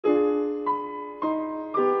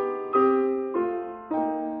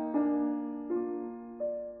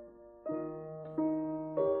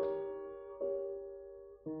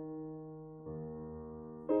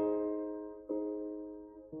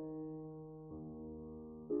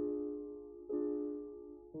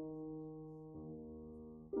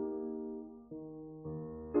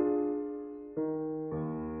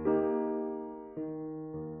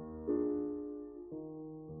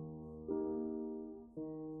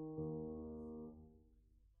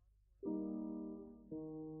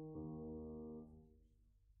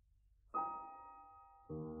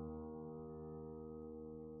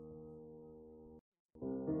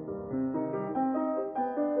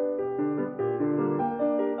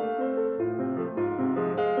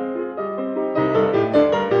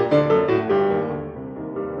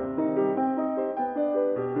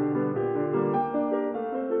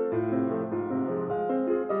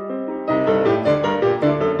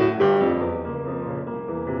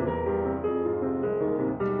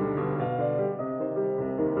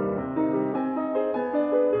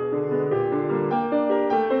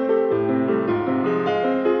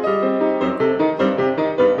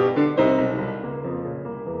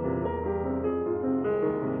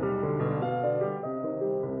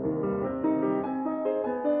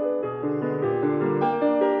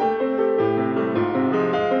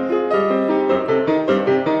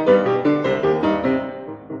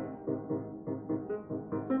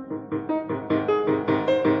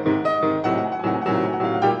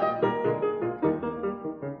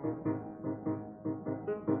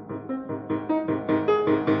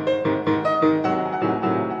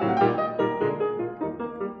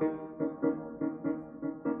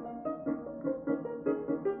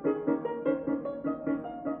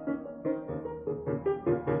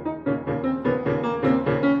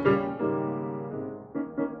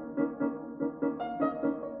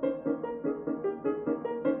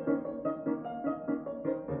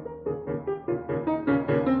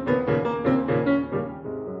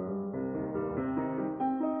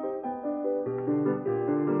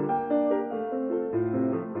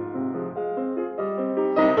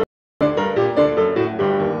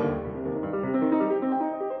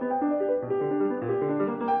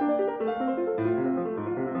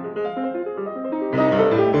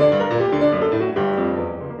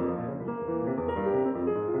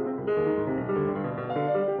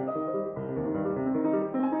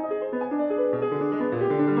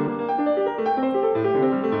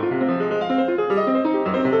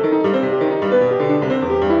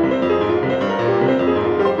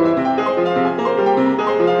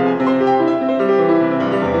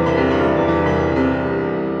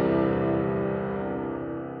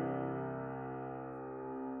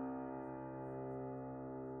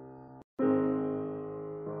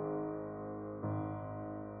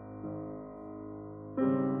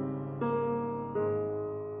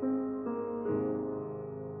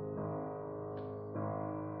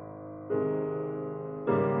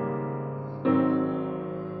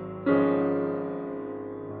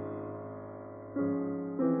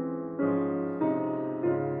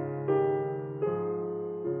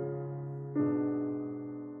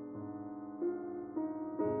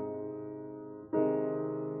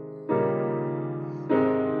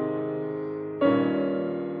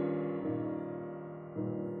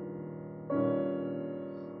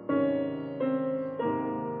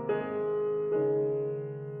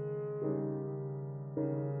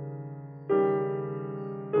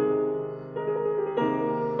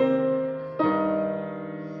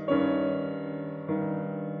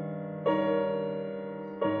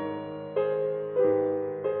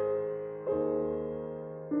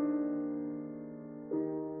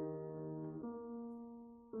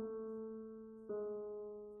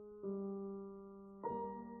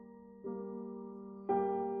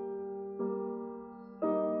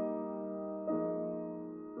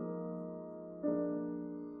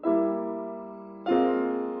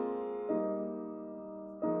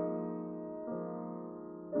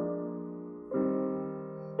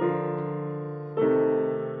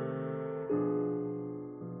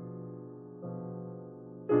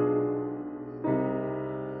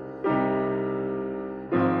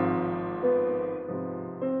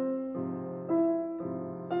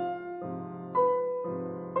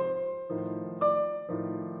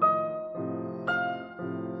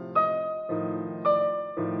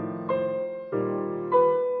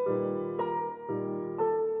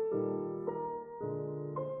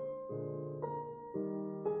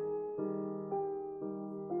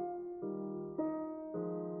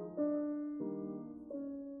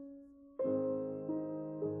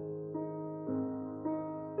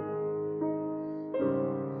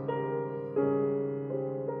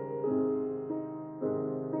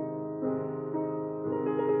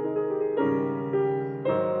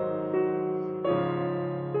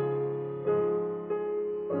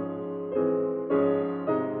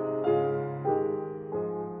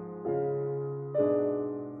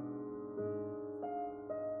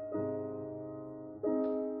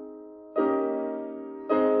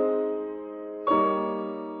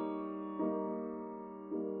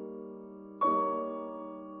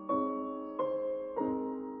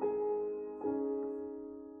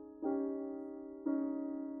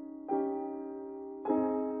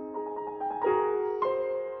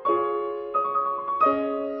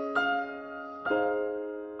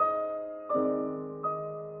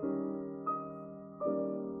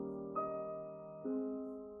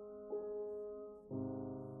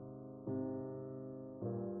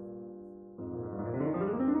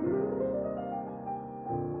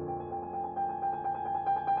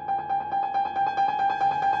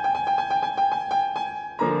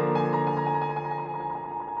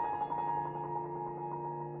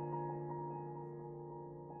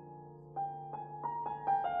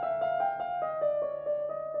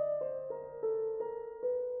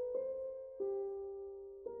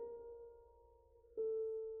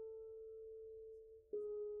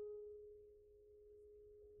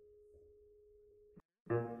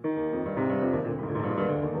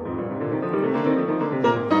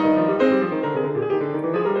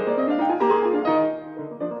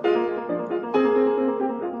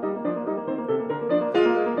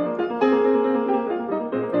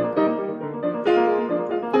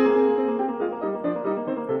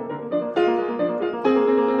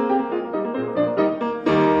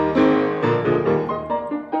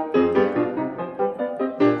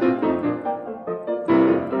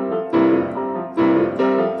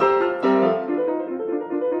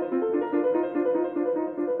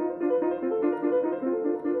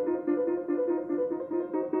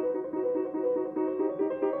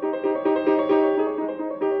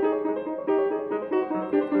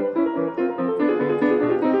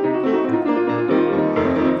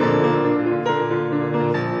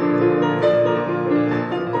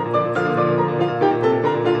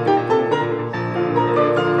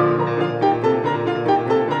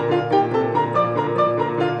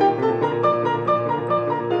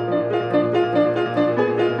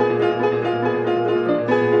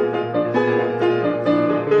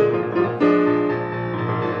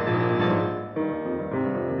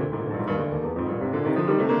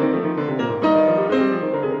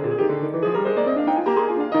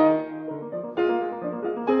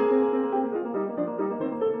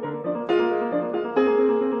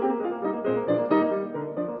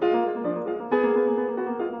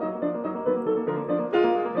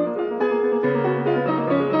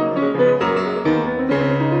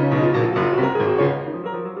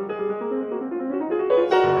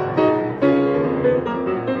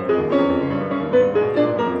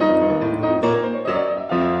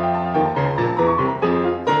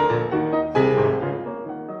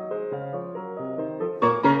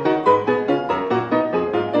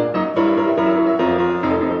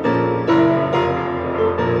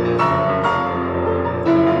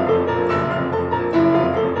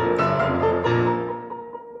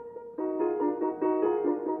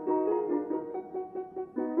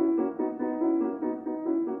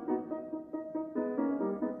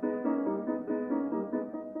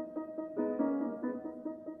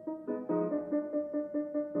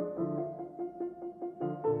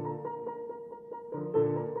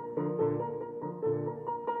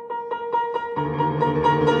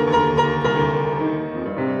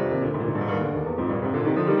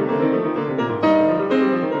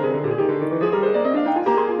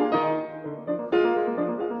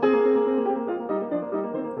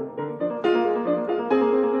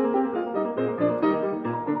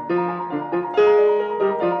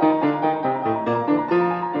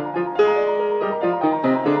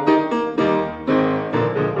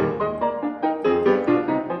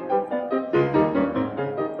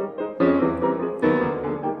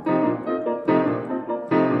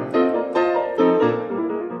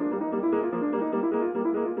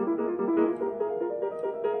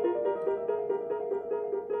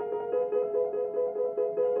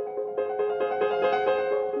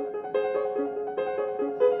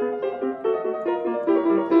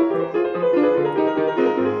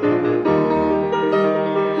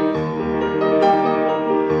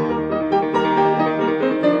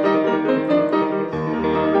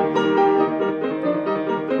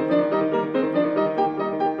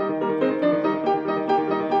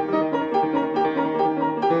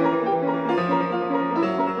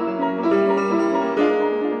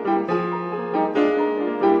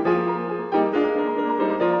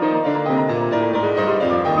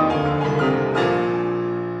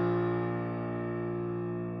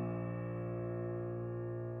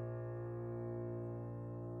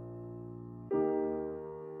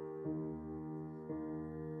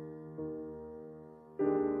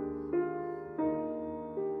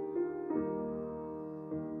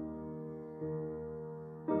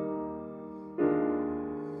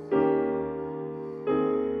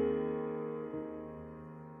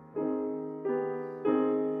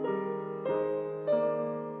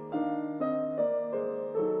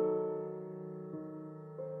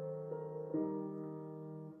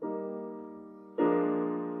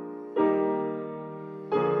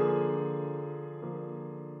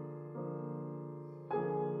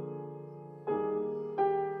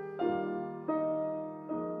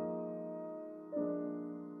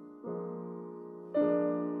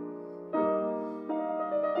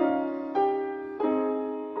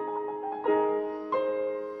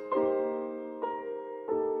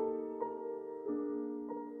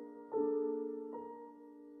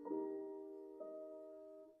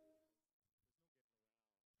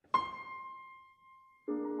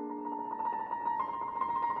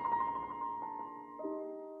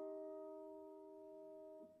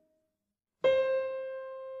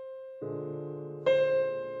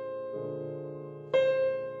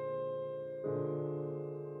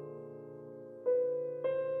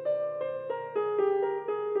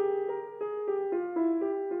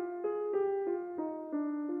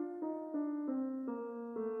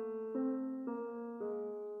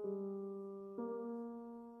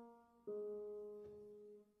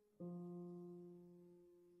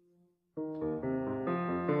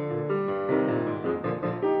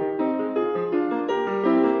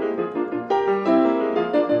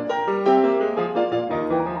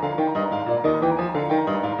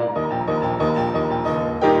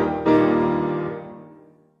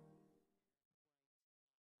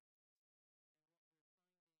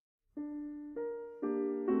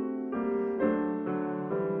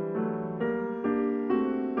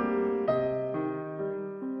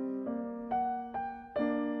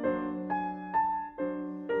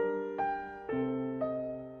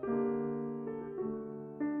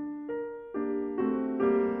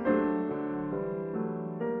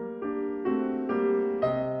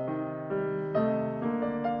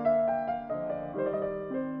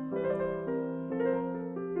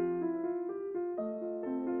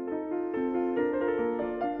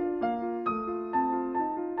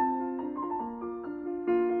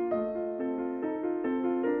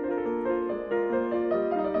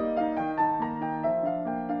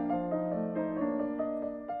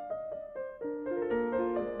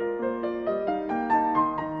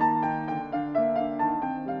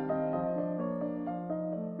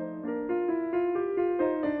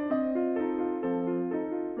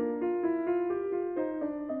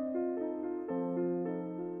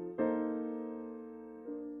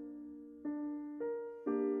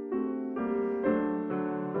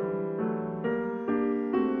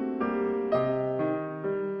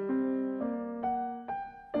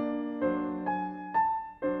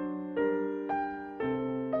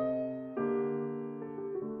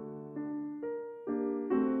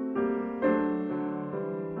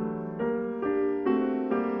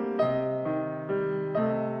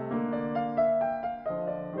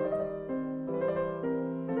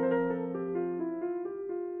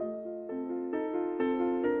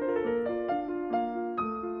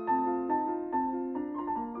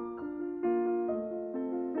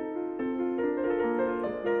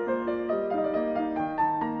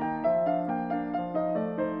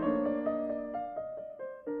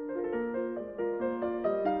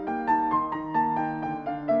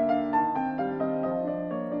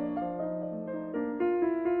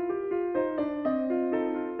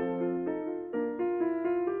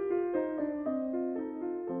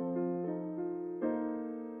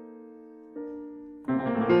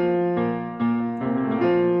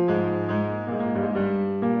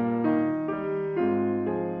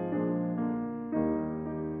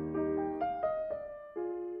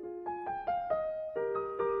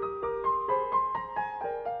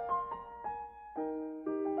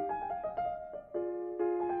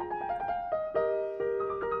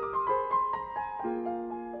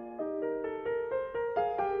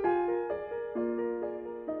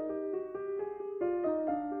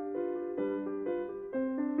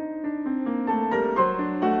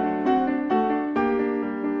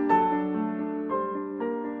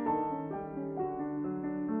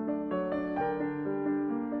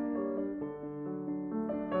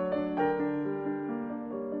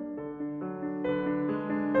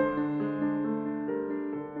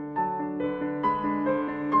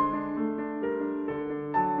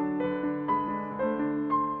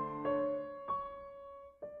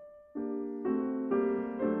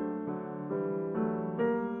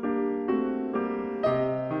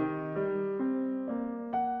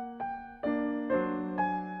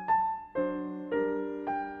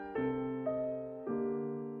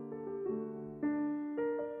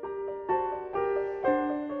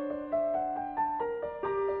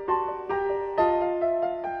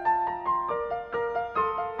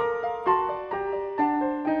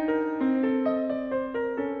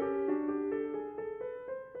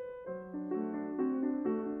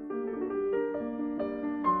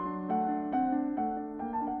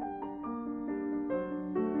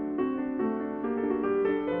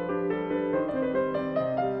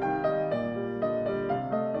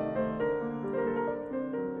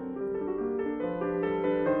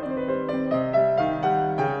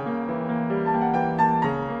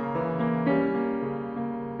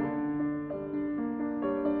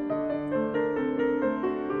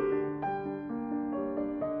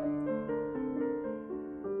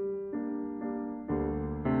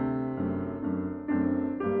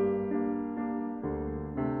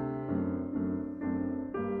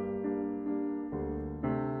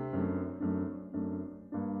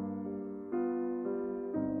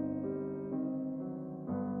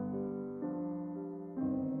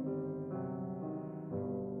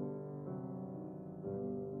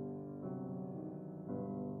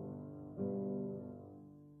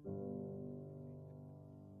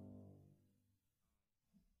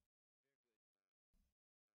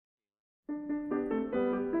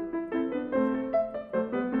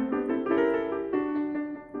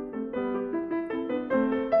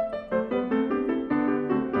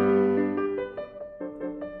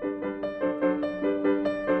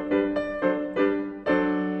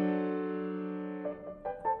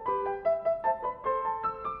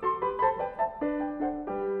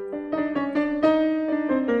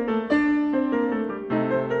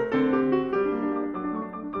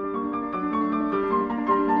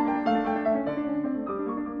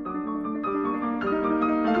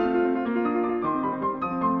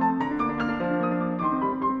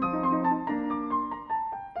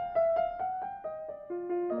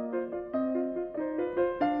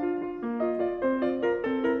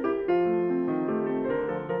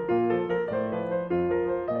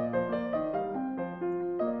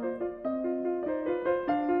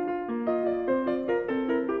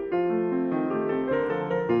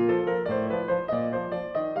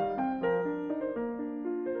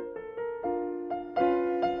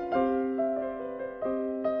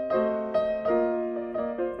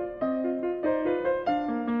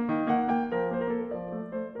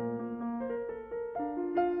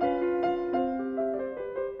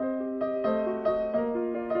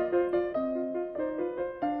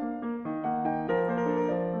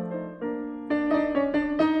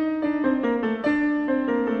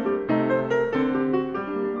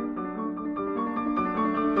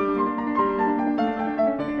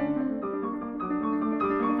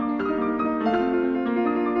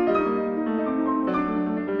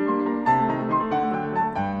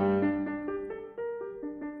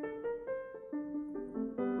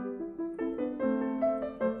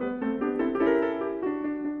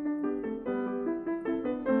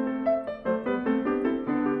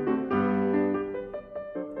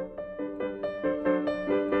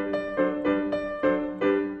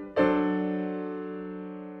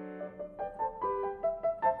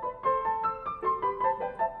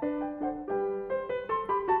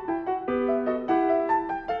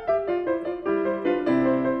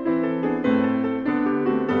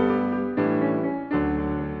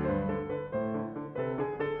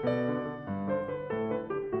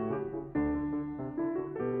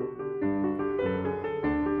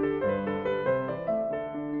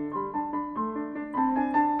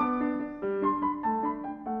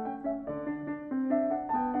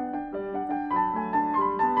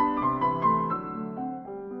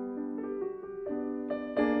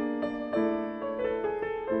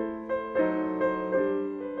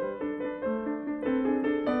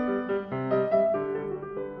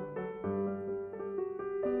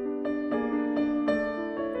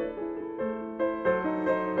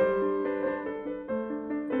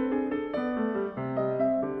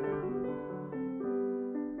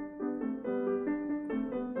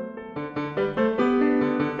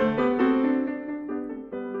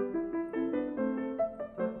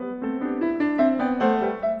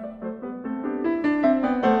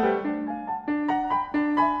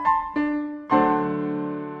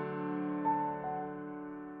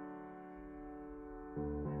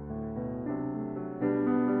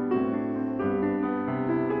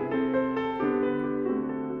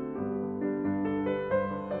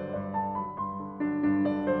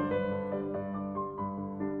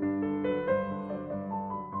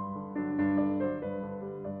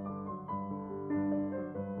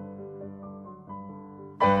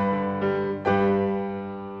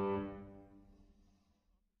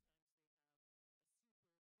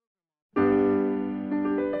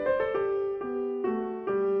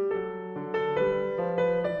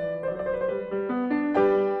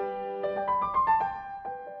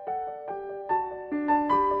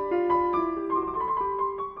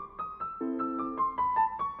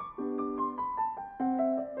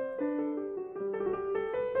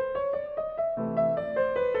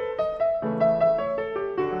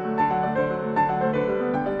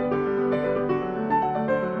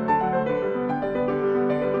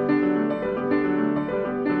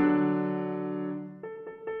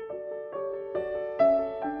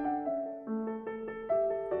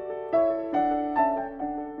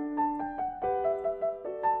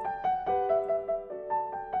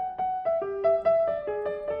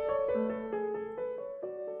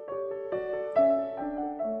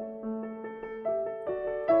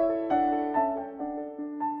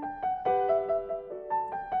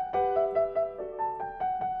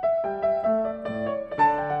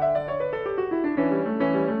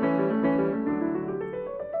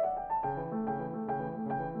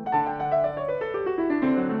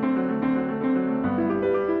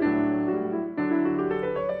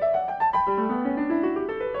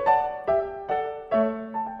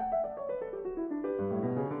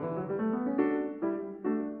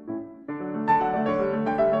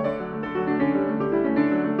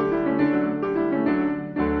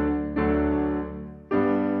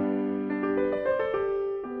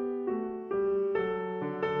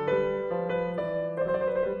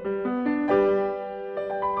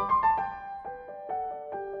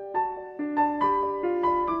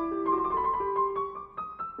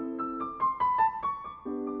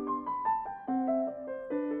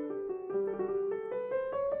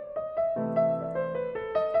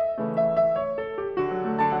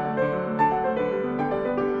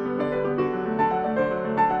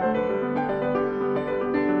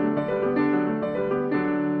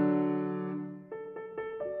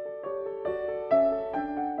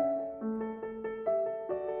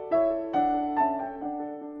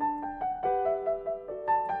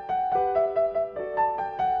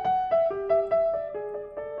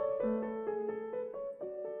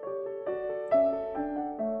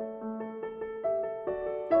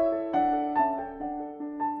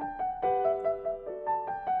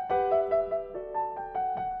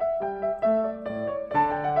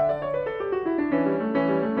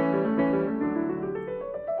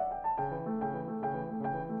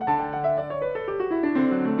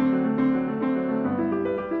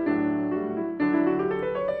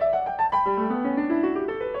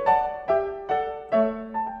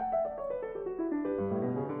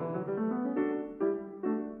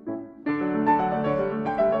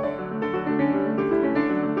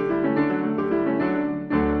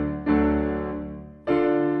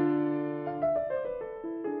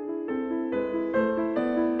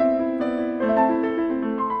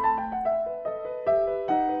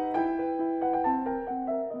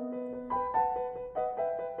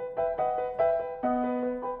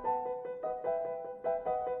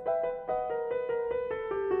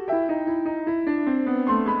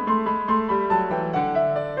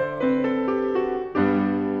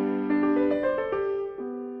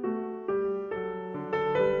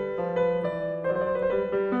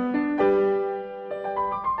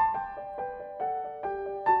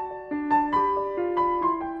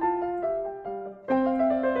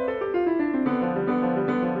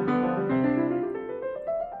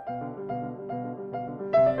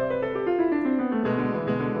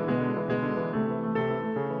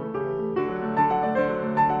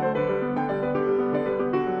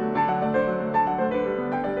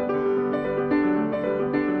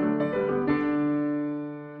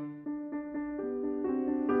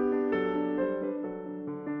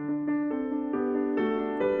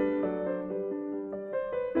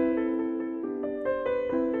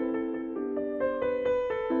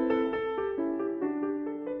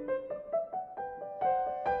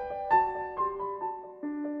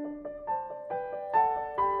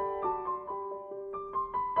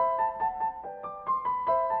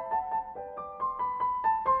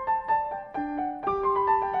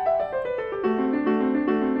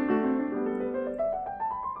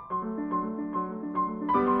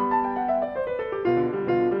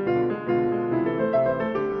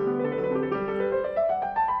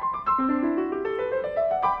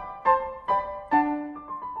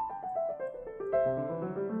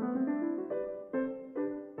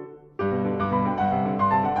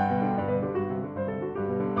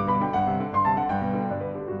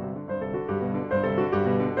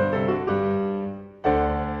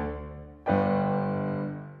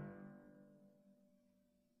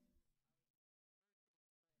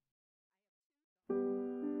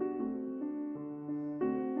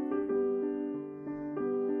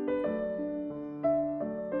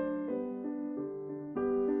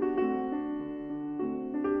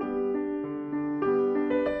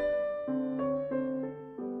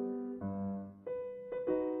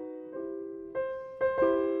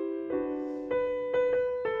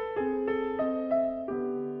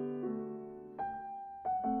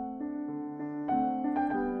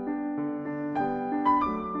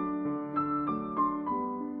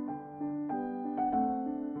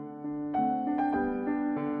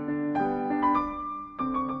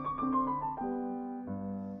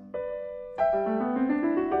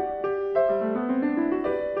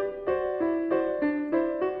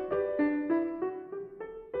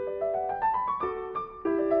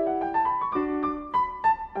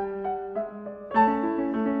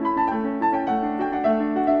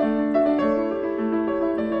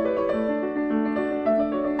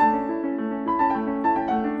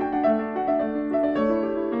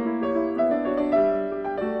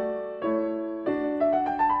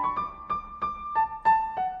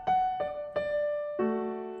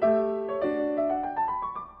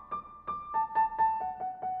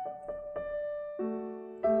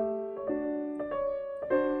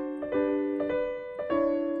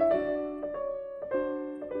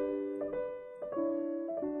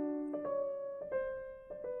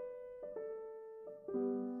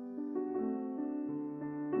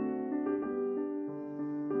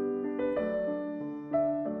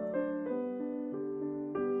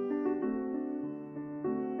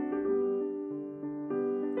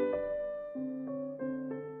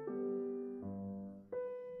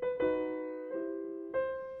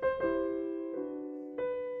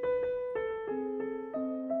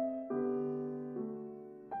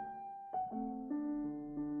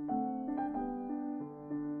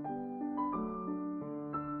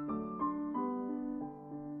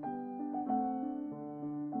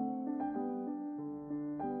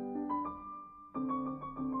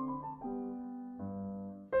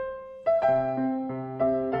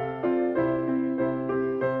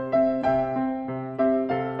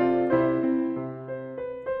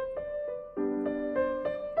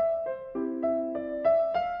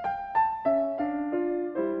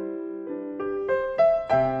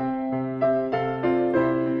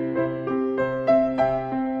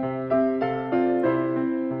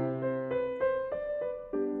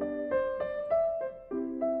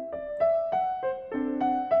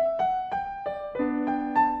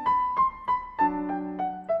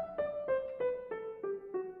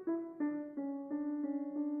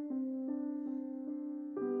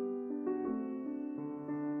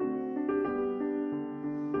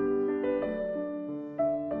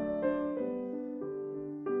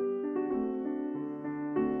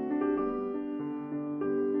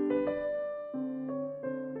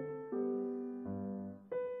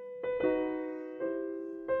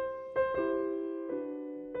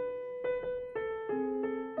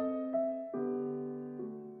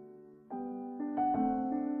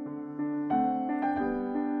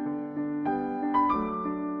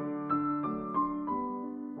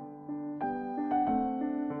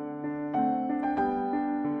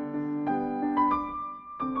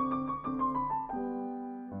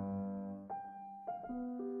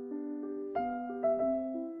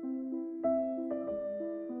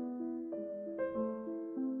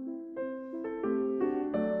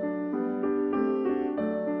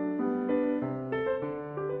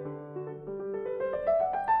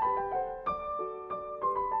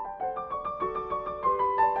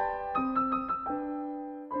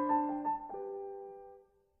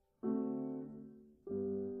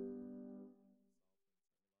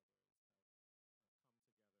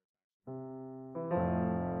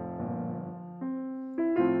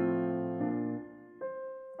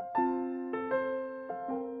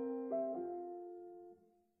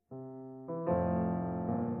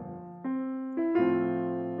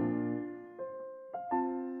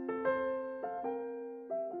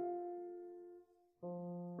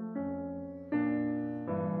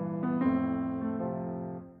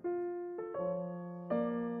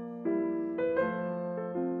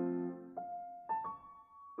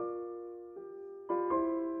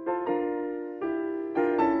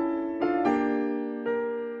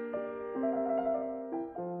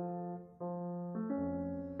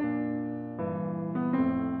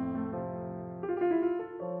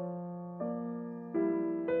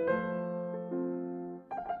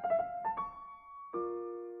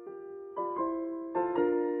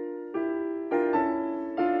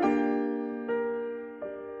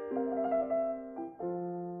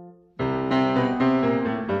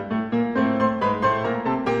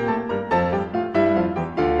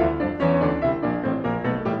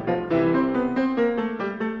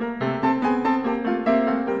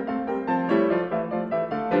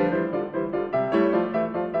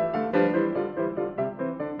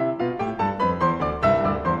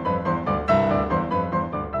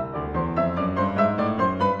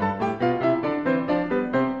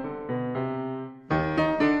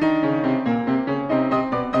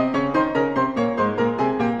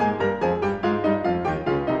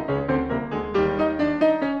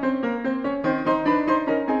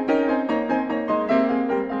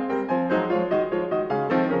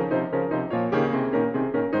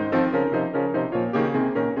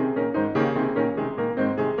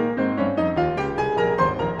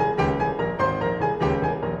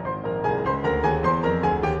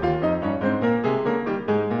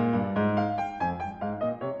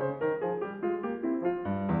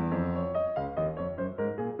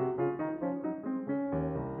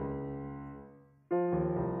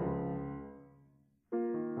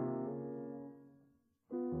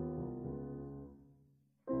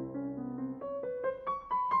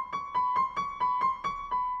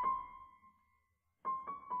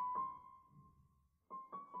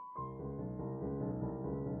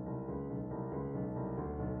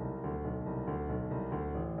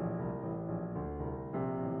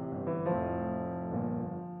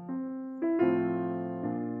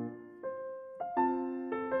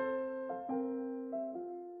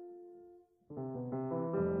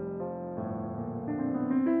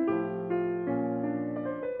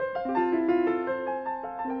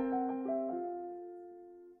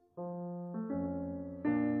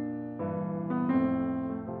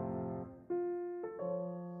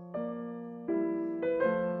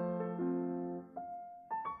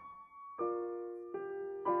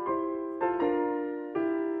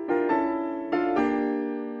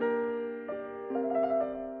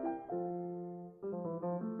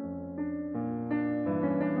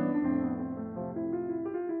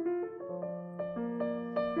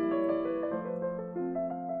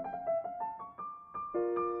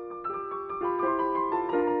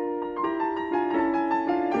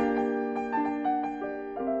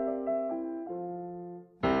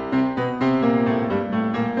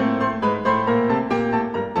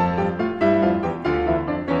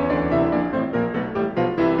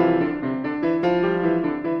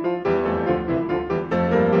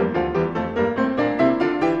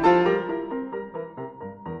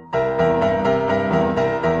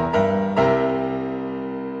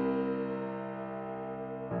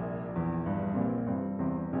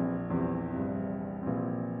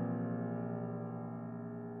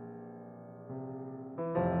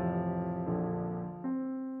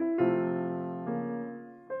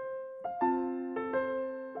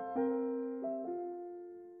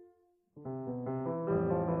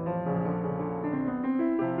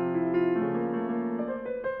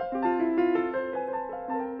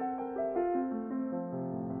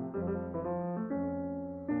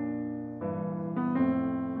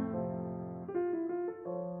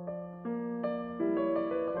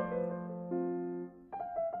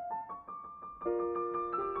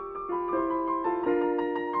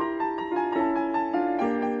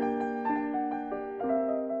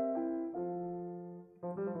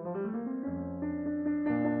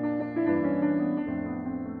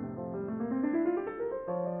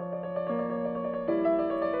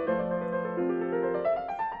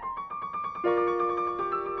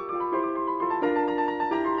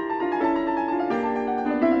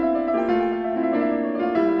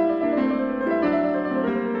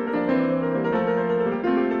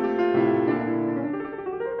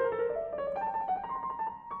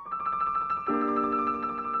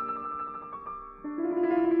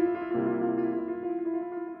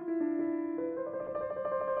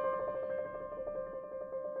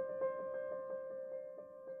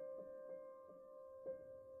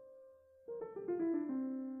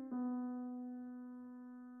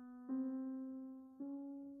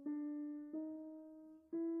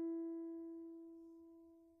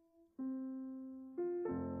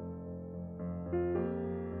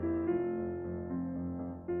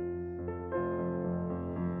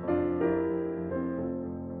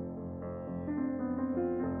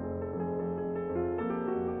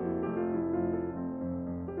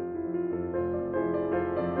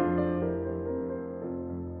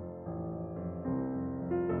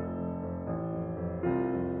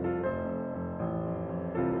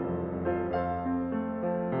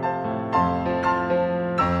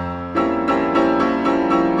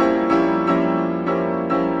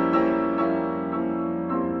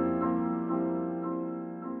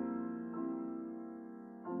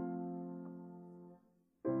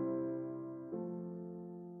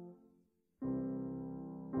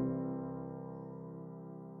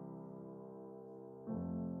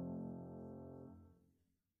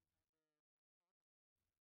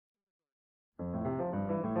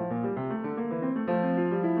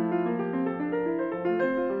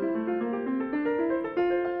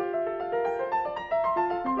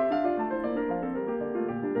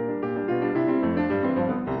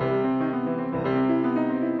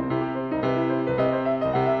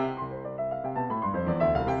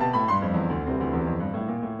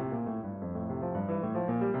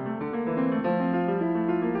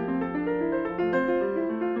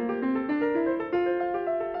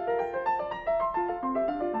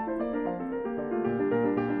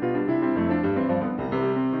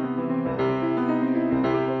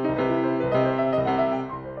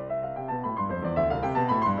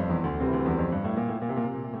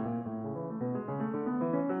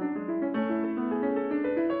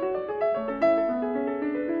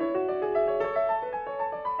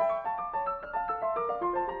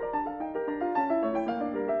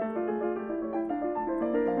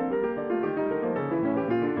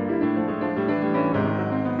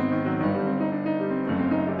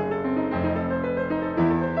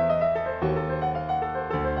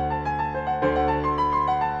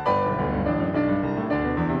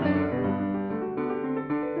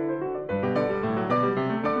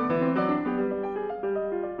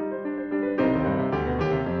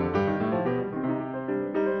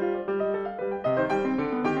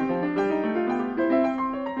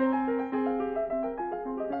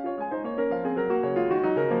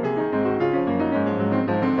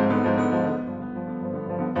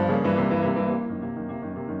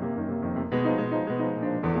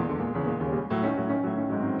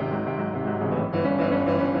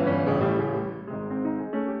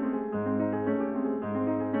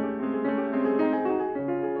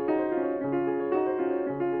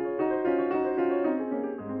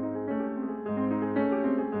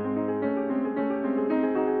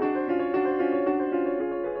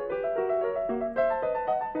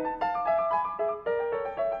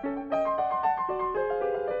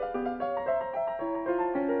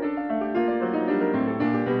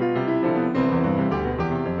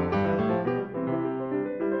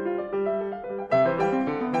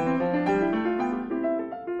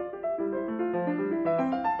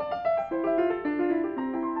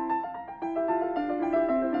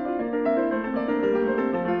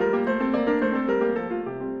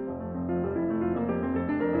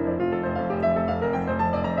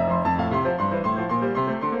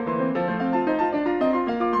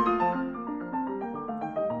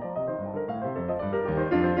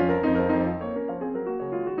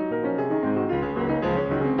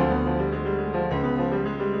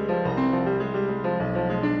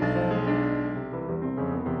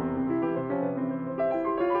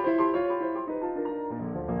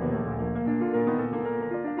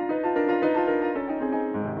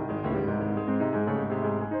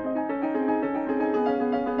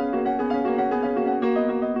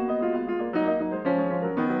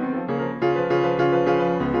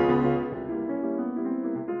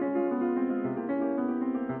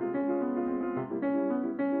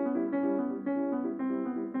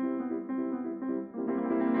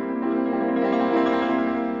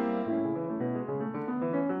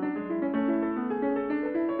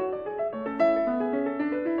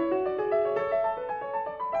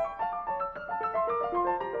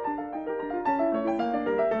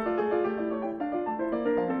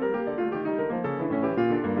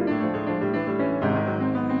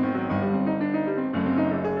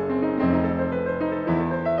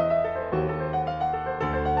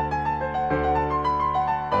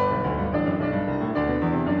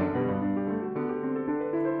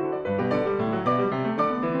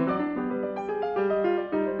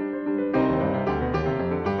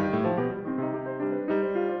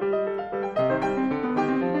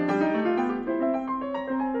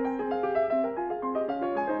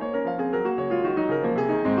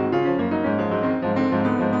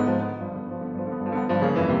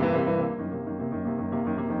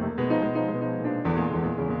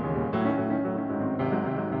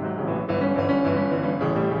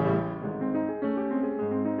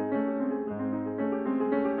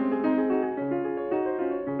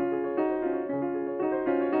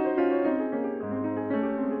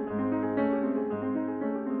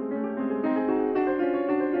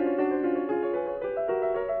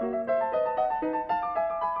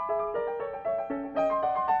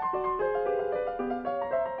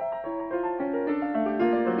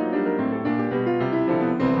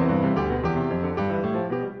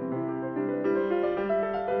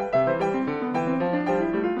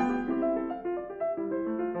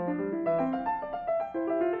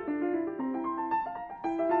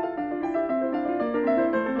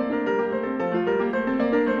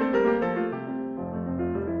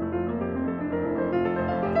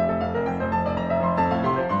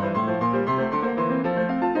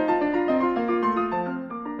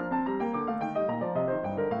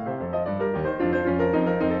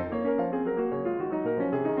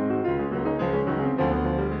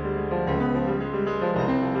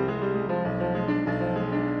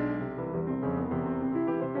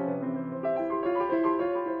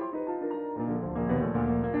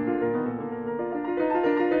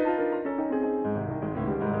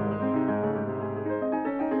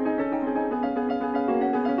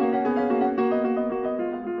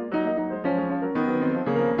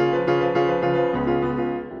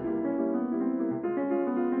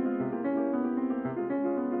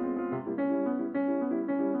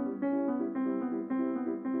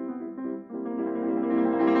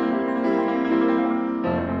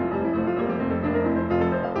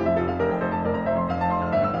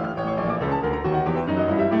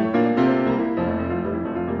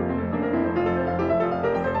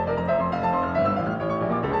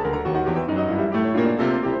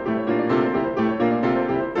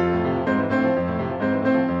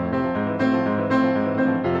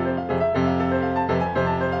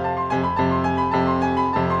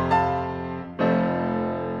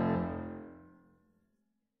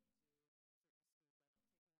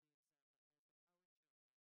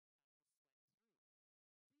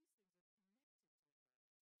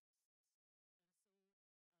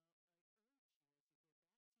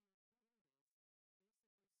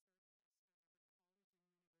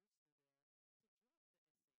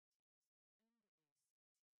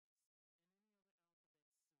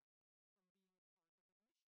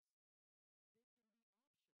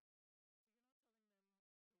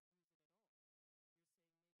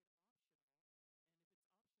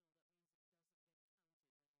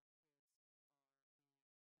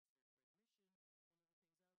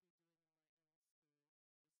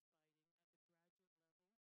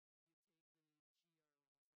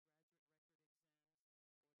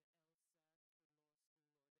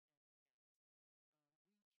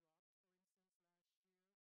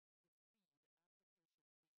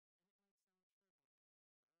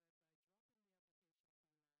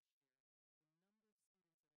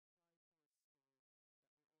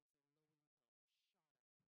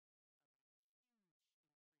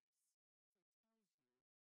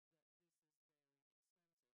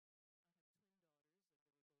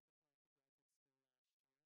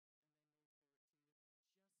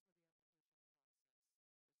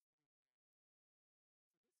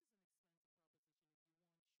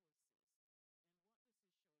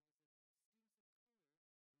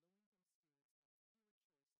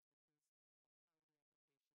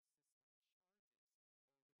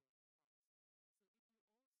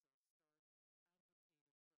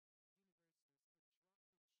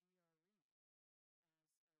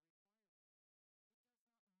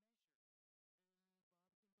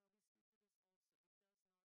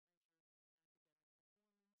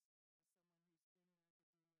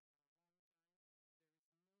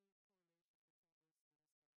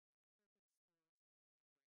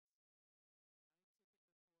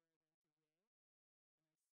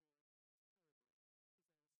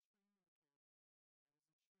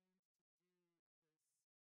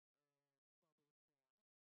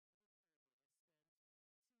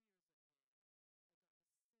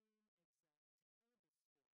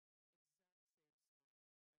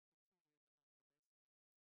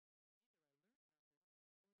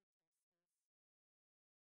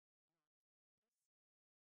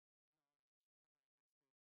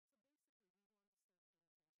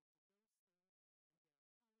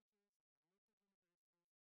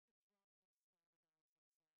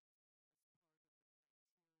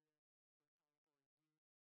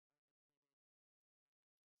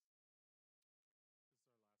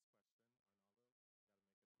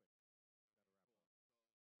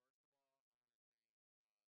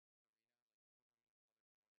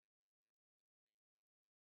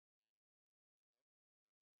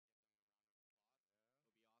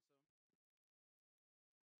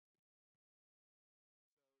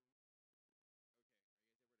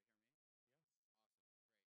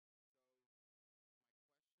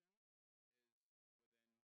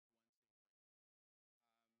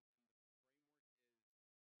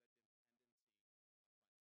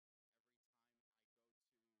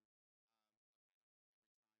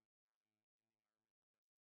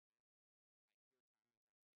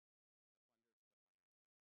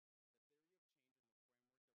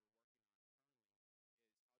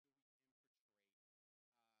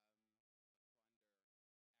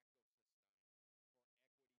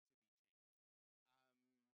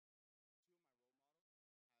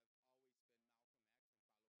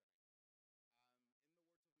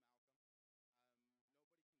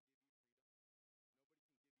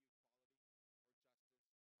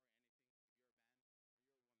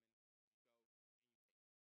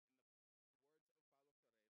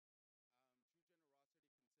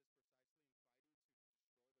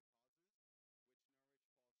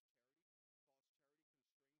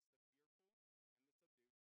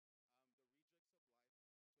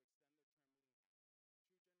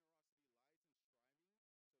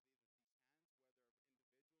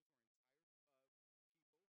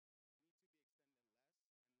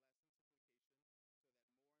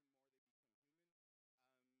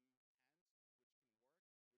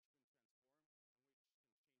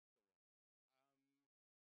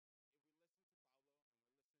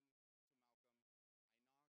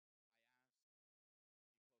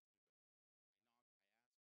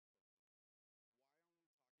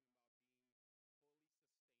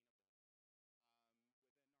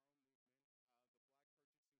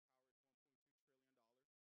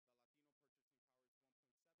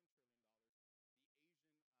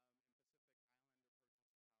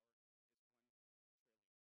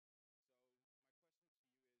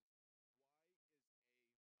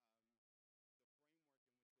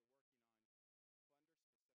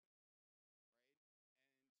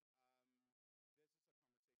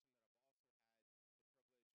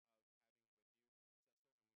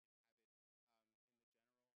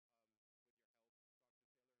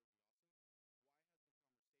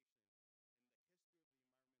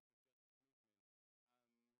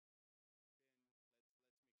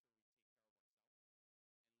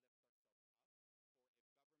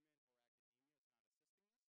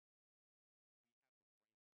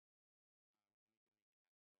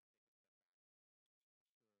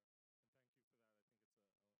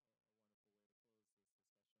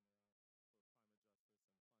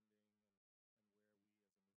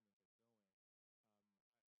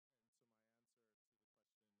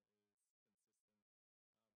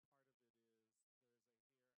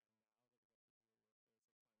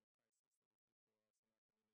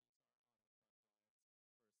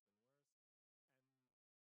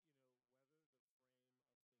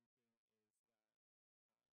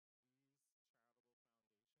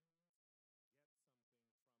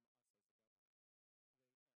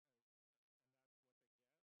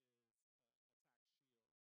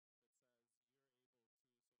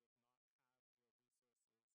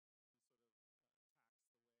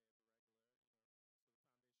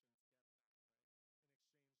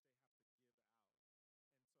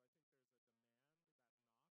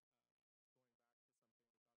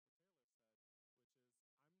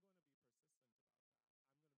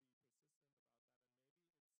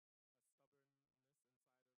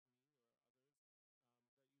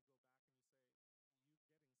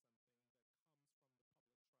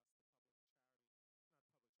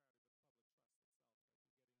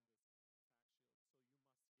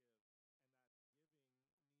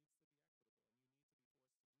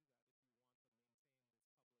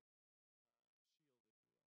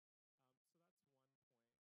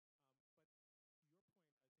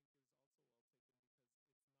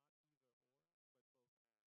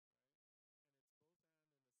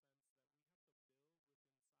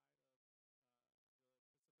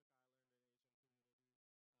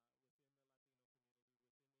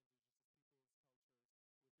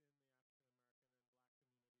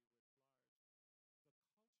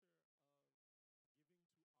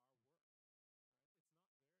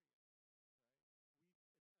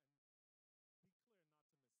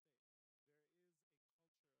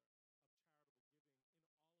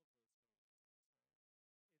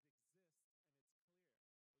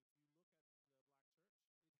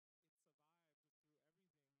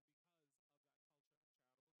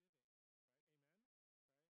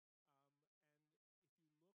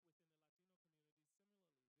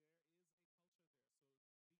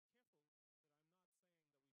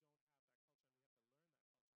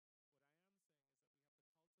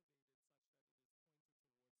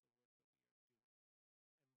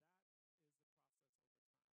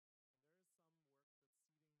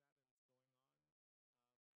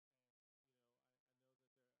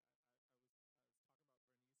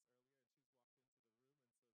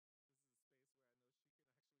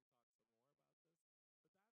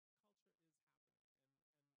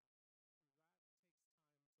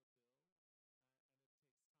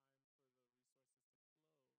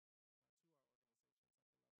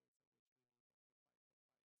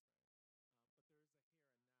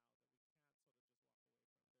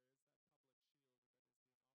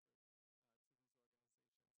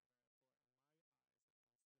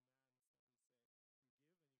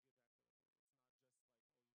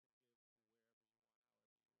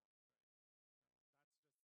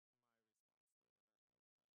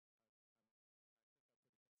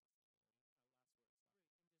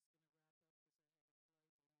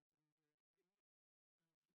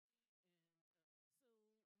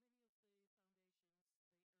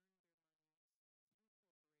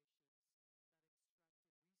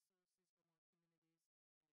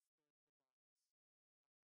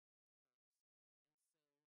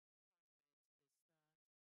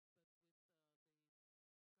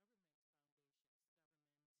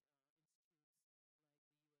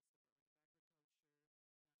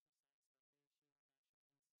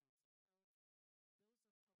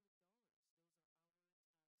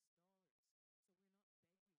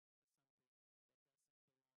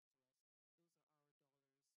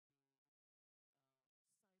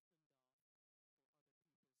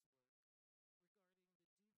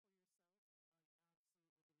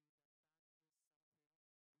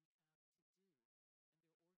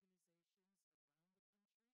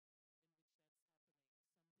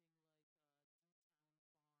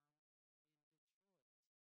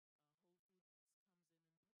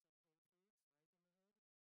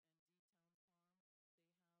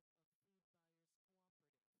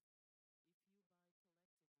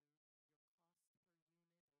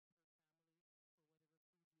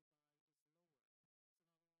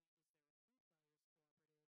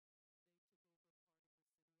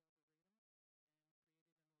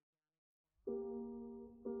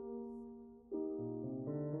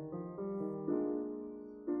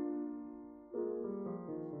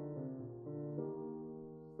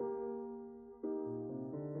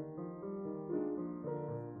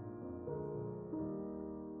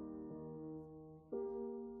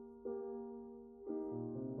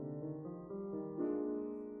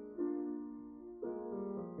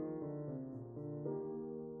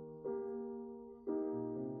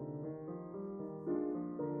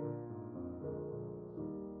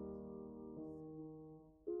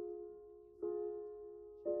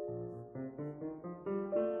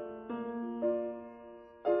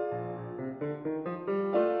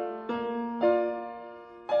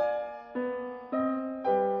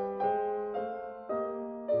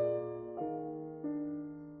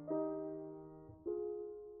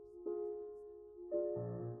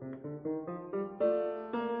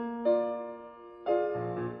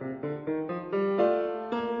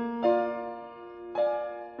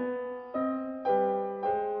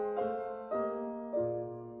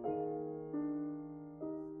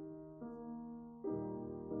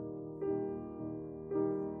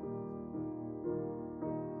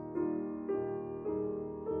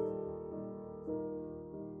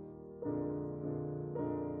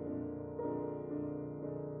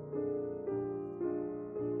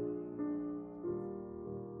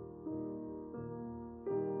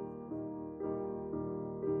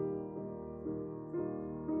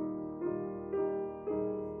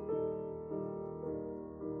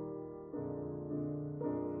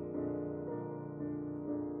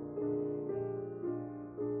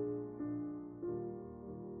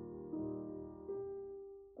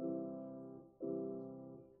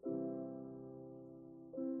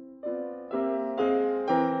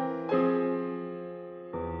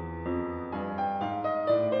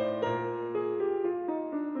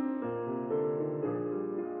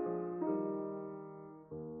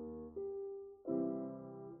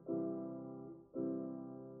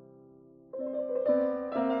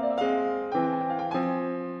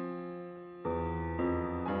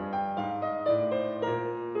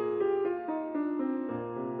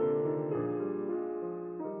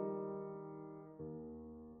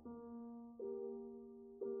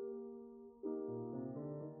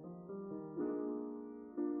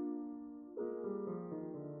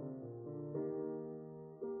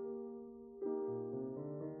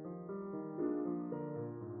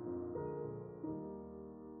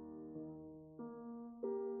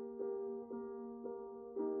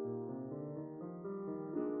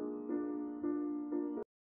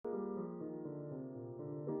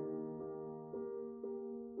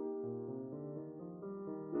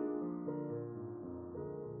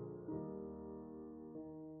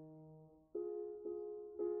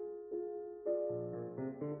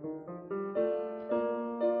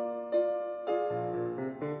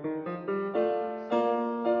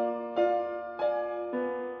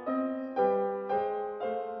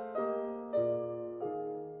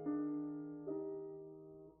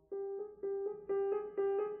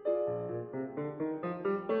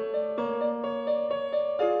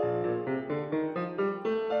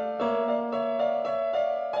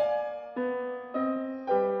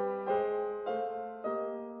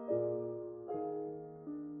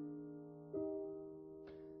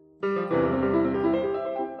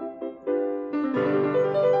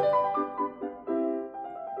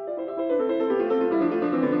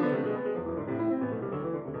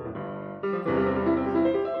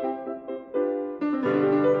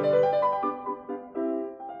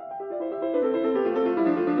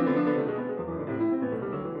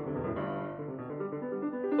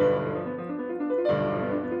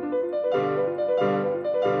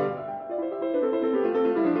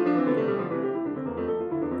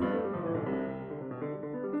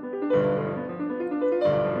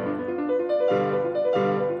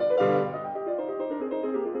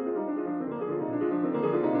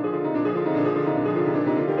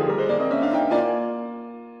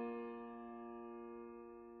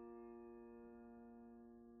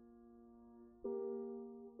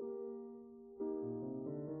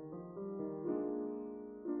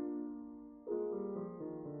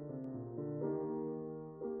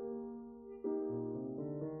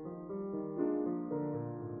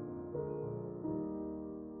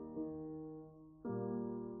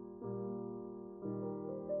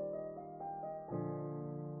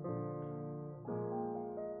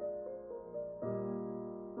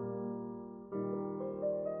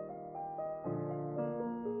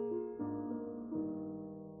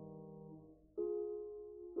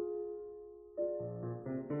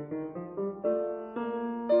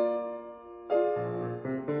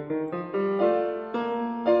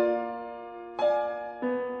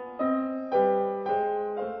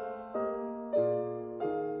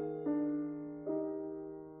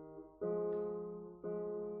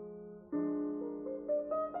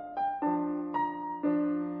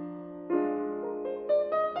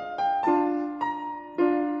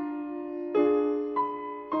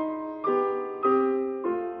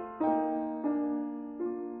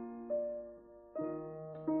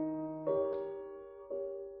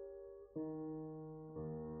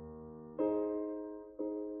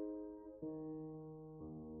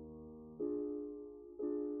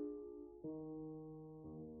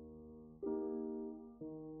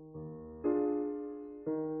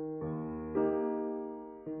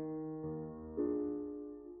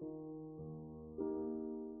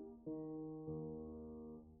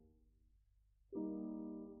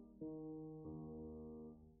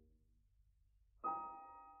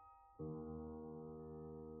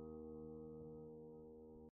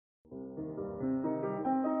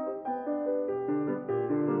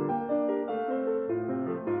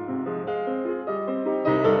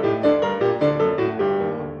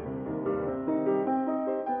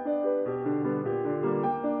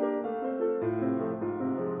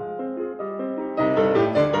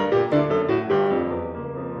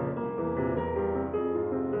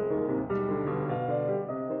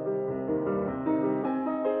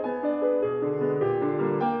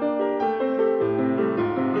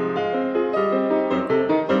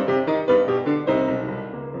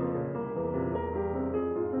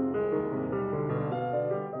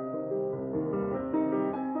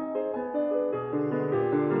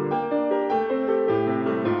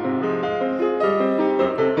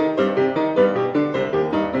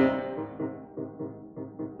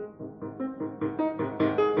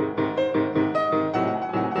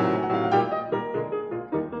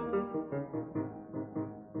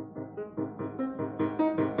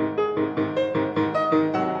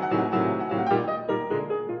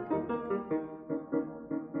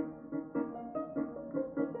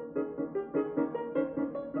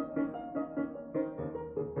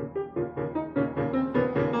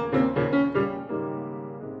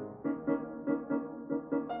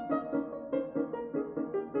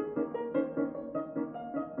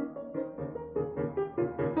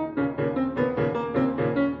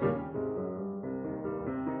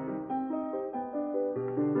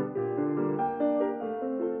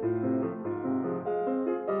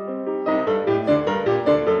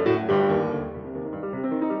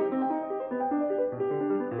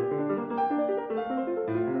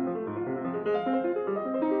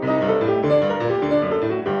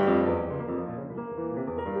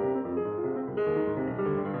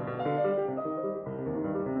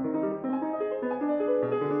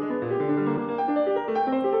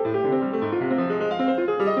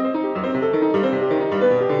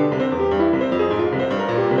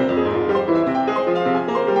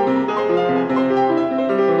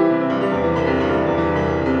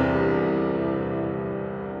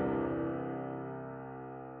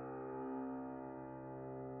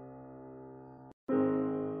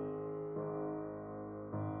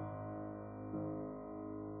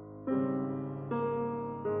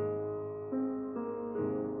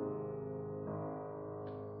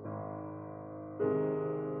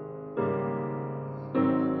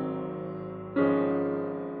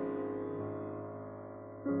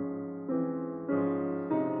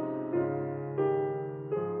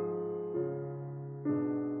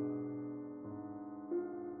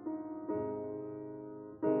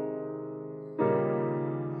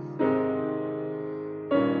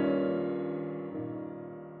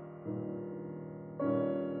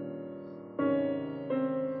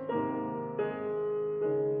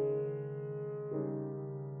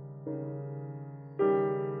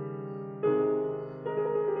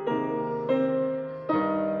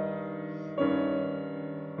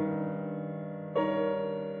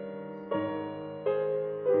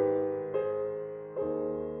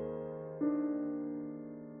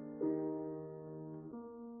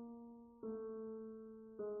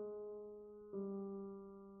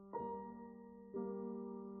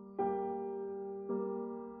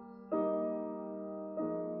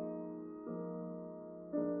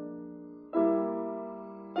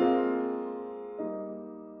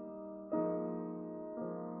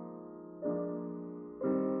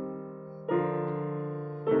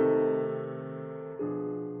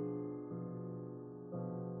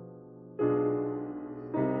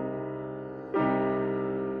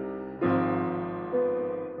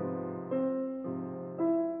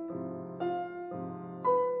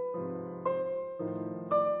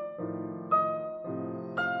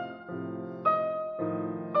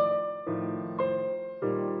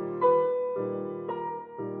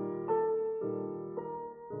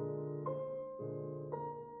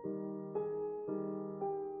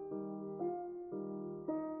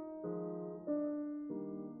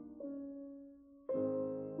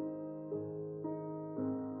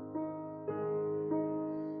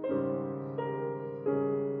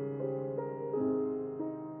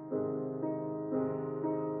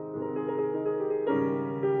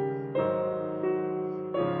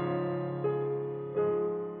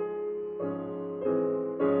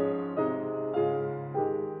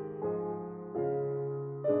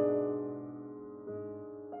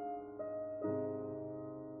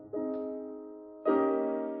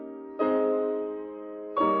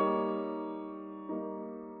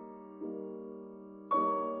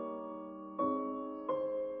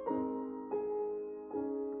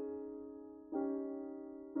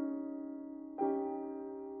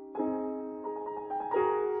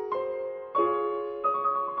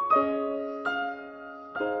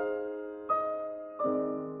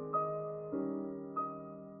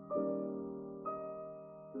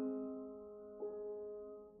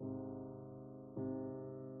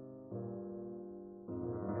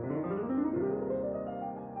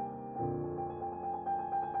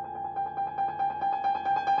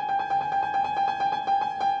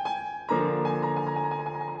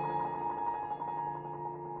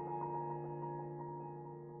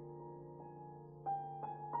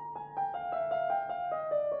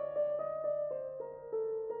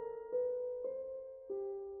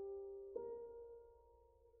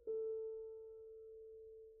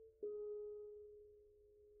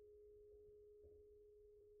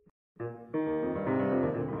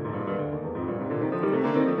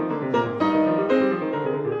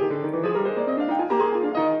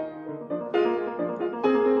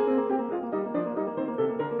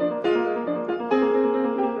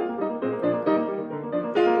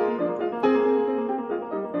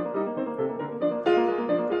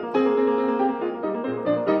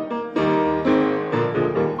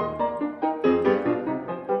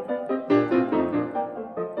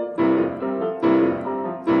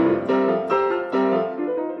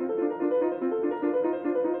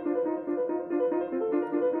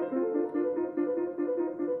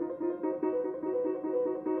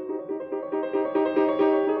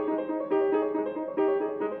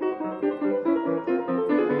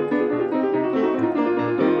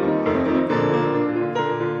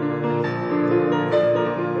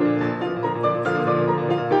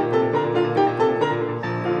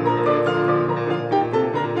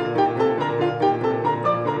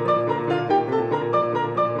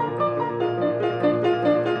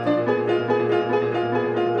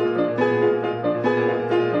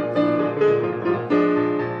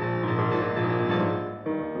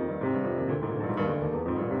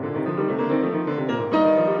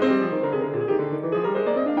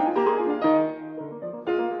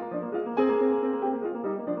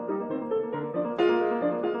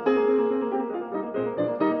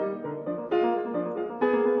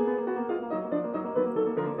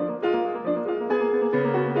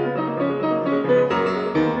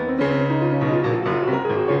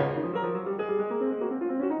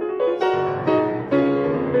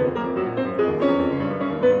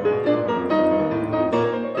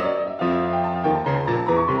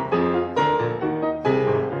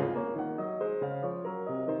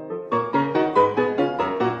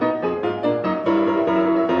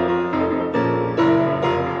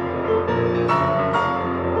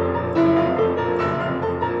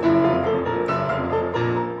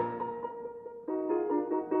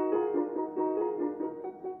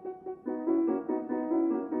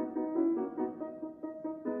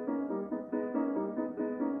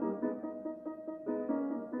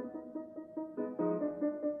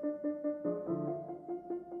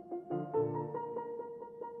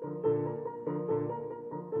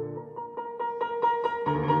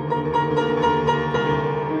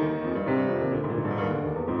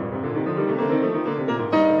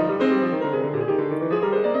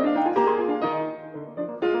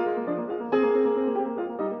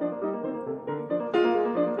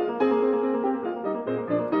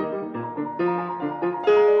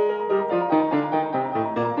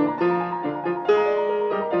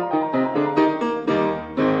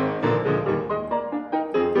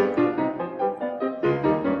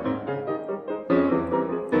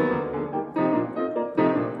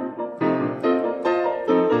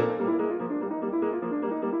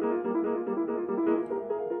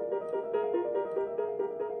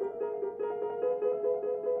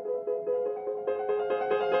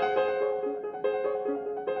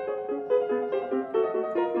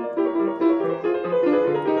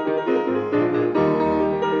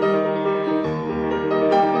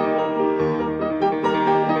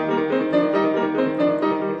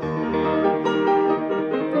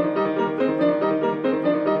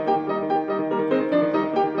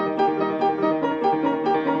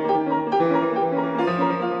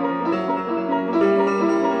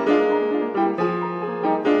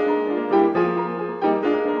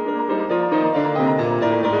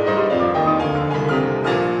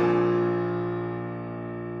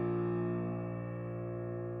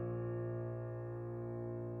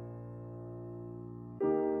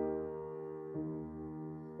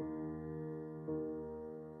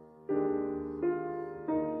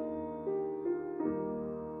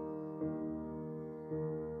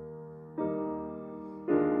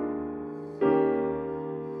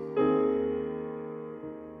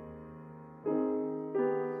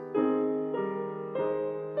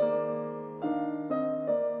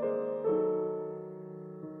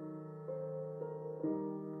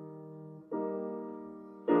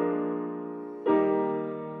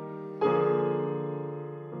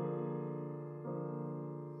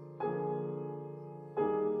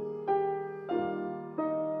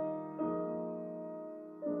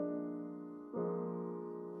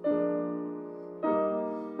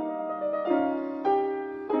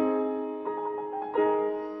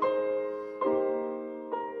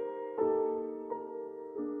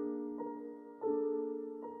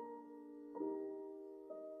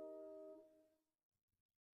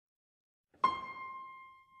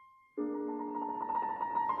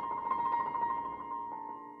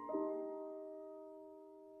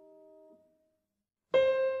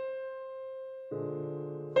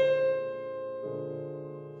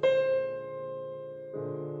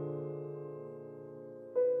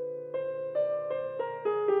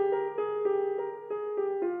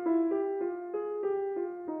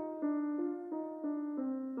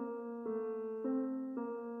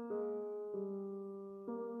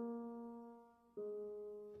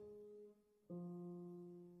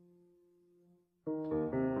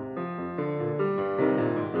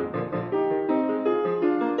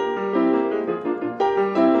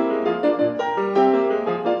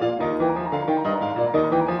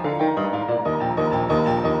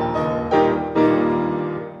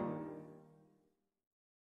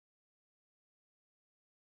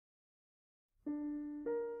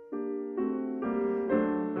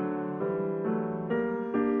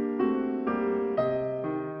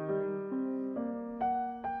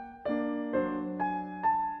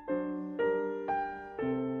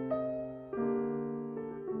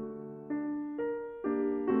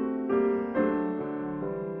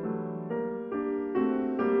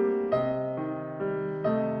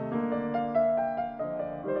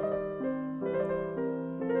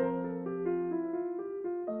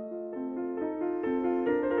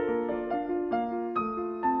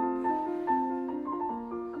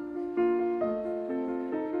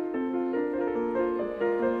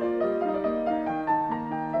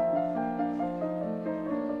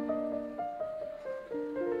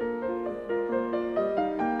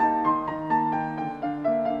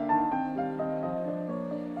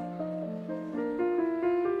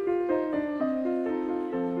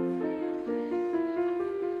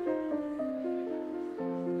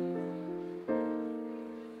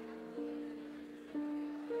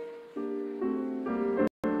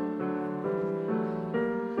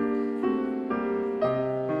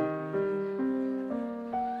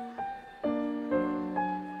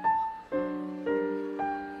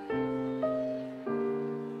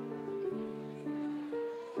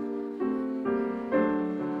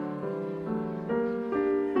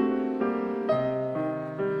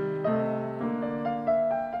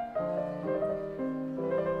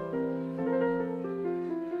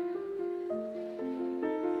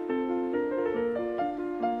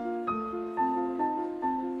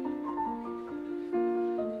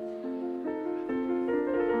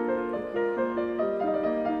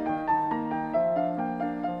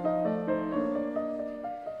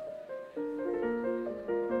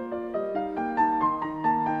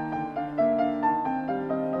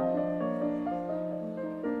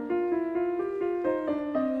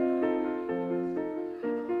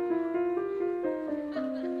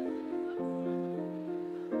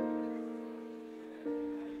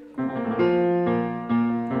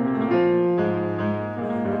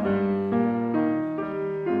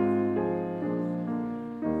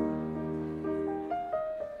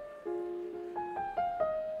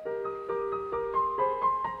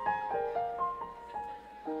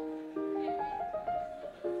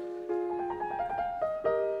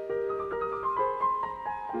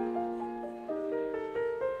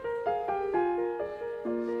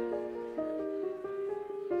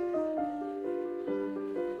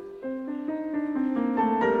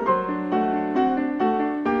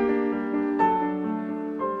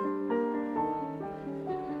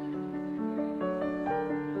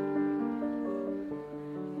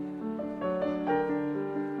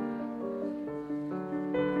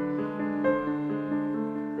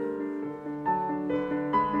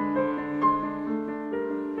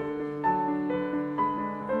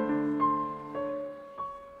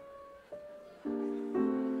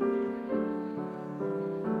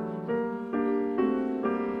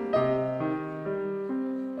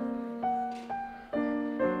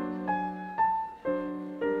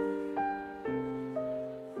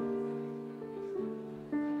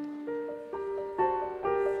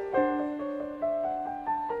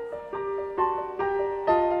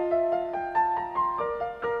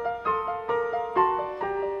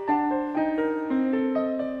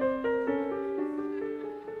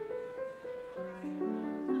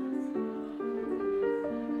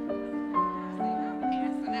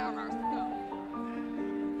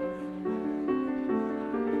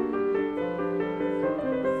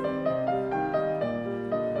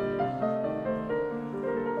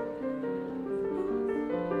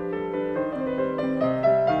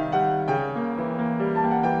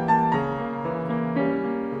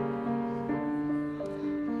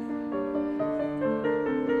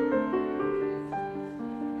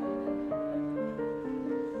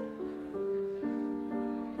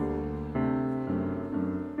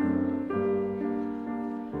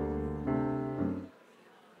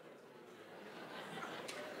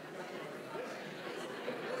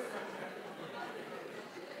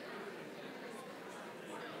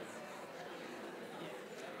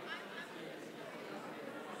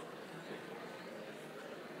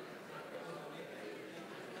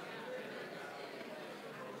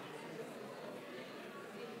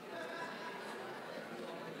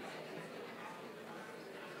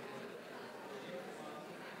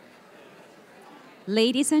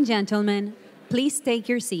Ladies and gentlemen, please take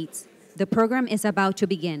your seats. The program is about to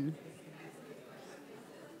begin.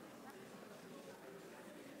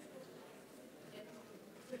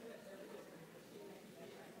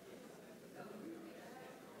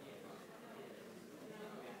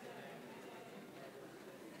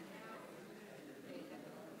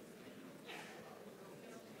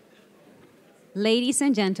 Ladies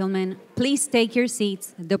and gentlemen, please take your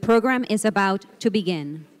seats. The program is about to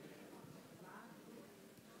begin.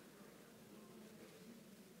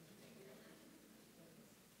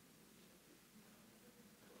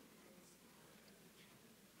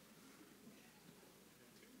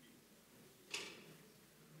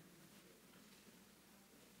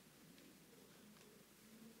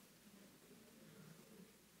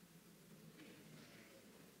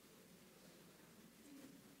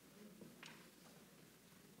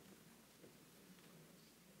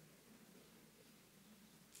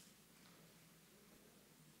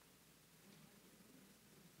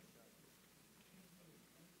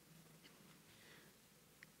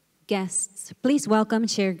 Guests, please welcome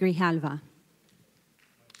Chair Grijalva.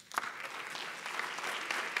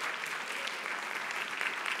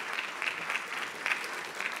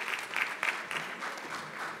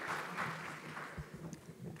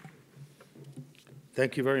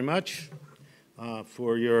 Thank you very much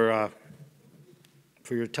for your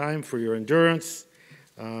time, for your endurance.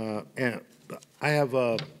 And I have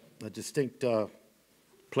a distinct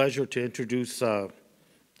pleasure to introduce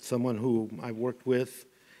someone who I've worked with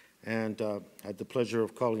and had the pleasure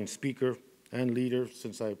of calling speaker and leader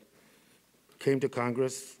since I came to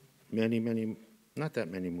Congress many, not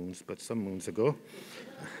that many moons, but some moons ago.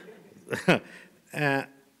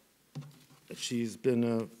 She's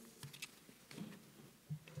been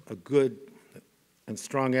a good and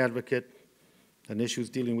strong advocate on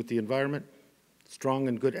issues dealing with the environment, strong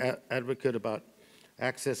and good advocate about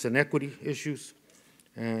access and equity issues,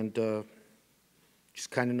 and she's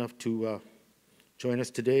kind enough to join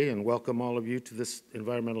us today and welcome all of you to this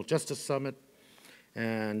Environmental Justice Summit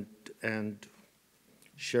and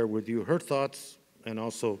share with you her thoughts and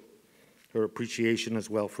also her appreciation as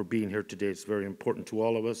well for being here today. It's very important to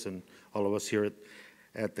all of us and all of us here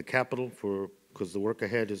at the Capitol because the work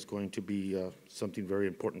ahead is going to be something very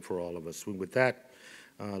important for all of us. And with that,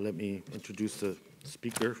 let me introduce the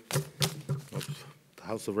Speaker of the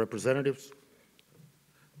House of Representatives,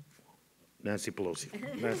 Nancy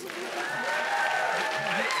Pelosi. Nancy.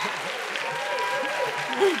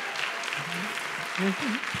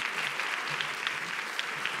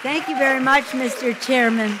 Thank you very much, Mr.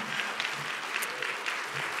 Chairman.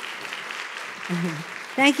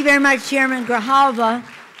 Thank you very much, Chairman Grijalva,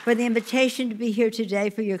 for the invitation to be here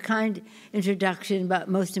today, for your kind introduction, but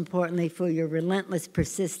most importantly, for your relentless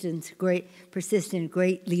persistent, great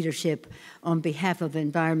leadership on behalf of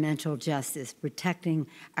environmental justice, protecting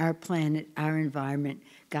our planet, our environment,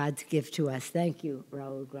 God's gift to us. Thank you,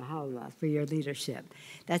 Raul Grijalva, for your leadership.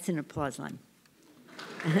 That's an applause line.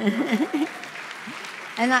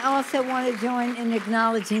 And I also want to join in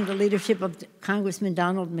acknowledging the leadership of Congressman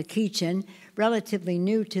Donald McEachin, relatively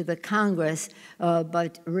new to the Congress,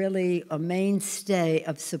 but really a mainstay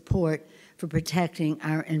of support for protecting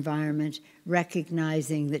our environment,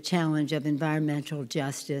 recognizing the challenge of environmental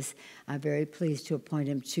justice. I'm very pleased to appoint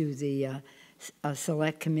him to the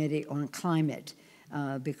Select Committee on Climate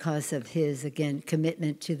because of his, again,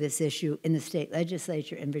 commitment to this issue in the state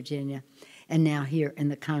legislature in Virginia and now here in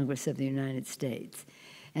the Congress of the United States.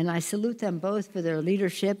 And I salute them both for their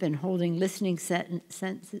leadership in holding listening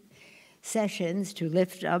sessions to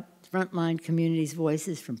lift up frontline communities'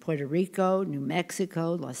 voices from Puerto Rico, New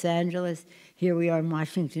Mexico, Los Angeles. Here we are in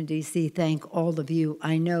Washington, D.C. Thank all of you.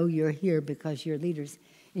 I know you're here because you're leaders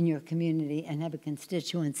in your community and have a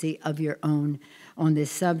constituency of your own on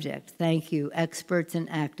this subject. Thank you, experts and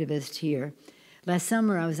activists here. Last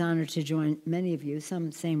summer, I was honored to join many of you,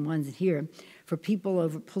 some same ones here, for People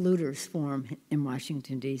Over Polluters Forum in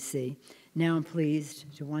Washington, D.C. Now I'm pleased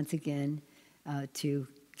to once again to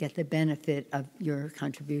get the benefit of your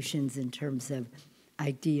contributions in terms of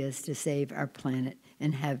ideas to save our planet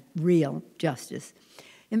and have real justice.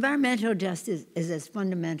 Environmental justice is as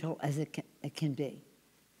fundamental as it can be.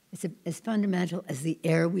 It's as fundamental as the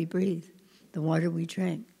air we breathe, the water we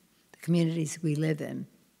drink, the communities we live in.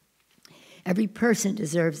 Every person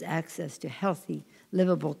deserves access to healthy,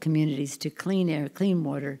 livable communities, to clean air, clean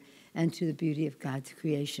water, and to the beauty of God's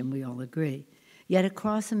creation, we all agree. Yet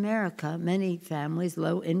across America, many families,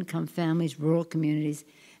 low-income families, rural communities,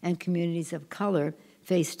 and communities of color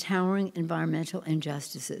face towering environmental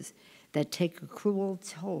injustices that take a cruel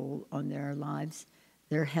toll on their lives,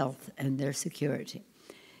 their health, and their security.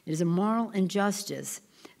 It is a moral injustice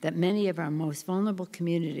that many of our most vulnerable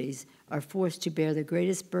communities are forced to bear the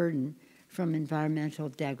greatest burden from environmental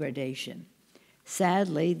degradation.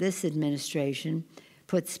 Sadly, this administration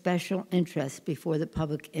puts special interests before the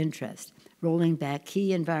public interest, rolling back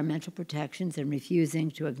key environmental protections and refusing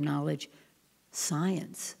to acknowledge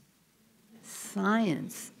science.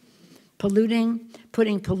 Science. Putting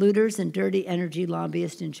polluters and dirty energy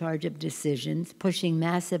lobbyists in charge of decisions, pushing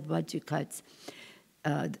massive budget cuts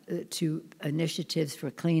to initiatives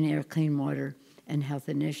for clean air, clean water, and health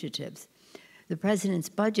initiatives. The president's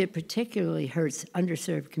budget particularly hurts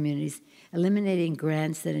underserved communities, eliminating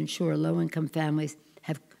grants that ensure low-income families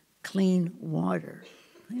have clean water,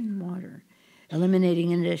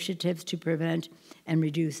 eliminating initiatives to prevent and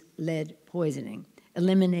reduce lead poisoning,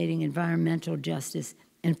 eliminating environmental justice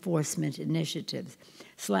enforcement initiatives,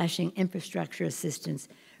 slashing infrastructure assistance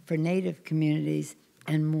for Native communities,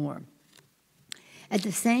 and more. At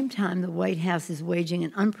the same time, the White House is waging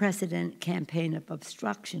an unprecedented campaign of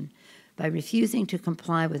obstruction by refusing to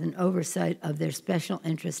comply with an oversight of their special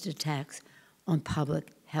interest attacks on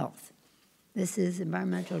public health.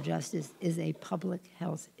 Environmental justice is a public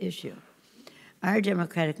health issue. Our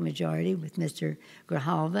Democratic majority, with Mr.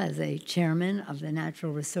 Grijalva as a chairman of the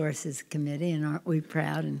Natural Resources Committee, and aren't we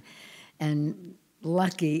proud and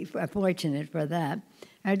lucky, fortunate for that,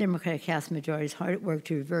 our Democratic House majority is hard at work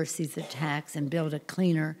to reverse these attacks and build a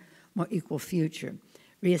cleaner, more equal future,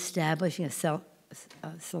 reestablishing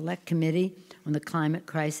a select committee on the climate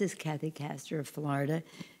crisis. Kathy Castor of Florida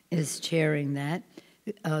is chairing that.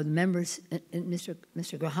 Members in Mr.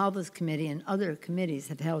 Grijalva's committee and other committees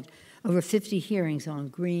have held over 50 hearings on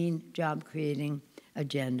green, job-creating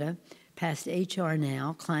agenda, passed HR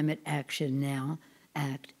Now, Climate Action Now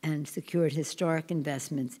Act, and secured historic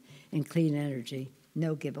investments in clean energy,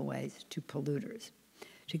 no giveaways to polluters.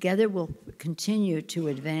 Together, we'll continue to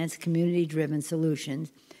advance community-driven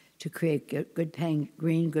solutions to create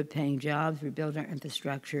good-paying jobs, rebuild our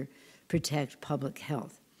infrastructure, protect public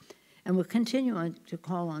health. And we'll continue to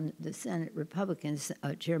call on the Senate Republicans,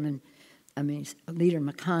 Leader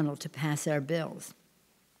McConnell, to pass our bills.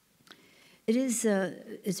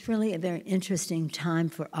 It's really a very interesting time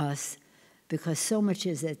for us because so much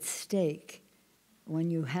is at stake when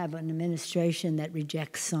you have an administration that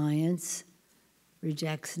rejects science,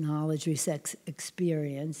 rejects knowledge, rejects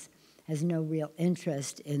experience, has no real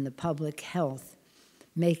interest in the public health,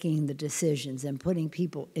 making the decisions and putting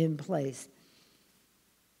people in place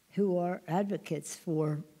who are advocates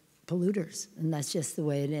for polluters, and that's just the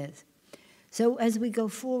way it is. So as we go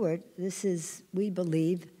forward, we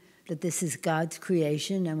believe that this is God's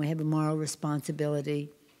creation, and we have a moral responsibility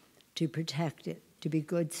to protect it, to be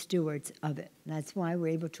good stewards of it. And that's why we're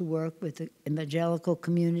able to work with the evangelical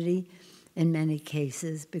community in many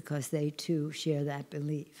cases, because they too share that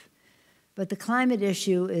belief. But the climate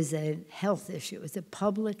issue is a health issue. It's a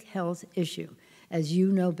public health issue, as you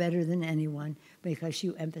know better than anyone, because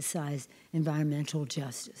you emphasize environmental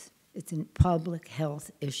justice. It's a public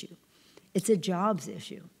health issue. It's a jobs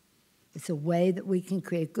issue. It's a way that we can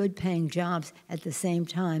create good-paying jobs at the same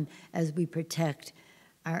time as we protect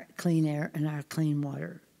our clean air and our clean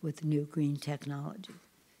water with new green technology.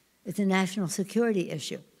 It's a national security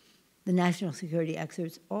issue. The national security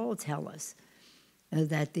experts all tell us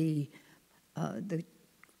that the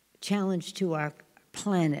challenge to our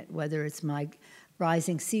planet, whether it's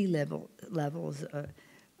rising sea levels,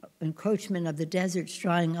 encroachment of the deserts,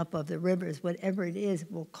 drying up of the rivers, whatever it is,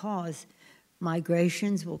 will cause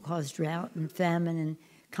migrations, will cause drought and famine and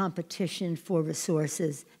competition for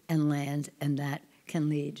resources and land, and that can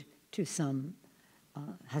lead to some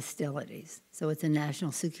hostilities. So it's a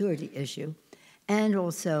national security issue. And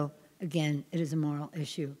also, again, it is a moral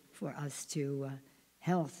issue for us to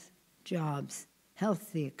health, jobs,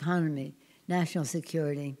 health, the economy, national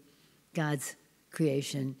security, God's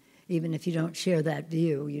creation. Even if you don't share that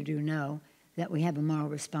view, you do know that we have a moral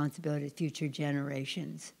responsibility to future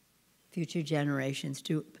generations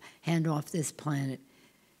to hand off this planet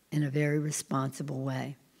in a very responsible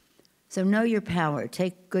way. So know your power.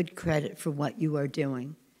 Take good credit for what you are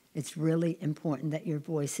doing. It's really important that your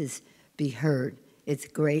voices be heard. It's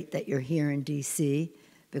great that you're here in D.C.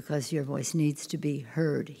 because your voice needs to be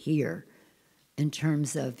heard here in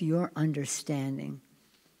terms of your understanding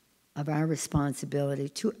of our responsibility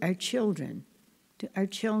to our children,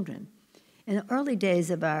 In the early days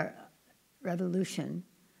of our revolution,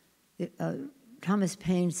 Thomas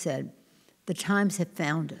Paine said, "The times have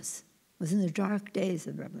found us." It was in the dark days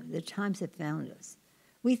of the revolution. The times have found us.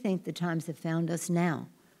 We think the times have found us now.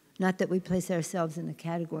 Not that we place ourselves in the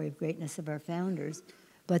category of greatness of our founders,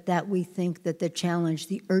 but that we think that the challenge,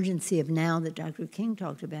 the urgency of now that Dr. King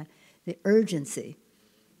talked about, the urgency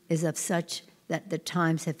is of such that the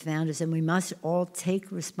times have found us, and we must all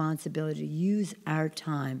take responsibility, use our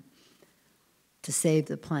time to save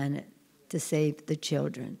the planet, to save the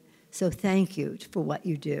children. So thank you for what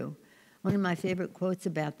you do. One of my favorite quotes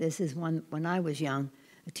about this is one when I was young,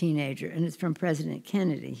 a teenager, and it's from President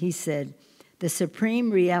Kennedy. He said, "The supreme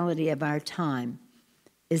reality of our time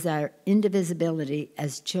is our indivisibility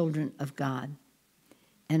as children of God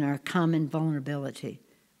and our common vulnerability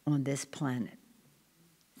on this planet."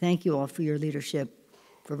 Thank you all for your leadership,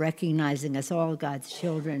 for recognizing us all, God's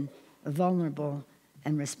children, vulnerable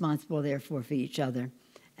and responsible, therefore, for each other,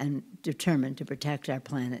 and determined to protect our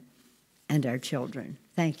planet and our children.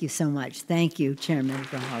 Thank you so much. Thank you, Chairman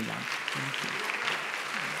Grijalva. Thank you.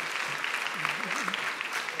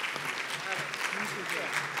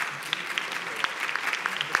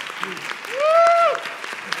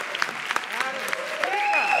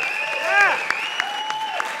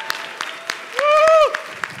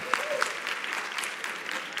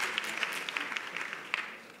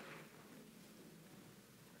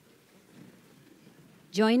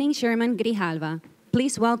 Joining Chairman Grijalva,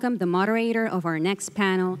 please welcome the moderator of our next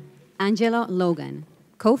panel, Angela Logan,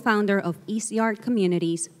 co-founder of East Yard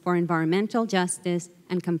Communities for Environmental Justice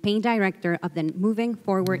and campaign director of the Moving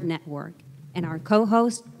Forward Network, and our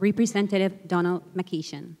co-host, Representative Donald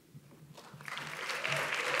McEachin.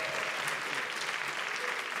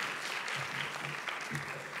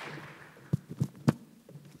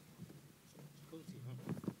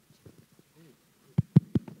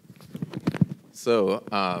 So,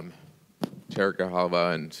 Chair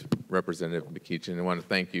Grijalva and Representative McEachin, I want to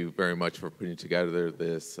thank you very much for putting together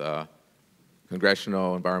this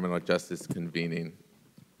Congressional Environmental Justice Convening.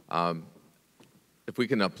 If we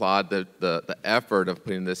can applaud the effort of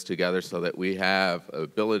putting this together so that we have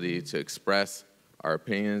ability to express our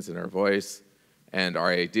opinions and our voice and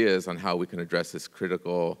our ideas on how we can address this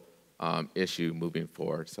critical issue moving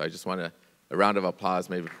forward. So I just want a round of applause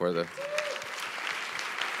maybe for the...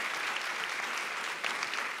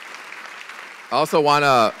 I also want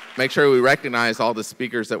to make sure we recognize all the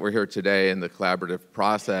speakers that were here today in the collaborative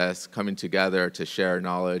process coming together to share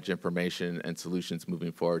knowledge, information, and solutions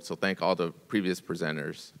moving forward. So thank all the previous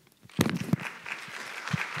presenters.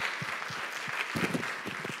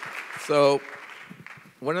 So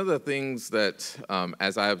one of the things that,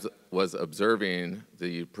 as I was observing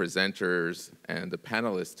the presenters and the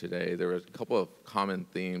panelists today, there were a couple of common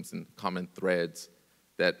themes and common threads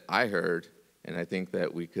that I heard, and I think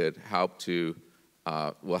that we could help to,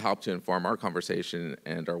 will help to inform our conversation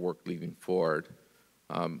and our work leading forward.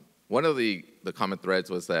 One of the common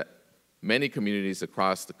threads was that many communities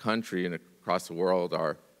across the country and across the world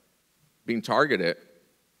are being targeted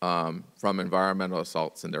from environmental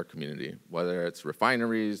assaults in their community, whether it's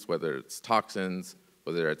refineries, whether it's toxins,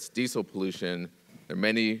 whether it's diesel pollution. There are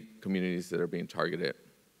many communities that are being targeted.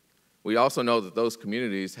 We also know that those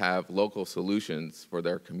communities have local solutions for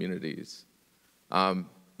their communities.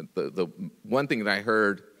 The one thing that I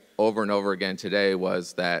heard over and over again today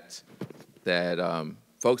was that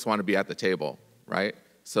folks want to be at the table, right?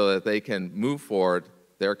 So that they can move forward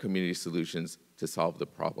their community solutions to solve the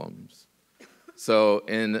problems. So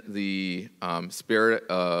in the spirit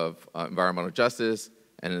of environmental justice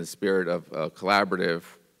and in the spirit of a collaborative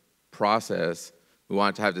process, we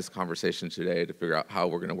wanted to have this conversation today to figure out how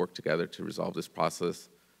we're going to work together to resolve this process,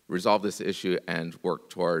 resolve this issue, and work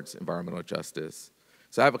towards environmental justice.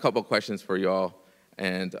 So I have a couple of questions for you all,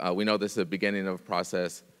 and we know this is the beginning of a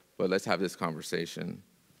process, but let's have this conversation.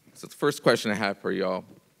 So the first question I have for you all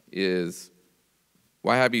is,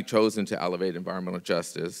 why have you chosen to elevate environmental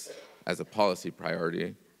justice as a policy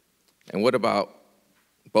priority? And what about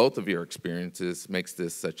both of your experiences makes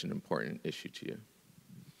this such an important issue to you?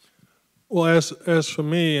 Well, as for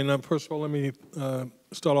me, and first of all, let me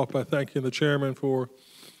start off by thanking the chairman for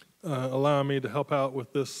allowing me to help out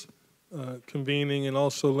with this convening, and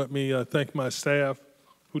also let me thank my staff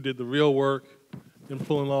who did the real work in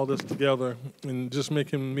pulling all this together and just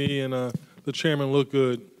making me and the chairman look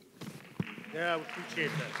good. Yeah, we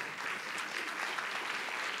appreciate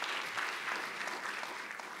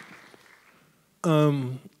that.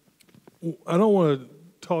 I don't want to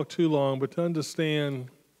talk too long, but to understand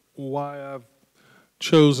why I've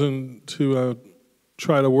chosen to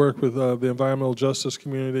try to work with the environmental justice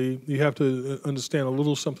community, you have to understand a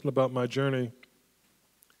little something about my journey.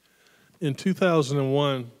 In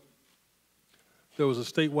 2001, there was a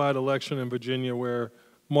statewide election in Virginia where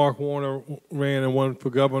Mark Warner ran and won for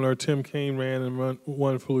governor, Tim Kaine ran and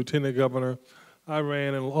won for lieutenant governor. I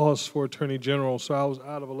ran and lost for attorney general, so I was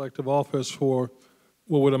out of elective office for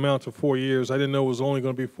what would amount to 4 years. I didn't know it was only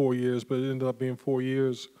going to be 4 years, but it ended up being 4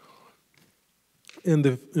 years. In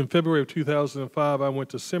February of 2005, I went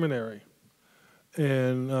to seminary.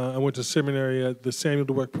 And I went to seminary at the Samuel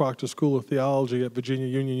DeWitt Proctor School of Theology at Virginia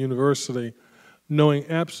Union University, knowing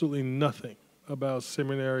absolutely nothing about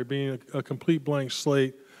seminary, being a complete blank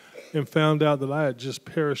slate, and found out that I had just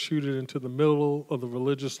parachuted into the middle of the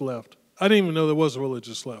religious left. I didn't even know there was a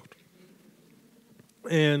religious left.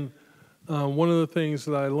 And one of the things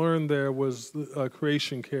that I learned there was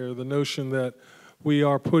creation care, the notion that we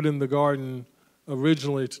are put in the garden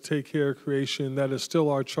originally to take care of creation. That is still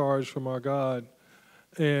our charge from our God.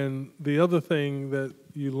 And the other thing that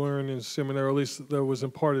you learn in seminary, or at least that was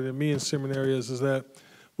imparted in me in seminary, is that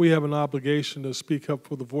we have an obligation to speak up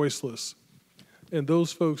for the voiceless. And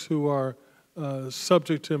those folks who are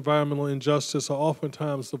subject to environmental injustice are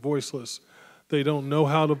oftentimes the voiceless. They don't know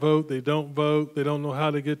how to vote, they don't know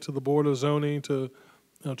how to get to the Board of Zoning to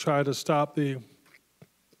try to stop the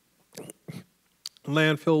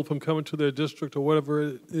landfill from coming to their district or whatever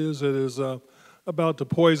it is about to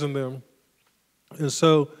poison them. And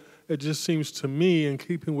so it just seems to me, in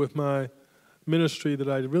keeping with my ministry that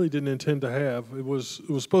I really didn't intend to have, it was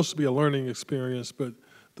supposed to be a learning experience, but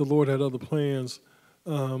the Lord had other plans.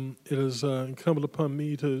 It is incumbent upon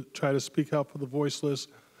me to try to speak out for the voiceless,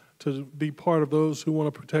 to be part of those who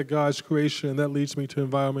want to protect God's creation, and that leads me to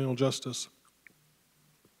environmental justice.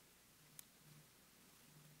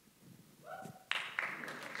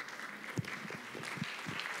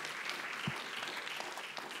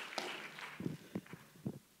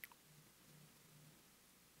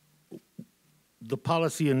 The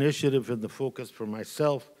policy initiative and the focus for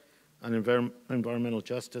myself on environmental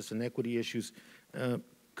justice and equity issues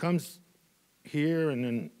comes here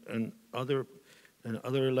and in other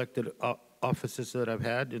elected offices that I've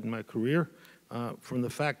had in my career from the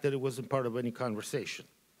fact that it wasn't part of any conversation,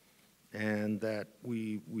 and that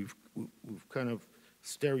we've kind of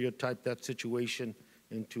stereotyped that situation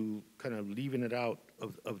into kind of leaving it out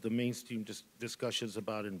of the mainstream discussions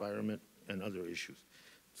about environment and other issues.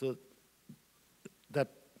 So that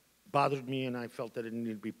bothered me, and I felt that it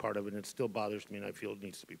needed to be part of it, and it still bothers me, and I feel it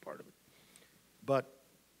needs to be part of it. But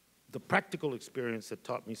the practical experience that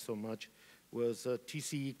taught me so much was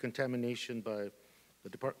TCE contamination by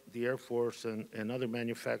the Air Force and other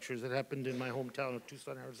manufacturers that happened in my hometown of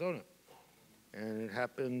Tucson, Arizona. And it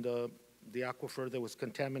happened, the aquifer that was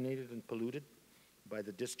contaminated and polluted by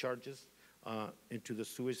the discharges into the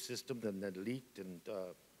sewage system, then that leaked and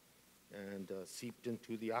seeped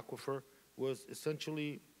into the aquifer, was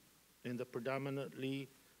essentially in the predominantly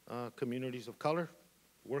communities of color,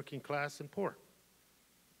 working class, and poor.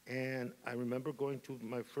 And I remember going to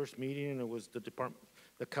my first meeting, and it was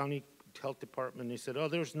the county health department. They said, oh,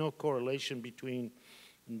 there's no correlation between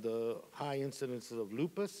the high incidences of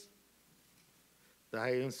lupus, the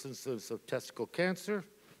high instances of testicle cancer,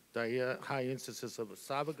 the high instances of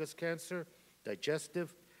esophagus cancer,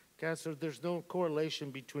 digestive cancer. There's no correlation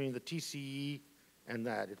between the TCE and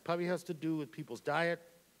that. It probably has to do with people's diet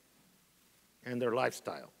and their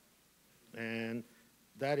lifestyle. And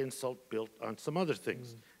that insult built on some other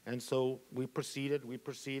things. And so we proceeded,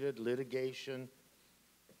 litigation.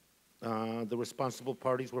 The responsible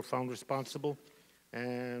parties were found responsible,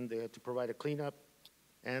 and they had to provide a cleanup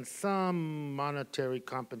and some monetary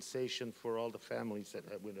compensation for all the families that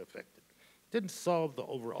had been affected. Didn't solve the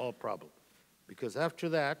overall problem, because after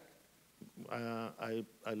that, I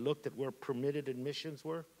looked at where permitted admissions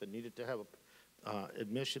were that needed to have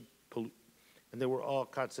admission, and they were all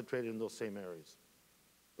concentrated in those same areas.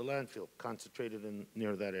 The landfill concentrated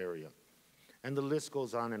near that area. And the list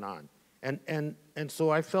goes on and on. And so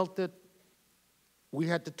I felt that we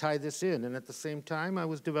had to tie this in. And at the same time, I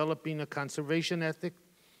was developing a conservation ethic,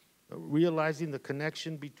 realizing the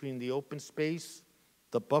connection between the open space,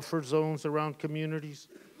 the buffer zones around communities,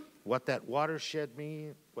 what that watershed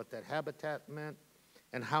meant, what that habitat meant,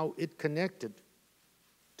 and how it connected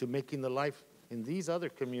to making the life in these other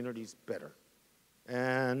communities better.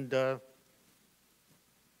 And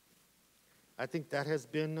I think that has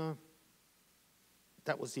been,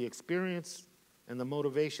 that was the experience, and the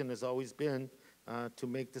motivation has always been to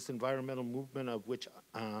make this environmental movement, of which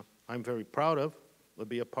I'm very proud of, will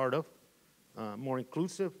be a part of, more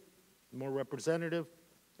inclusive, more representative,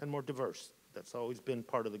 and more diverse. That's always been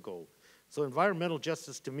part of the goal. So environmental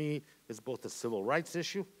justice to me is both a civil rights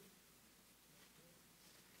issue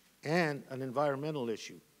and an environmental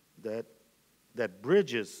issue that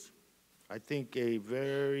bridges, I think, a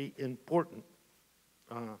very important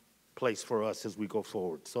place for us as we go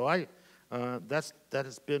forward. So that's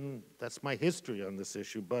my history on this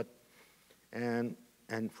issue. And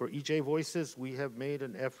And for EJ Voices, we have made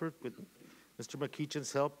an effort with Mr.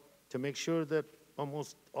 McEachin's help to make sure that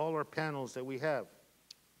almost all our panels that we have,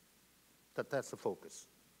 that's the focus.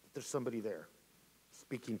 There's somebody there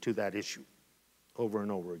speaking to that issue over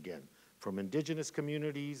and over again, from indigenous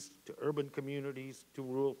communities to urban communities to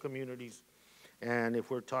rural communities. And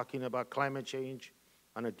if we're talking about climate change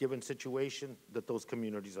on a given situation, that those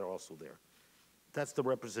communities are also there. That's the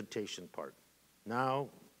representation part. Now,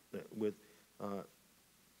 with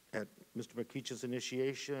at Mr. McEachin's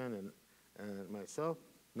initiation and myself,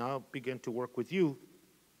 now begin to work with you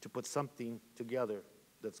to put something together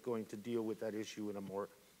that's going to deal with that issue in a more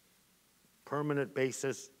permanent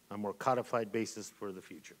basis, a more codified basis for the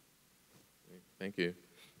future. Thank you.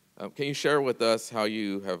 Can you share with us how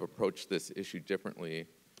you have approached this issue differently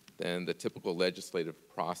than the typical legislative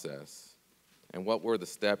process? And what were the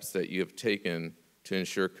steps that you have taken to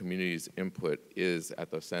ensure communities' input is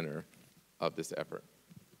at the center of this effort?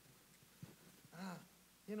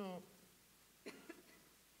 You know, I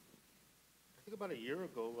think about a year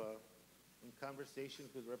ago, in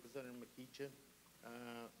conversations with Representative McEachin,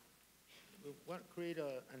 we want to create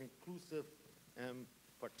an inclusive and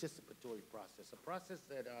participatory process, a process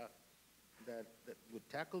that would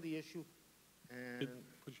tackle the issue and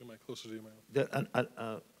put your mic closer to your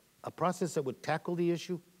mouth. A process that would tackle the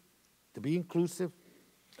issue, to be inclusive,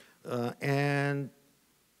 and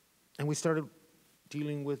we started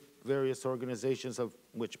dealing with various organizations, of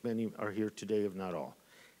which many are here today, if not all.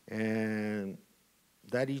 And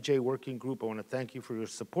that EJ working group, I want to thank you for your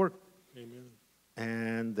support. Amen.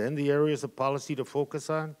 And then the areas of policy to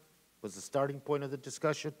focus on was the starting point of the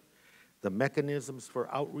discussion, the mechanisms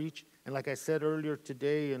for outreach. And like I said earlier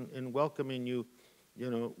today in welcoming you,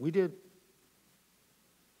 you know, we did,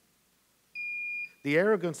 the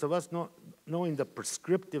arrogance of us knowing the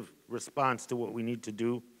prescriptive response to what we need to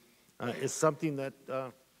do is something that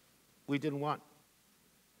we didn't want.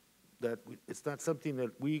 It's not something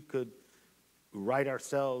that we could write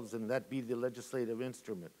ourselves and that be the legislative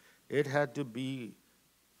instrument. It had to be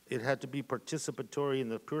participatory in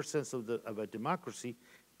the pure sense of a democracy,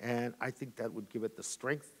 and I think that would give it the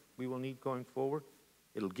strength we will need going forward.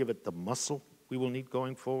 It'll give it the muscle we will need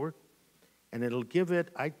going forward, and it'll give it,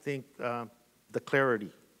 I think, the clarity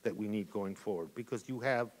that we need going forward, because you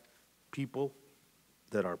have people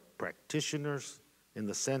that are practitioners in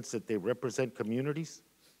the sense that they represent communities,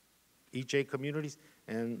 EJ communities,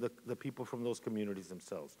 and the people from those communities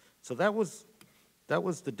themselves. So that was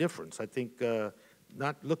the difference. I think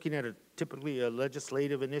not looking at it typically a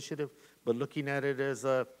legislative initiative, but looking at it as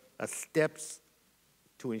a steps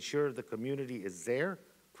to ensure the community is there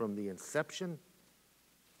from the inception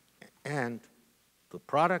and the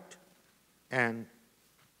product and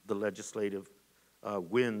the legislative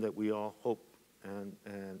win that we all hope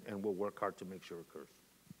and will work hard to make sure occurs.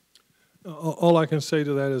 All I can say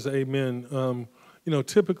to that is amen. You know,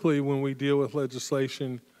 typically when we deal with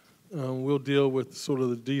legislation, we'll deal with sort of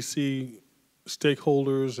the DC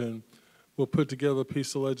stakeholders, and we'll put together a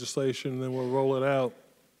piece of legislation and then we'll roll it out.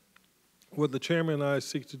 What the chairman and I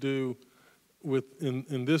seek to do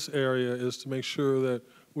in this area is to make sure that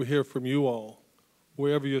we hear from you all,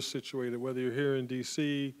 wherever you're situated, whether you're here in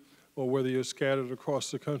DC or whether you're scattered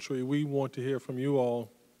across the country. We want to hear from you all.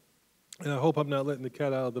 And I hope I'm not letting the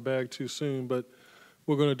cat out of the bag too soon, but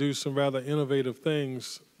we're going to do some rather innovative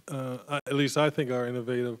things, at least I think are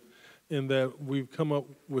innovative, in that we've come up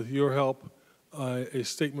with your help a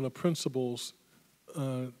statement of principles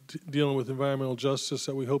dealing with environmental justice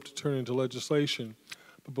that we hope to turn into legislation.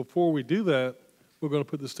 But before we do that, we're going to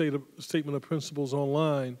put the statement of principles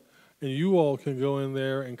online, and you all can go in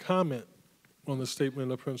there and comment on the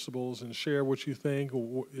statement of principles and share what you think,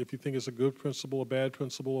 or if you think it's a good principle, a bad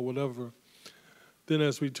principle, or whatever. Then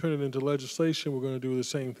as we turn it into legislation, we're going to do the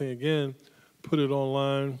same thing again, put it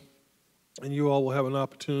online, and you all will have an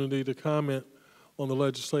opportunity to comment on the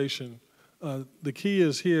legislation. The key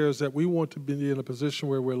is that we want to be in a position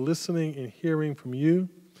where we're listening and hearing from you.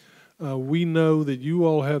 We know that you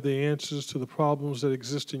all have the answers to the problems that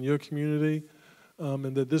exist in your community,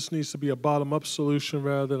 and that this needs to be a bottom-up solution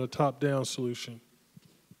rather than a top-down solution.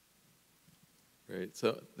 Great.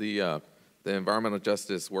 So the Environmental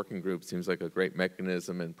Justice Working Group seems like a great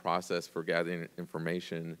mechanism and process for gathering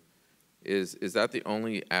information. Is that the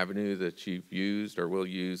only avenue that you've used or will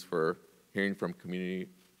use for hearing from community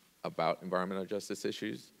about environmental justice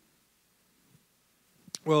issues?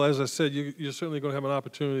 Well, as I said, you're certainly going to have an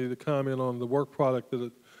opportunity to comment on the work product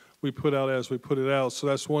that we put out as we put it out. So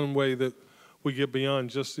that's one way that we get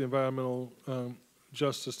beyond just the Environmental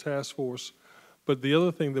Justice Task Force. But the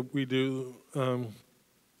other thing that we do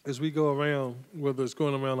is we go around, whether it's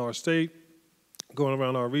going around our state going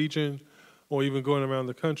around our region or even going around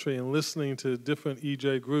the country and listening to different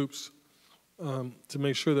EJ groups to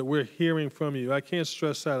make sure that we're hearing from you. I can't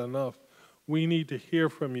stress that enough. We need to hear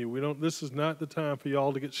from you. This is not the time for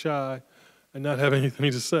y'all to get shy and not have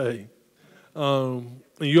anything to say. And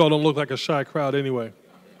you all don't look like a shy crowd anyway.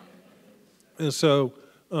 And so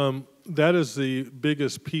that is the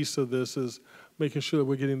biggest piece of this, is making sure that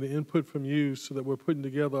we're getting the input from you so that we're putting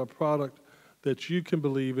together a product that you can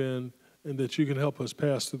believe in and that you can help us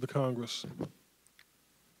pass through the Congress.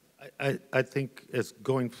 I think as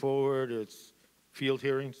going forward, it's field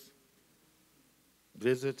hearings,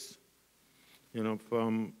 visits. We've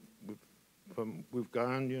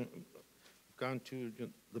gone to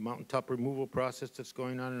the mountaintop removal process that's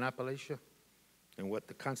going on in Appalachia, and what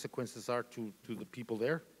the consequences are to the people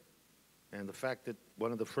there, and the fact that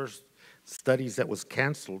one of the first studies that was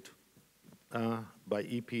canceled by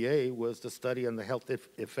EPA was the study on the health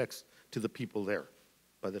effects to the people there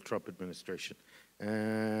by the Trump administration,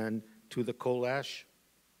 and to the coal ash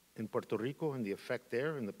in Puerto Rico and the effect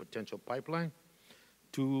there and the potential pipeline,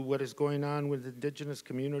 to what is going on with indigenous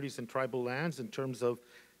communities and tribal lands in terms of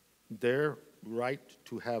their right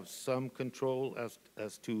to have some control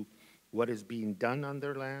as to what is being done on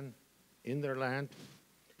their land, in their land,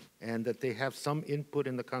 and that they have some input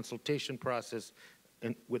in the consultation process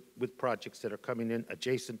and with projects that are coming in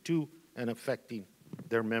adjacent to and affecting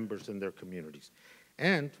their members and their communities.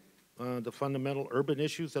 And the fundamental urban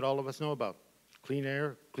issues that all of us know about: clean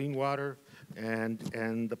air, clean water, and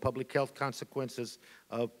the public health consequences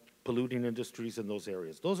of polluting industries in those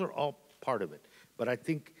areas. Those are all part of it. But I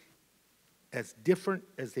think as different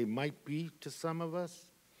as they might be to some of us,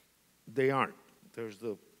 they aren't.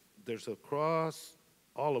 There's across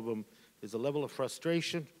all of them is a level of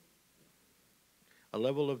frustration, a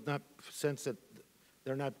level of sense that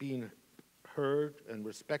they're not being heard and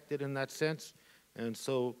respected in that sense. And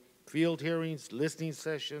so field hearings, listening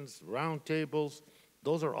sessions, roundtables,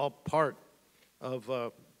 those are all part of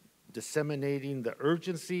disseminating the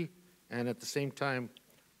urgency and at the same time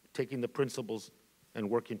taking the principles and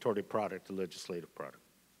working toward a product, a legislative product.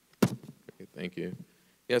 Okay, thank you.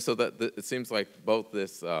 Yeah, so it seems like both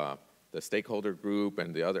this, the stakeholder group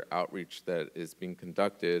and the other outreach that is being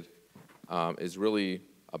conducted is really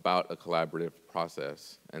about a collaborative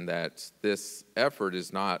process, and that this effort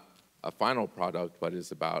is not a final product, but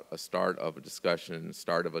is about a start of a discussion,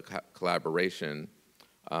 start of a collaboration,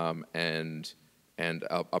 and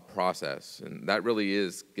a process. And that really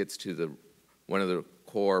gets to one of the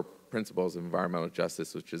core principles of environmental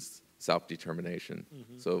justice, which is self-determination.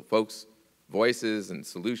 Mm-hmm. So folks' voices and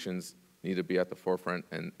solutions need to be at the forefront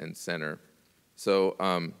and center. So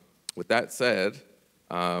with that said,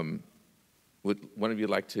 would one of you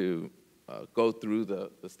like to go through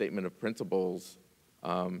the statement of principles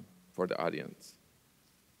for the audience?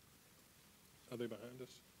 Are they behind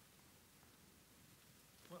us?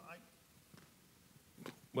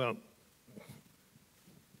 Well,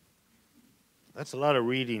 that's a lot of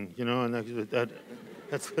reading, and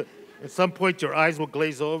that's at some point your eyes will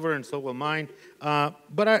glaze over, and so will mine.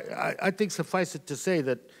 But I think suffice it to say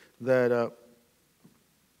that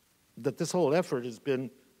this whole effort has been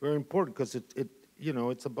very important because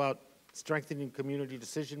it's about strengthening community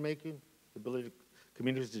decision making, the ability of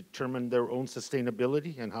communities to determine their own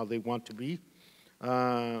sustainability and how they want to be,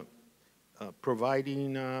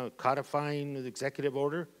 providing, codifying the executive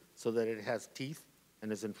order so that it has teeth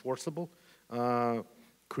and is enforceable,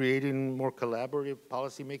 creating more collaborative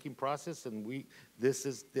policymaking process, and this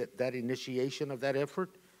is that initiation of that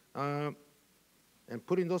effort, and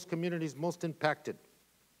putting those communities most impacted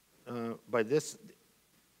by this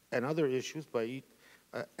and other issues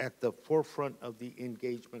at the forefront of the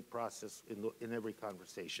engagement process in every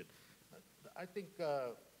conversation. I think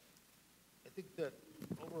that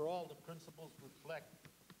overall the principles reflect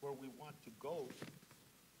where we want to go,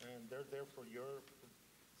 and they're there for your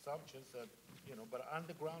assumptions that, but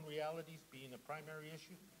on-the-ground realities being a primary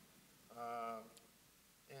issue,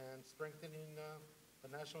 and strengthening the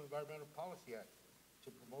National Environmental Policy Act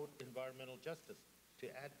to promote environmental justice, to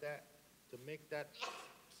add that, to make that,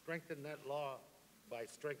 strengthen that law by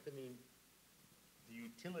strengthening the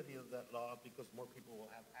utility of that law, because more people will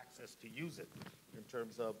have access to use it in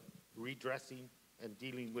terms of redressing and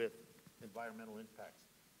dealing with environmental impacts.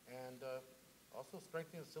 And also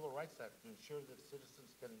strengthening the Civil Rights Act to ensure that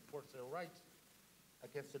citizens can enforce their rights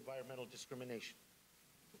against environmental discrimination,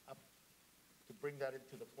 to bring that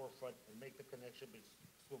into the forefront and make the connection between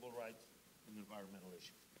civil rights and environmental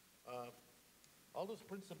issues. All those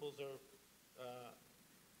principles are,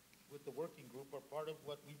 with the working group, are part of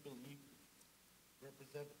what we believe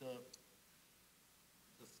represent the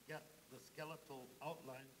the skeletal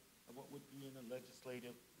outline of what would be in a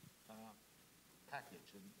legislative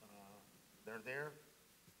package. And they're there.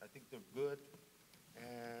 I think they're good,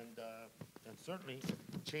 and certainly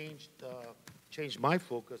changed my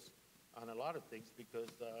focus on a lot of things, because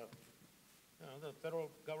you know, the federal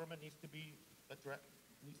government needs to be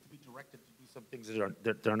directed to do some things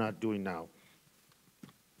that they're not doing now.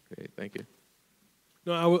 Great, thank you.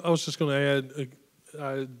 No, I was just going to add,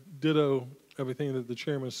 I ditto everything that the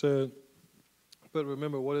chairman said. But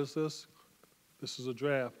remember, what is this? This is a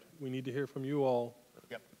draft. We need to hear from you all.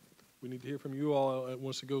 Yep. We need to hear from you all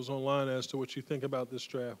once it goes online as to what you think about this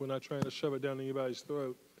draft. We're not trying to shove it down anybody's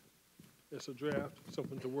throat. It's a draft,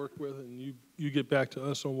 something to work with, and you get back to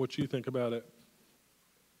us on what you think about it.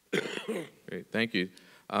 Great, thank you.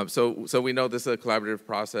 So we know this is a collaborative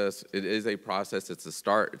process. It is a process. It's a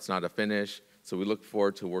start. It's not a finish. So we look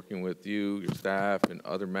forward to working with you, your staff, and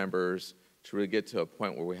other members to really get to a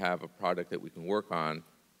point where we have a product that we can work on.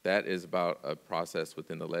 That is about a process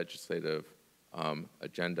within the legislative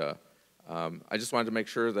agenda. I just wanted to make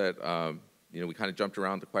sure that you know, we kind of jumped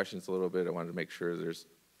around the questions a little bit. I wanted to make sure if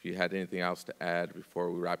you had anything else to add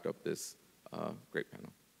before we wrapped up this great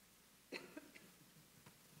panel.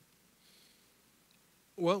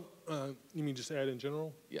 Well, you mean just add in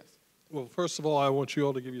general? Yes. Well, first of all, I want you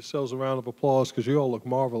all to give yourselves a round of applause because you all look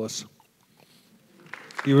marvelous.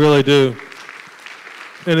 You really do.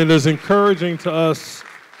 And it is encouraging to us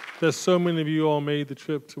that so many of you all made the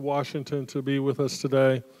trip to Washington to be with us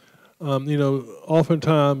today. You know,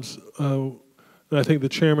 oftentimes, and I think the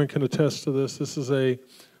chairman can attest to this, this is a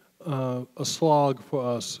slog for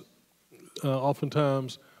us.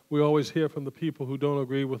 Oftentimes, we always hear from the people who don't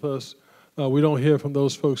agree with us. We don't hear from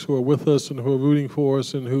those folks who are with us and who are rooting for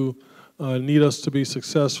us and who need us to be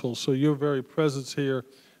successful. So your very presence here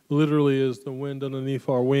literally is the wind underneath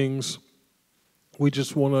our wings. We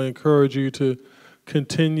just want to encourage you to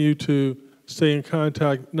continue to stay in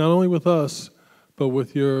contact, not only with us, but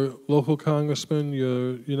with your local congressmen,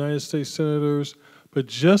 your United States senators, but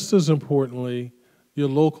just as importantly, your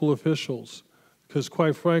local officials. Because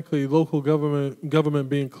quite frankly, local government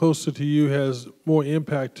being closer to you has more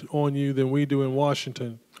impact on you than we do in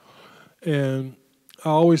Washington. And I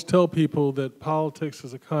always tell people that politics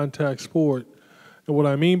is a contact sport. And what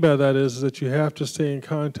I mean by that is that you have to stay in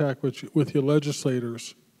contact with your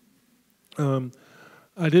legislators.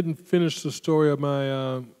 I didn't finish the story of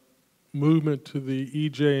my movement to the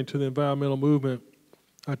EJ and to the environmental movement.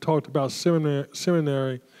 I talked about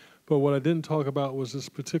seminary, but what I didn't talk about was this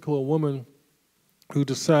particular woman who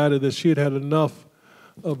decided that she had had enough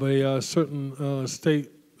of a certain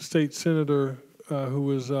state senator who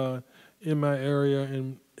was in my area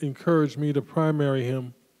and encouraged me to primary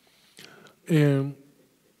him. And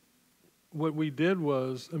what we did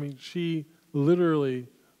was, I mean, she literally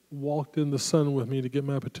walked in the sun with me to get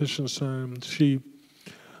my petition signed. She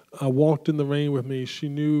walked in the rain with me. She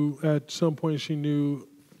knew, at some point, she knew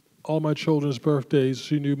all my children's birthdays.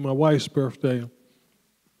 She knew my wife's birthday.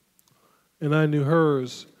 And I knew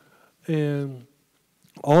hers. And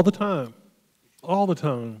all the time,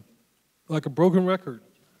 like a broken record,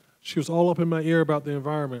 she was all up in my ear about the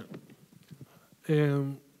environment.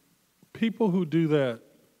 And people who do that,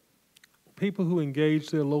 people who engage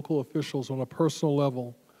their local officials on a personal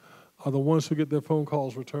level, are the ones who get their phone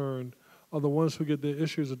calls returned, are the ones who get their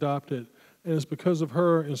issues adopted. And it's because of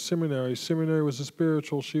her in seminary. Seminary was the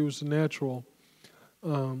spiritual, she was the natural,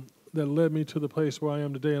 that led me to the place where I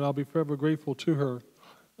am today, and I'll be forever grateful to her.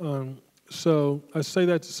 So I say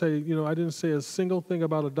that to say, you know, I didn't say a single thing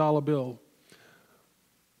about a dollar bill.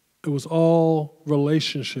 It was all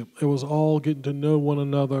relationship. It was all getting to know one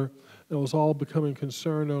another. It was all becoming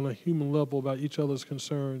concerned on a human level about each other's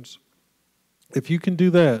concerns. If you can do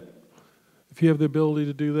that, if you have the ability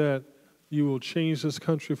to do that, you will change this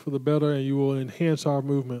country for the better and you will enhance our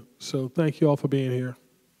movement. So thank you all for being here.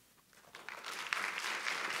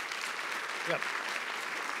 Yep.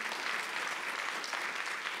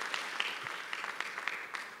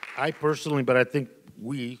 I personally, but I think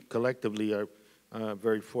we collectively are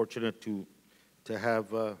very fortunate to have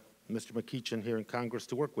Mr. McEachin here in Congress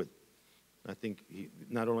to work with. I think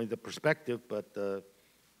not only the perspective, but the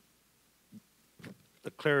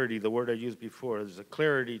clarity, the word I used before, there's a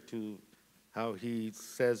clarity to how he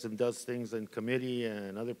says and does things in committee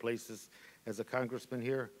and other places as a congressman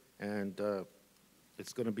here, and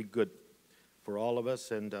it's going to be good for all of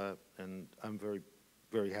us, and I'm very,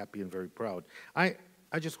 very happy and very proud. I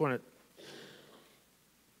just want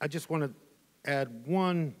to add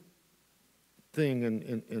one thing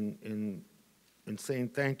in saying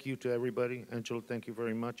thank you to everybody. Angela, thank you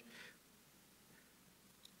very much.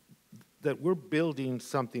 that we're building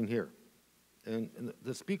something here. And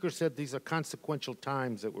the speaker said these are consequential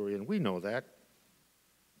times that we're in. We know that.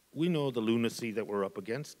 We know the lunacy that we're up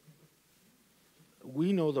against.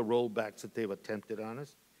 We know the rollbacks that they've attempted on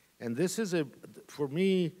us. And this is, for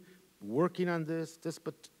me, working on this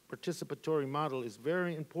participatory model is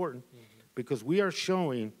very important because we are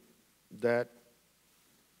showing that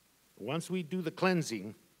once we do the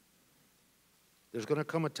cleansing, there's going to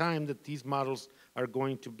come a time that these models are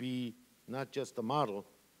going to be not just the model,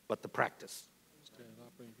 but the practice.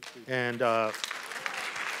 And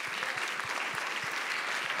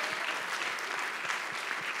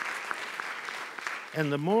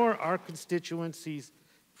the more our constituencies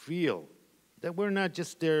feel that we're not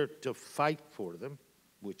just there to fight for them,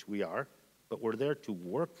 which we are, but we're there to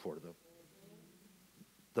work for them,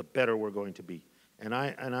 the better we're going to be. And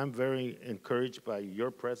I'm very encouraged by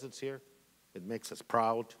your presence here. It makes us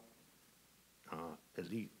proud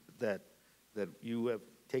that you have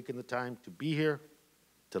taken the time to be here,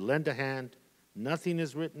 to lend a hand. Nothing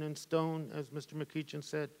is written in stone, as Mr. McEachin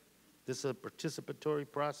said. This is a participatory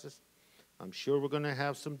process. I'm sure we're going to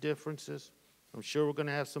have some differences. I'm sure we're going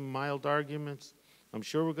to have some mild arguments. I'm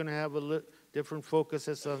sure we're going to have a different focus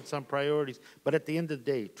on some priorities. But at the end of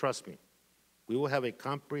the day, trust me, we will have a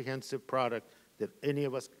comprehensive product that any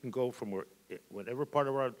of us can go from whatever part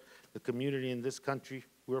of the community in this country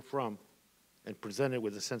we're from and present it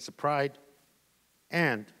with a sense of pride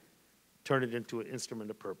and turn it into an instrument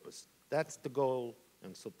of purpose. That's the goal,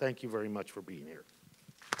 and so thank you very much for being here.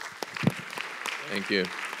 Thank you.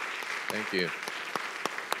 Thank you.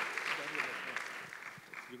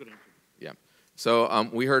 Yeah. So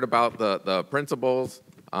we heard about the principles.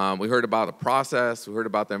 We heard about the process. We heard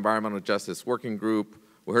about the Environmental Justice Working Group.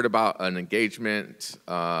 We heard about an engagement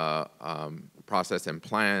process and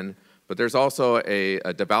plan. But there's also a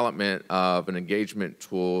development of an engagement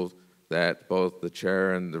tool that both the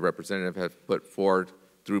chair and the representative have put forward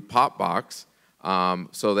through Popbox,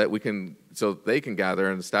 so they can gather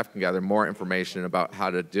and the staff can gather more information about how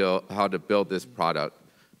to build this product.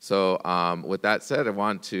 So with that said, I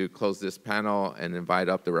want to close this panel and invite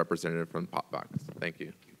up the representative from Popbox. Thank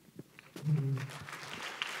you.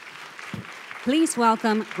 Please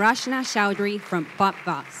welcome Rashna Chowdhury from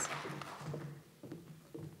Popbox.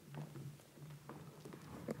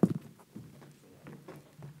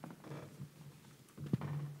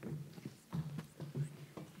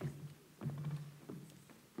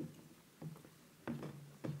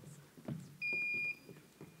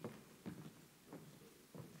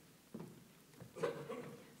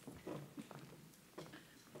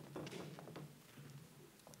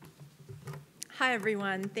 Hi,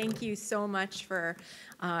 everyone. Thank you so much for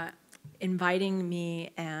inviting me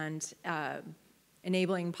and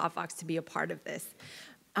enabling Popbox to be a part of this.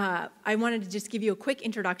 I wanted to just give you a quick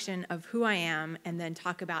introduction of who I am and then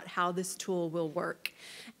talk about how this tool will work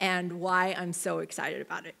and why I'm so excited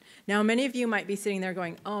about it. Now, many of you might be sitting there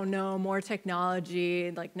going, oh no, more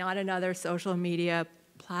technology, like not another social media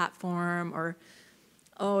platform, or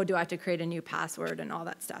oh, do I have to create a new password and all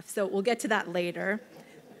that stuff. So we'll get to that later.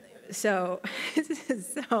 But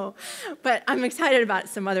I'm excited about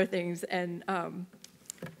some other things, and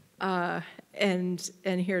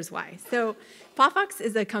here's why. So, Popbox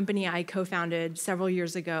is a company I co-founded several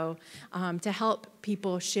years ago to help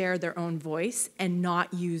people share their own voice and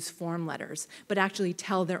not use form letters, but actually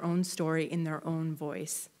tell their own story in their own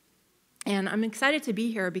voice. And I'm excited to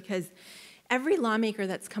be here because every lawmaker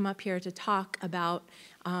that's come up here to talk about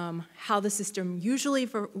how the system usually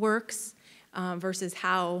works versus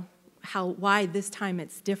why this time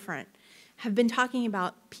it's different, have been talking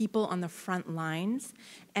about people on the front lines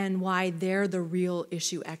and why they're the real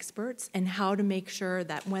issue experts and how to make sure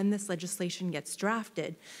that when this legislation gets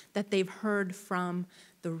drafted, that they've heard from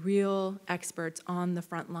the real experts on the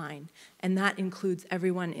front line. And that includes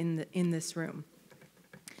everyone in this room.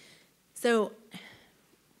 So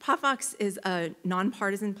Popbox is a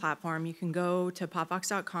nonpartisan platform. You can go to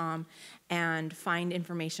popbox.com and find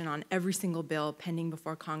information on every single bill pending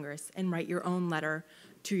before Congress and write your own letter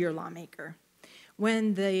to your lawmaker.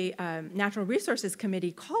 When the Natural Resources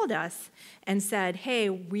Committee called us and said, hey,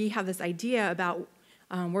 we have this idea about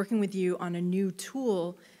working with you on a new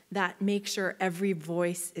tool that makes sure every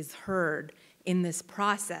voice is heard in this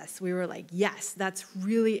process, we were like, yes, that's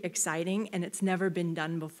really exciting, and it's never been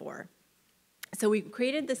done before. So we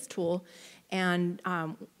created this tool, and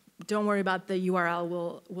don't worry about the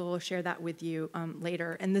URL. We'll share that with you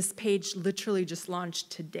later. And this page literally just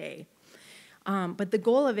launched today. But the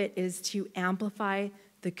goal of it is to amplify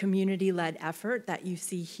the community-led effort that you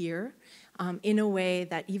see here in a way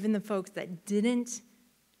that even the folks that didn't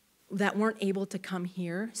that weren't able to come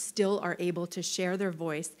here still are able to share their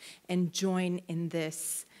voice and join in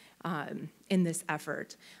this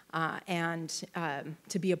effort and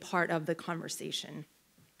to be a part of the conversation.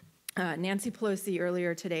 Nancy Pelosi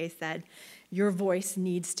earlier today said, your voice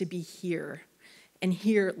needs to be here, and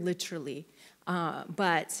here literally.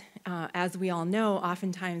 But as we all know,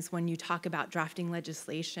 oftentimes when you talk about drafting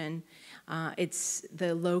legislation, it's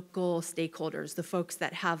the local stakeholders, the folks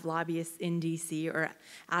that have lobbyists in DC or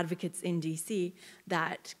advocates in DC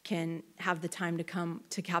that can have the time to come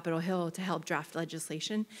to Capitol Hill to help draft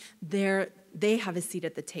legislation. They have a seat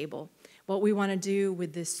at the table. What we want to do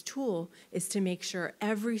with this tool is to make sure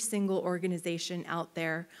every single organization out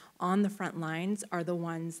there on the front lines are the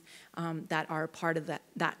ones that are part of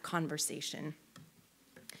that conversation.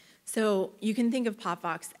 So you can think of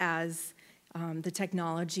PopVox as the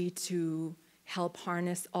technology to help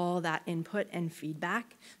harness all that input and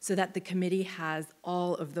feedback so that the committee has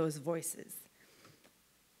all of those voices.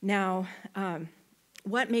 Now,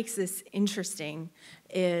 what makes this interesting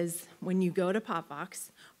is when you go to PopVox,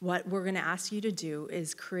 what we're going to ask you to do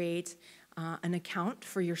is create an account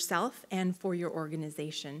for yourself and for your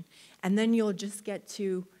organization. And then you'll just get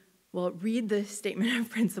to, well, read the statement of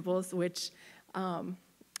principles, which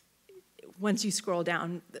once you scroll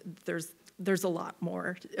down, there's a lot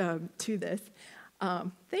more to this.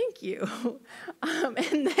 Thank you.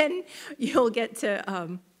 And then you'll get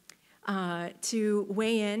to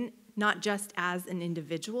weigh in, not just as an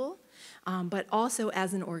individual, but also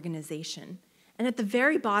as an organization. And at the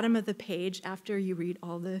very bottom of the page, after you read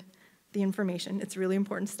all the information, it's really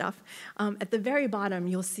important stuff, at the very bottom,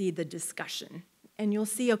 you'll see the discussion. And you'll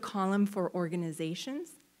see a column for organizations,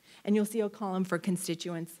 and you'll see a column for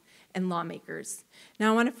constituents and lawmakers.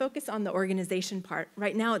 Now, I want to focus on the organization part.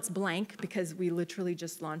 Right now, it's blank because we literally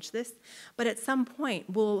just launched this. But at some point,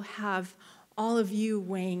 we'll have all of you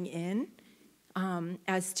weighing in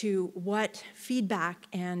as to what feedback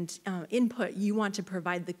and input you want to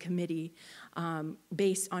provide the committee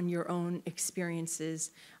based on your own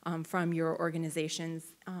experiences from your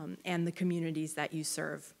organizations and the communities that you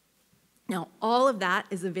serve. Now, all of that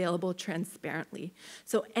is available transparently,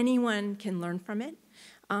 so anyone can learn from it,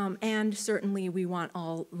 and certainly we want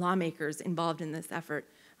all lawmakers involved in this effort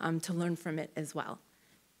to learn from it as well.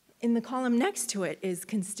 In the column next to it is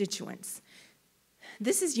constituents.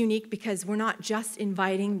 This is unique because we're not just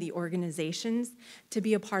inviting the organizations to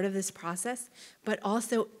be a part of this process, but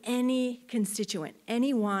also any constituent,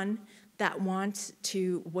 anyone that wants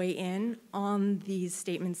to weigh in on these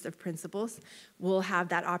statements of principles will have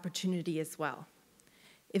that opportunity as well.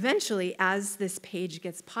 Eventually, as this page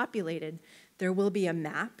gets populated, there will be a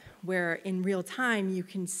map where in real time you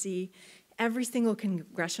can see every single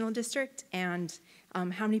congressional district and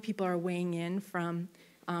how many people are weighing in from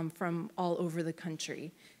all over the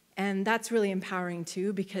country. And that's really empowering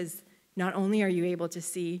too, because not only are you able to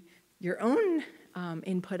see your own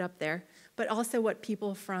input up there, but also what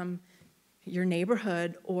people from your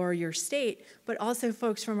neighborhood or your state, but also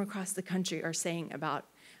folks from across the country are saying about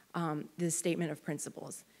this statement of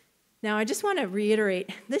principles. Now, I just want to reiterate,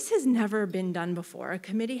 this has never been done before. A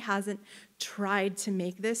committee hasn't tried to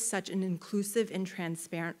make this such an inclusive and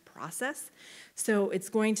transparent process. So it's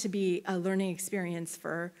going to be a learning experience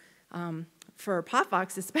for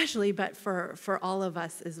PopVox especially, but for all of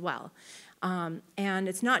us as well. And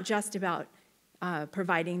it's not just about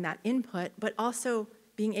providing that input, but also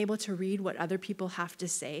being able to read what other people have to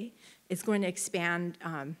say. It's going to expand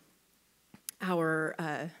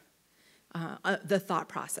the thought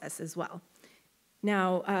process as well.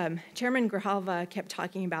 Now, Chairman Grijalva kept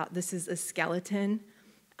talking about this is a skeleton,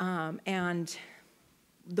 and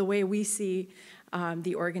the way we see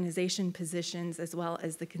the organization positions as well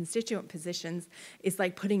as the constituent positions is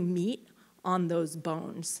like putting meat on those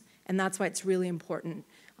bones. And that's why it's really important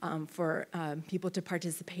for people to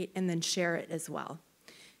participate and then share it as well.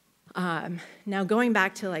 Now, going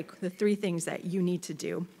back to like the 3 things that you need to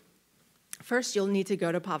do. First, you'll need to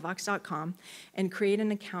go to popvox.com and create an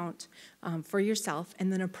account for yourself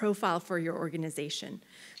and then a profile for your organization.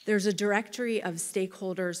 There's a directory of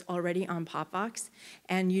stakeholders already on PopVox,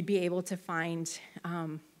 and you'd be able to find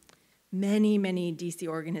many, many DC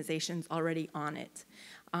organizations already on it.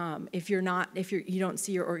 If you don't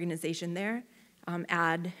see your organization there,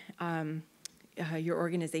 add your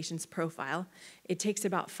organization's profile. It takes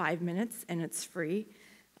about 5 minutes, and it's free.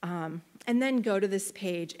 And then go to this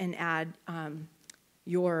page and add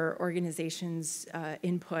your organization's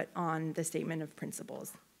input on the statement of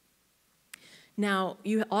principles. Now,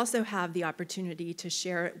 you also have the opportunity to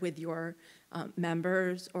share it with your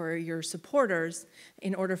members or your supporters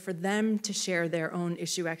in order for them to share their own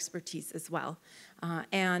issue expertise as well.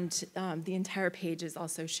 The entire page is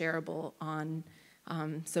also shareable on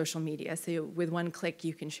social media. So with one click,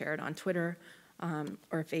 you can share it on Twitter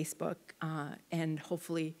or Facebook. And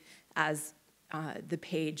hopefully, as the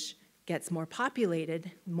page gets more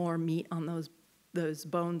populated, more meat on those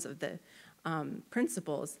bones of the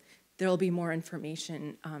principles, there will be more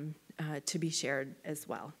information to be shared as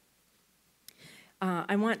well.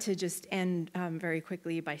 I want to just end very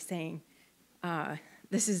quickly by saying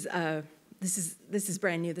this is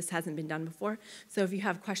brand new. This hasn't been done before. So if you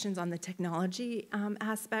have questions on the technology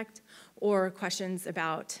aspect or questions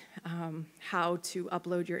about how to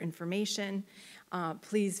upload your information,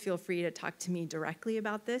 please feel free to talk to me directly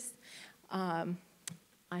about this.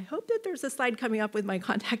 I hope that there's a slide coming up with my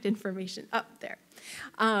contact information up there.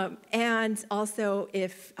 And also,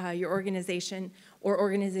 if your organization or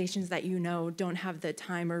organizations that you know don't have the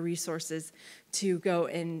time or resources to go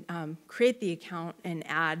and create the account and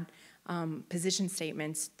add position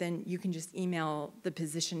statements, then you can just email the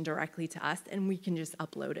position directly to us, and we can just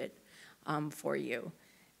upload it for you.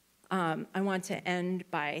 I want to end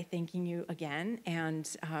by thanking you again, and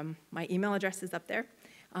my email address is up there.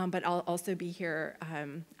 But I'll also be here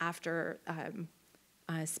after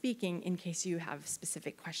speaking in case you have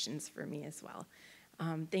specific questions for me as well.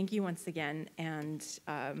 Thank you once again, and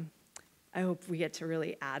I hope we get to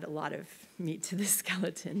really add a lot of meat to this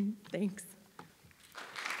skeleton. Thanks.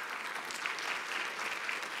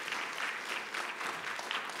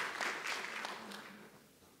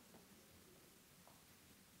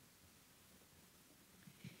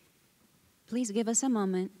 Please give us a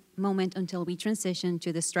moment until we transition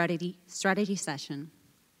to the strategy session.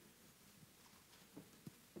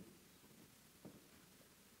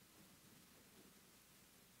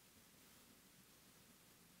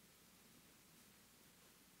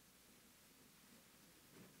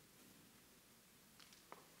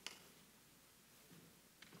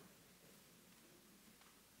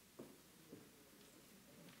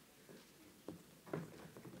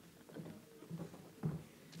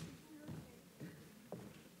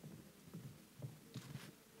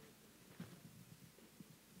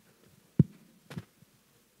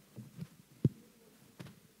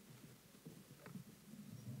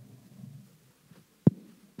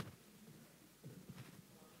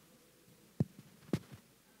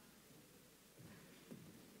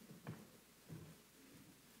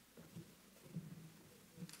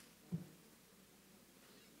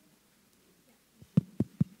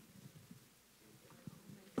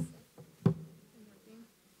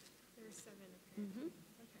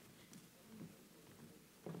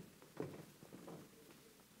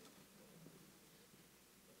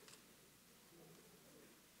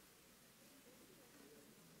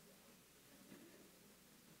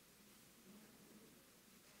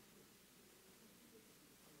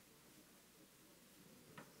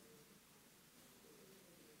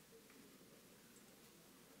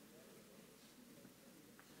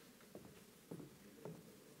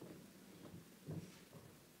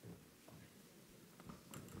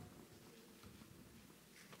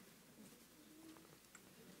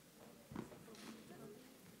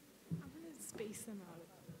 Space them out.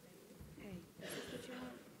 Hey, is this what you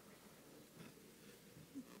want?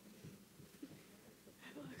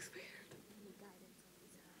 That looks weird.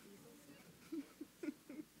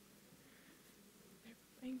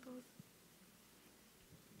 Rainbows.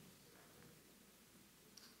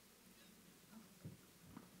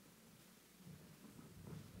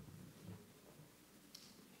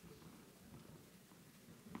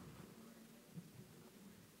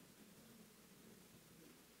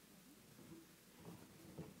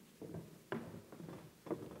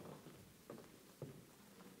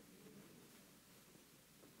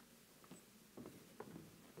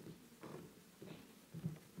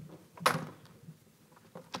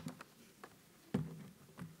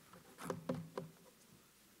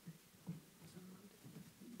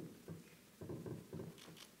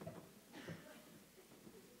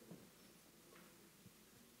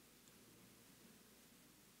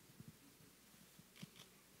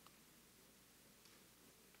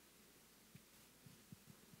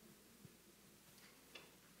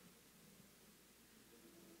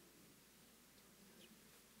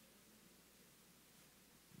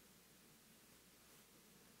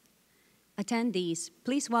 Attendees,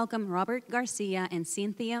 please welcome Robert Garcia and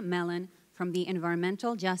Cynthia Mellon from the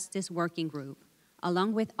Environmental Justice Working Group,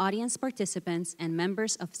 along with audience participants and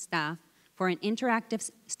members of staff for an interactive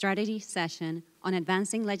strategy session on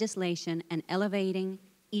advancing legislation and elevating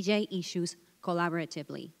EJ issues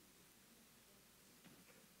collaboratively.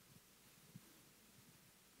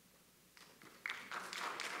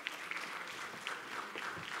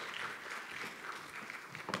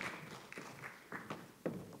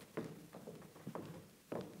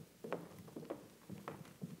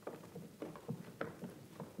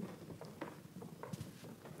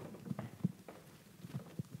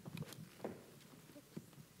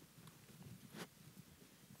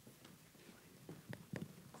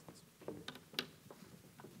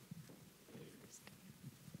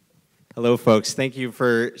 Hello, folks. Thank you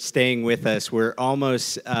for staying with us. We're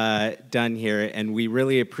almost done here, and we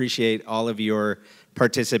really appreciate all of your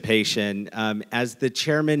participation. As the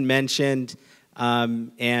chairman mentioned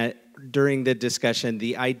and during the discussion,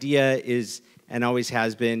 the idea is, and always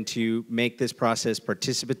has been, to make this process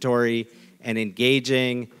participatory and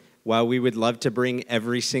engaging. While we would love to bring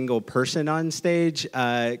every single person on stage,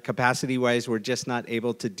 capacity-wise, we're just not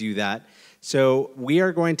able to do that. So we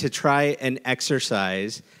are going to try an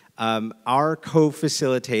exercise. Our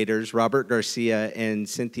co-facilitators, Robert Garcia and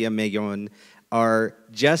Cynthia Mellon, are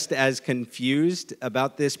just as confused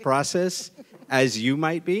about this process as you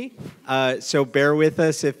might be. So bear with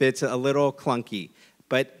us if it's a little clunky.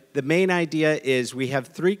 But the main idea is we have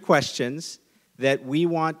 3 questions that we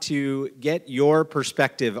want to get your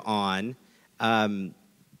perspective on and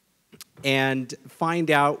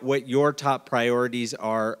find out what your top priorities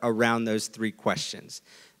are around those 3 questions.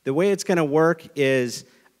 The way it's going to work is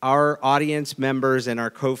our audience members and our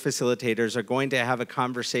co-facilitators are going to have a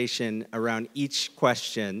conversation around each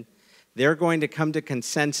question. They're going to come to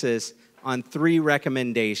consensus on 3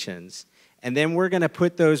 recommendations, and then we're going to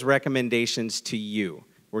put those recommendations to you.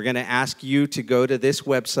 We're going to ask you to go to this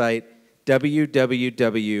website,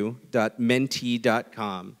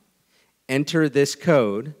 www.mentee.com, enter this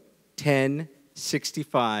code,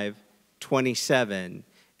 106527,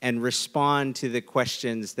 and respond to the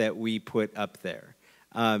questions that we put up there.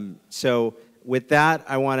 So with that,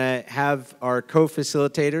 I want to have our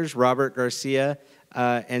co-facilitators, Robert Garcia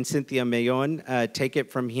and Cynthia Mellon, take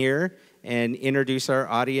it from here and introduce our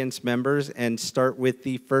audience members and start with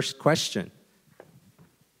the first question.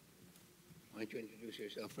 Why don't you introduce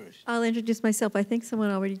yourself first? I'll introduce myself. I think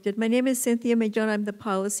someone already did. My name is Cynthia Mellon. I'm the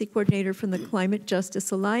policy coordinator from the Climate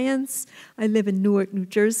Justice Alliance. I live in Newark, New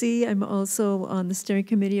Jersey. I'm also on the steering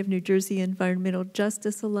committee of New Jersey Environmental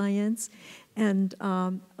Justice Alliance and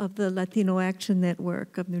of the Latino Action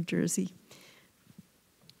Network of New Jersey.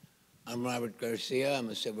 I'm Robert Garcia. I'm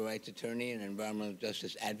a civil rights attorney and environmental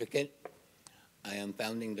justice advocate. I am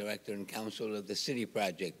founding director and counsel of the City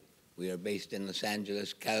Project. We are based in Los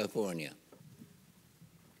Angeles, California.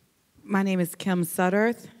 My name is Kim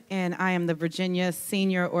Sutterth, and I am the Virginia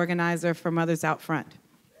Senior Organizer for Mothers Out Front.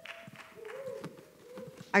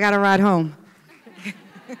 I got a ride home.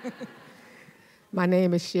 My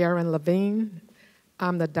name is Sharon Levine.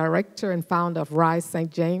 I'm the director and founder of Rise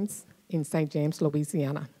St. James in St. James,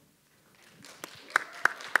 Louisiana.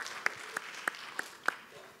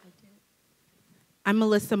 I'm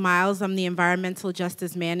Melissa Miles. I'm the Environmental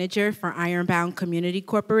Justice Manager for Ironbound Community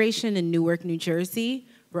Corporation in Newark, New Jersey.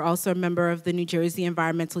 We're also a member of the New Jersey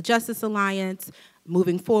Environmental Justice Alliance,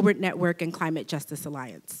 Moving Forward Network, and Climate Justice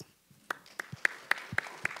Alliance.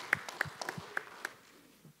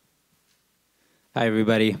 Hi,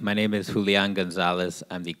 everybody. My name is Julian Gonzalez.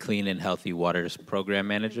 I'm the Clean and Healthy Waters Program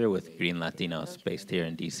Manager with Green Latinos, based here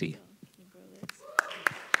in DC.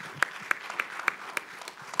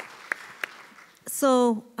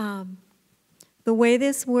 So the way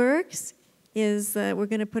this works is we're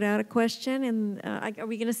going to put out a question, and are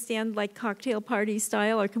we going to stand like cocktail party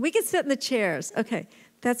style, or we can sit in the chairs? Okay,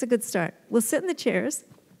 that's a good start. We'll sit in the chairs,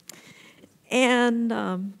 and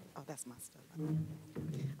Oh, that's my stuff.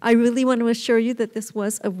 I really want to assure you that this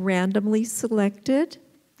was a randomly selected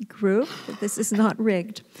group, that this is not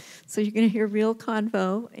rigged. So you're going to hear real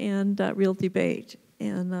convo and real debate,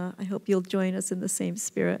 and I hope you'll join us in the same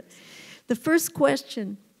spirit. The first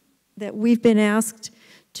question that we've been asked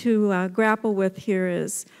to grapple with here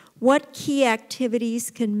is, what key activities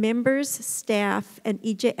can members, staff, and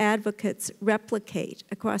EJ advocates replicate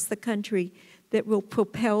across the country that will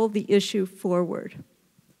propel the issue forward?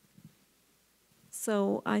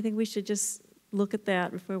 So I think we should just look at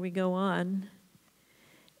that before we go on.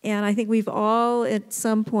 And I think we've all, at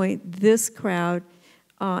some point, this crowd,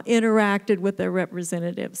 interacted with their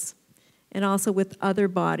representatives and also with other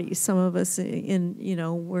bodies. Some of us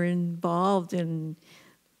were involved in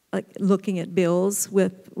looking at bills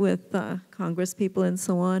with Congress people and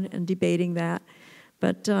so on and debating that.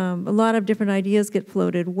 But a lot of different ideas get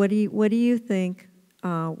floated. What do you think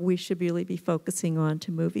we should really be focusing on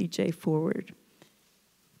to move EJ forward?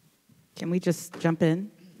 Can we just jump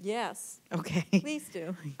in? Yes. Okay. Please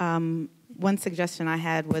do. One suggestion I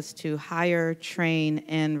had was to hire, train,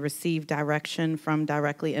 and receive direction from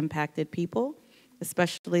directly impacted people,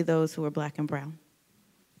 especially those who are Black and brown.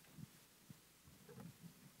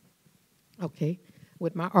 Okay.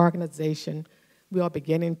 With my organization, we are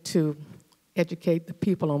beginning to educate the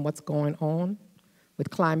people on what's going on with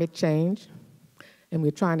climate change, and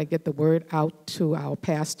we're trying to get the word out to our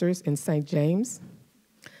pastors in St. James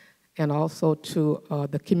and also to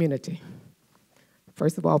the community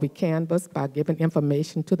First of all, we canvass by giving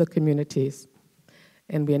information to the communities,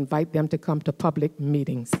 and we invite them to come to public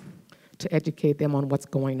meetings to educate them on what's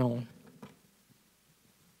going on.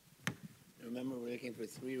 Remember, we're looking for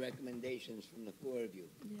 3 recommendations from the 4 of you.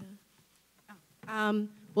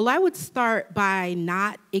 Well, I would start by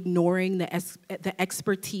not ignoring the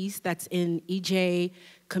expertise that's in EJ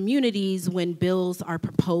communities when bills are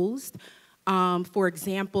proposed. For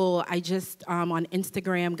example, I just on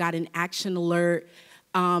Instagram got an action alert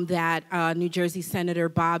that New Jersey Senator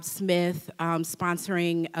Bob Smith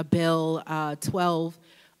sponsoring a bill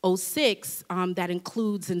 1206 that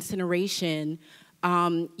includes incineration.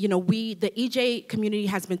 You know, the EJ community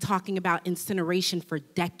has been talking about incineration for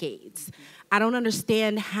decades. I don't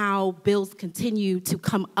understand how bills continue to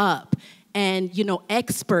come up and, you know,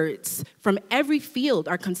 experts from every field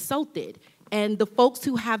are consulted. And the folks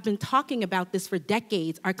who have been talking about this for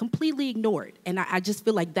decades are completely ignored. And I just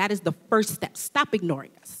feel like that is the first step. Stop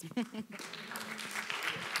ignoring us.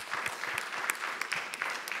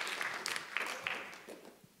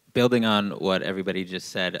 Building on what everybody just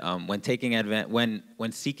said, when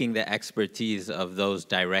seeking the expertise of those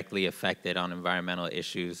directly affected on environmental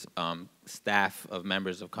issues, staff of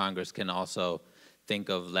members of Congress can also think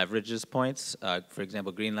of leverages points. For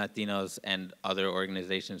example, Green Latinos and other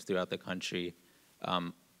organizations throughout the country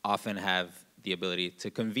often have the ability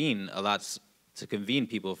to convene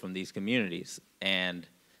people from these communities, and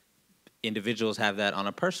individuals have that on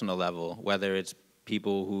a personal level, whether it's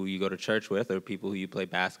people who you go to church with or people who you play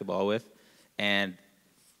basketball with, and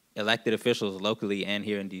elected officials locally and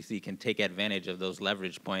here in DC can take advantage of those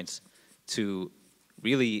leverage points to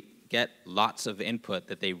really get lots of input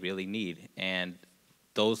that they really need. And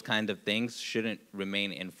those kind of things shouldn't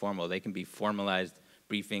remain informal. They can be formalized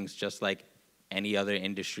briefings just like any other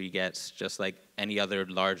industry gets, just like any other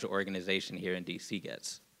large organization here in DC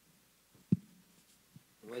gets.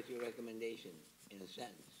 What's your recommendation in a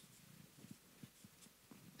sentence?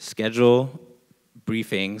 Schedule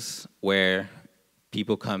briefings where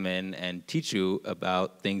people come in and teach you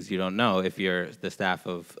about things you don't know if you're the staff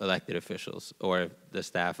of elected officials or the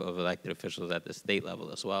staff of elected officials at the state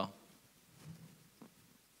level as well.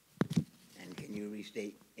 And can you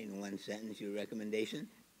restate in 1 sentence your recommendation?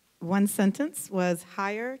 1 sentence was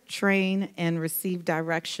hire, train, and receive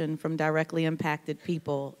direction from directly impacted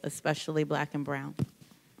people, especially Black and brown.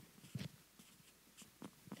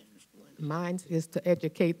 Mine is to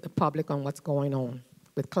educate the public on what's going on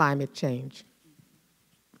with climate change.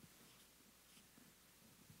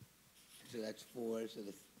 So that's 4, so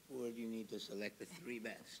the 4 of you need to select the 3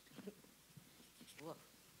 best.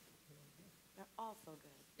 They're all so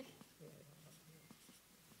good.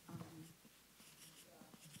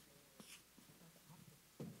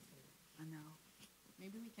 I know.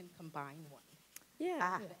 Maybe we can combine one.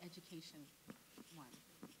 Yeah. The education one.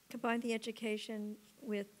 Combine the education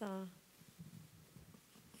with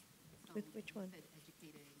which one?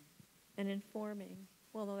 Educating. And informing.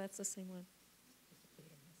 Well, no, that's the same one.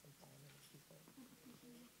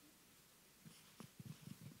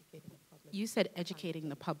 You said educating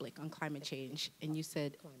the public on climate change, and you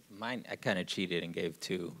said... Mine, I kind of cheated and gave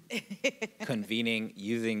 2. Convening,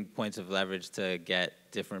 using points of leverage to get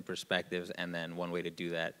different perspectives, and then one way to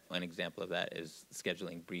do that, an example of that is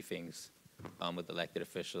scheduling briefings with elected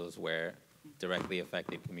officials where directly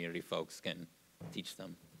affected community folks can teach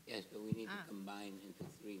them. Yes, but we need to combine into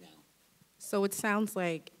 3 now. So it sounds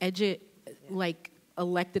like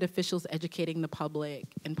elected officials educating the public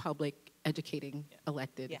and public educating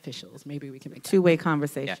elected officials. Maybe we can make two-way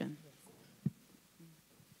conversation.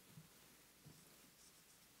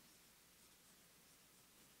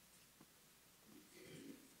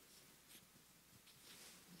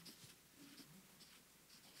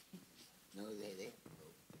 Yeah. No, they.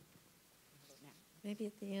 Maybe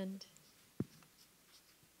at the end.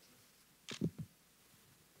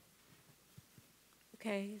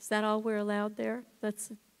 Okay, is that all we're allowed there?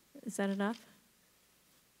 Is that enough?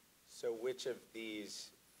 So which of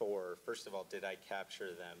these 4, first of all, did I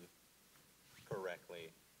capture them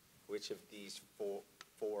correctly? Which of these four,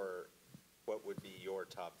 what would be your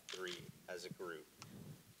top 3 as a group?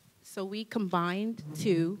 So we combined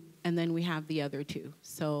 2, and then we have the other 2.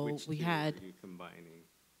 So Which we 2 had are you combining?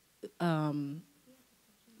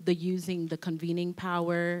 the using the convening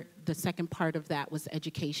power. The second part of that was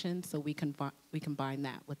education. So we combine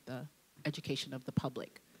that with the education of the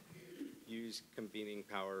public. Use convening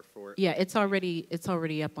power for... Yeah, it's already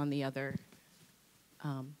up on the other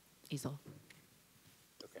easel.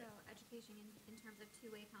 Okay. So education in terms of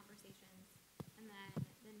two-way conversations, and then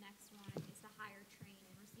the next one is to hire, train,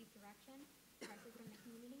 and receive direction from the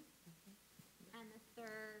community. And the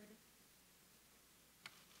third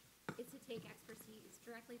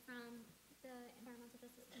directly from the environmental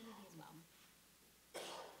justice community as well.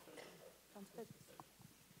 Sounds good.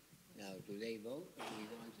 Now, do they vote, or do we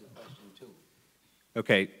go on to question 2?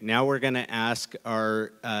 Okay, now we're going to ask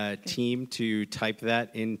our team to type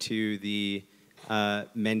that into the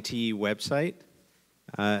Mentee website.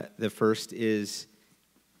 The first is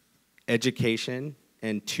education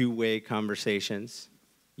and two-way conversations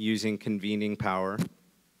using convening power.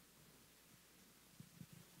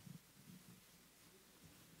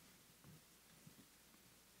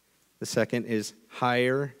 The second is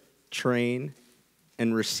hire, train,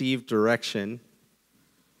 and receive direction,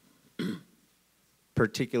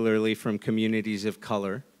 particularly from communities of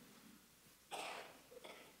color.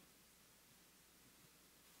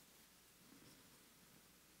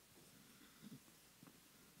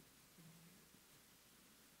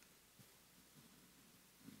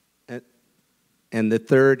 And the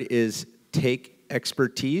third is take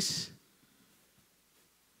expertise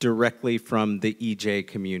directly from the EJ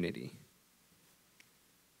community.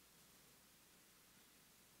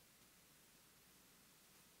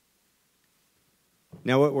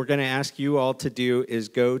 Now what we're going to ask you all to do is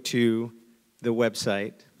go to the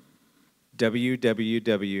website,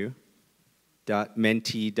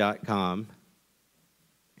 www.mentee.com.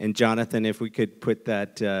 And Jonathan, if we could put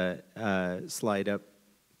that slide up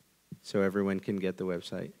so everyone can get the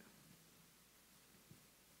website.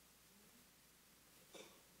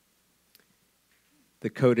 The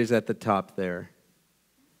code is at the top there,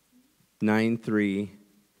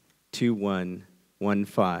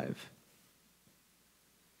 932115.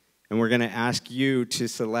 And we're going to ask you to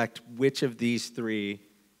select which of these three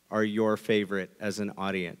are your favorite as an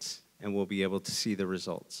audience, and we'll be able to see the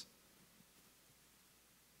results.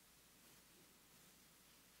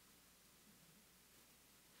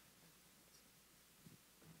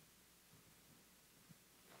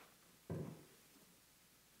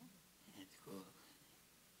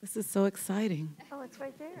 This is so exciting. Oh, it's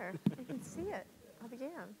right there. You can see it. I began.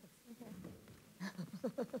 Okay.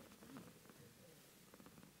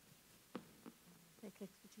 Take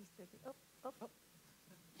expertise. Oh, oh, oh.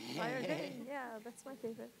 Fire game. Yeah, that's my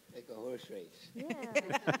favorite. Like a horse race. Yeah.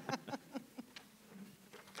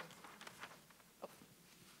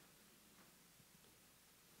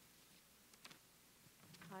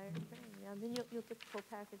 Hire and train. Yeah, and then you'll get the full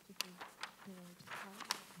package if you just hire.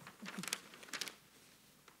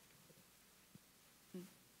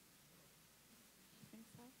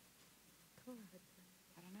 Cool.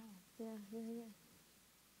 I don't know. Yeah, yeah, yeah.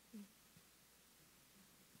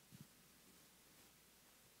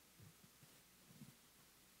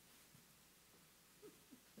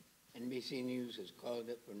 NBC News has called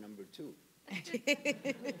it for number 2.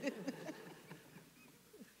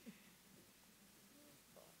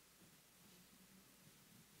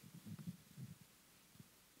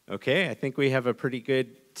 Okay, I think we have a pretty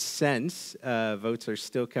good sense. Votes are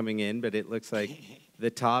still coming in, but it looks like the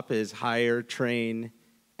top is hire, train,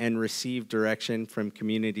 and receive direction from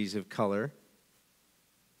communities of color.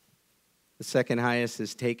 The second highest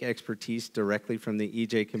is take expertise directly from the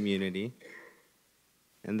EJ community.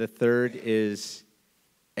 And the third is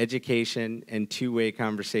education and two-way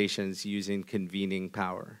conversations using convening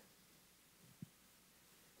power.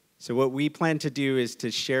 So what we plan to do is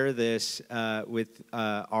to share this with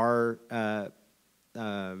our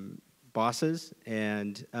bosses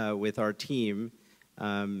and with our team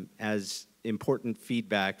as important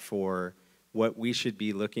feedback for what we should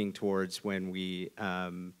be looking towards when we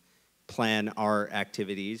plan our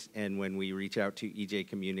activities and when we reach out to EJ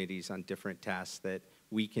communities on different tasks that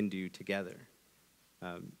we can do together.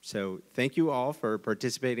 So thank you all for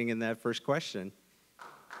participating in that first question.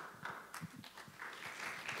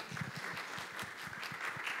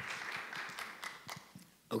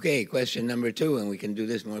 Okay, question number 2, and we can do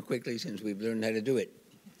this more quickly since we've learned how to do it.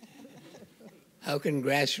 How can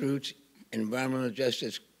grassroots environmental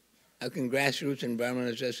justice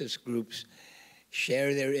groups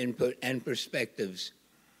share their input and perspectives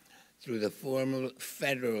through the formal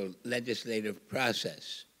federal legislative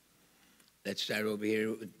process? Let's start over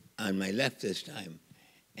here on my left this time.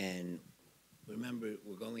 And remember,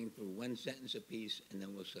 we're going through one sentence apiece, and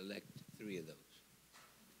then we'll select 3 of those.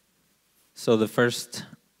 So the first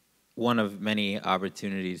one of many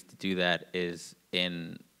opportunities to do that is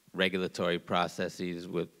in regulatory processes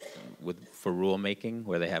for rulemaking,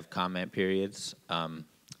 where they have comment periods.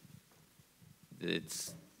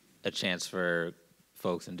 It's a chance for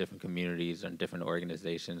folks in different communities and different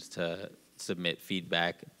organizations to submit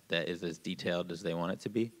feedback that is as detailed as they want it to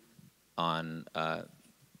be on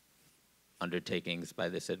undertakings by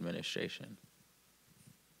this administration.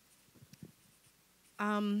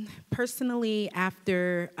 Personally,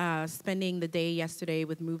 after spending the day yesterday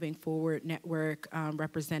with Moving Forward Network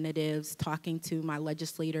representatives, talking to my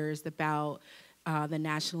legislators about the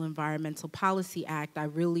National Environmental Policy Act, I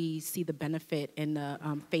really see the benefit in the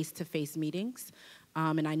face-to-face meetings.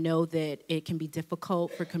 And I know that it can be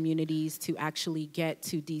difficult for communities to actually get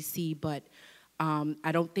to DC, but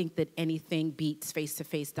I don't think that anything beats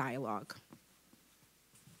face-to-face dialogue.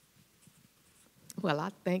 Well,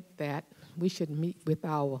 I think that we should meet with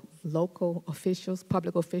our local officials,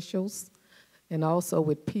 public officials, and also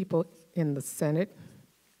with people in the Senate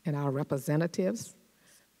and our representatives,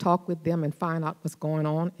 talk with them and find out what's going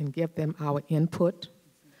on and give them our input,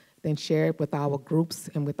 then share it with our groups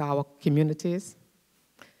and with our communities.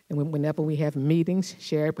 And whenever we have meetings,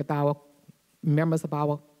 share it with our members of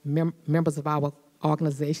our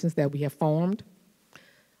organizations that we have formed.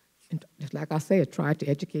 And just like I said, try to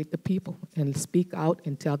educate the people and speak out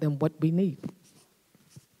and tell them what we need.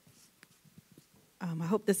 I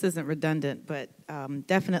hope this isn't redundant, but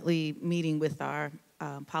definitely meeting with our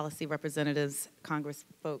policy representatives, Congress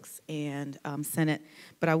folks, and Senate.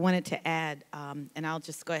 But I wanted to add, and I'll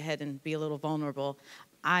just go ahead and be a little vulnerable,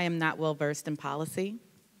 I am not well versed in policy.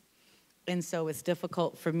 And so it's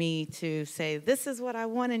difficult for me to say, this is what I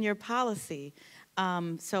want in your policy.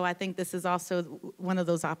 So I think this is also one of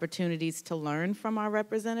those opportunities to learn from our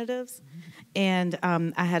representatives. And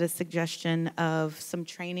I had a suggestion of some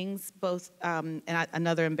trainings, both, and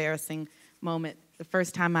another embarrassing moment. The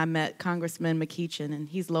first time I met Congressman McEachin, and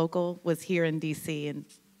he's local, was here in DC, and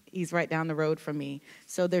he's right down the road from me.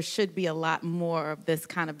 So there should be a lot more of this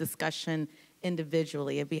kind of discussion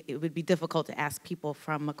individually. It would be difficult to ask people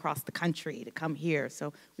from across the country to come here,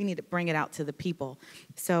 so we need to bring it out to the people.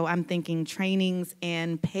 So I'm thinking trainings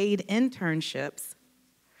and paid internships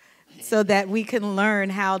so that we can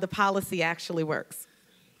learn how the policy actually works.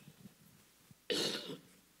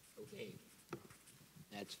 Okay,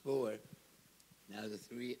 that's 4. Now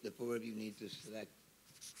the 4 of you need to select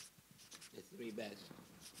the 3 best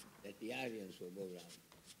that the audience will vote on.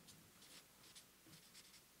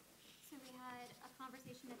 So we had a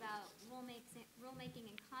conversation about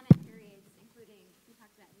rulemaking and comment periods, including, we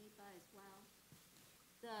talked about NEPA as well.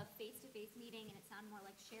 The face-to-face meeting, and it sounded more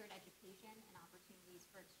like shared education and opportunities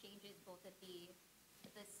for exchanges both at the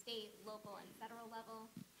state, local, and federal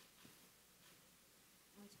level.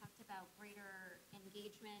 And we talked about greater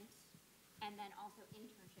engagement, and then also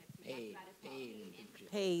internships. We talked about as well.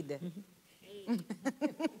 Paid.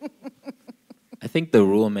 I think the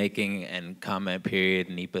rulemaking and comment period,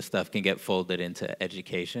 NEPA stuff can get folded into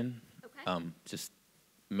education. Okay. Just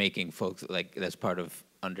making folks, like, that's part of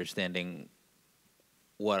understanding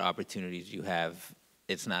what opportunities you have.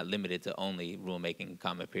 It's not limited to only rulemaking and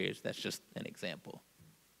comment periods. That's just an example.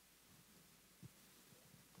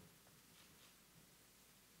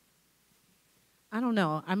 I don't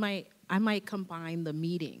know. I might combine the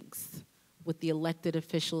meetings with the elected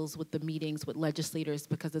officials, with the meetings with legislators,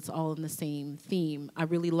 because it's all in the same theme. I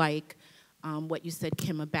really like what you said,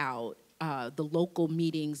 Kim, about the local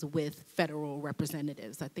meetings with federal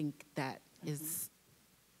representatives. I think that is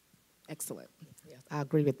excellent. Yes, I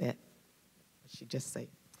agree with that, what she just said.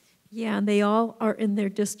 Yeah, and they all are in their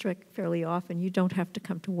district fairly often. You don't have to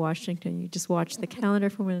come to Washington. You just watch the calendar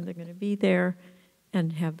for when they're going to be there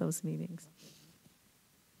and have those meetings.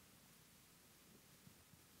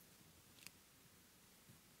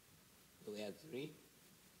 We have 3.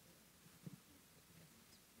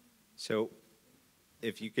 So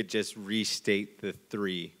if you could just restate the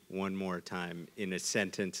 3 one more time in a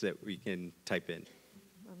sentence that we can type in.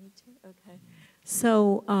 Okay.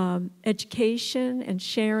 So education and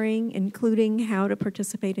sharing, including how to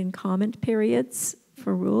participate in comment periods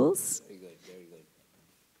for rules. Very good, very good.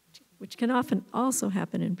 Which can often also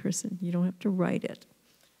happen in person. You don't have to write it.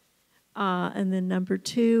 And then number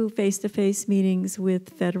 2, face-to-face meetings with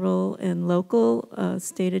federal and local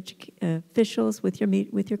state officials, with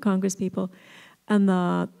your Congress people. And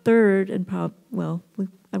the third, and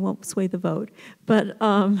I won't sway the vote, but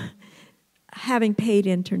having paid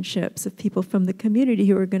internships of people from the community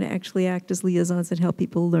who are going to actually act as liaisons and help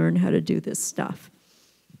people learn how to do this stuff.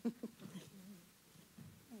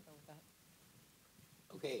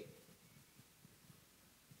 Okay.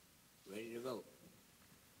 Ready to vote?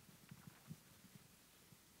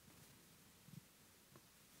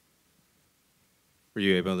 Were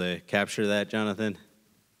you able to capture that, Jonathan?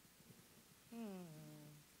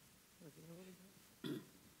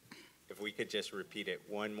 If we could just repeat it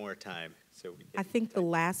one more time. So we can I think the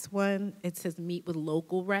last one, it says meet with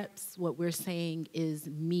local reps. What we're saying is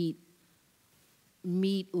meet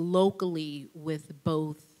locally with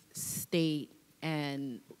both state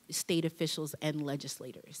and state officials and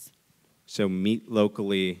legislators. So meet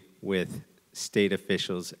locally with state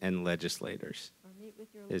officials and legislators. Or meet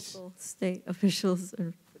with your Is- local state officials.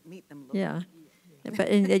 Or, Meet them locally. yeah.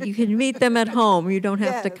 But you can meet them at home. You don't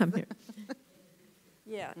have to come here.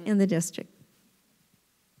 Yeah. In the district.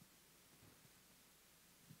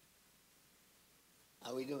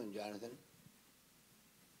 How we doing, Jonathan?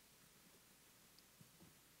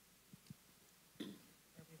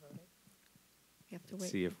 You have to Let's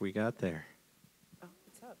wait. see if we got there. Oh,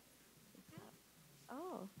 it's up.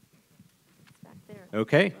 Oh, it's back there.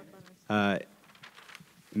 Okay.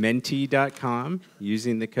 Mentee.com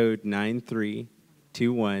using the code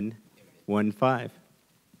 932115.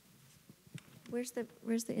 Where's the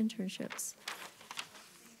internships?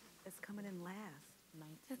 It's coming in last.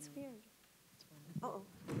 That's weird. Uh-oh,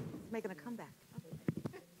 it's making a comeback.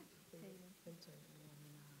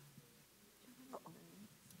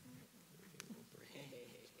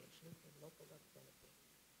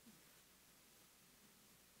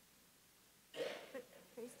 But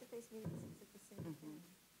face-to-face meetings, is it the same thing?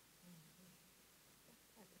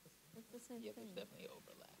 It's the same thing. There's definitely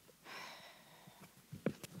overlap.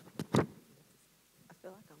 I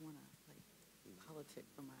feel like I want to politic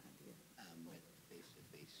for my idea. With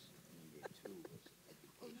face-to-face. Number 2 was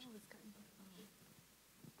Oh, education. no, it's gotten,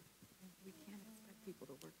 we can't expect people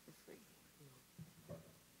to work for free.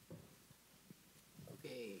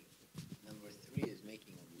 Okay, number 3 is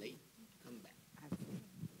making a late comeback.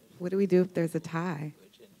 What do we do if there's a tie?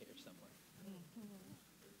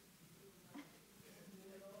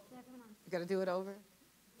 You got to do it over?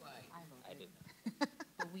 Why? I didn't.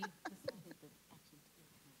 We decided that actually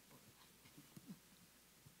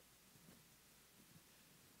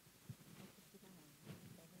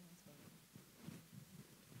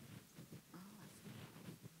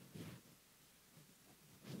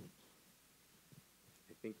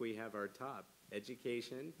I think we have our top.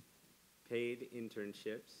 Education, paid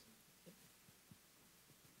internships.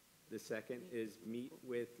 The second is meet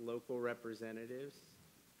with local representatives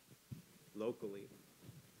locally.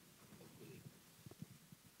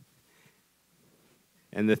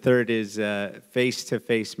 And the third is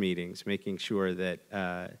face-to-face meetings, making sure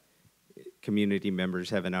that community members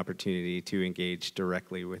have an opportunity to engage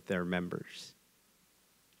directly with their members.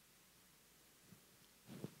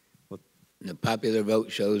 The popular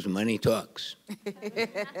vote shows money talks.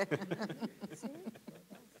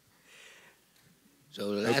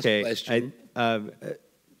 So the last question.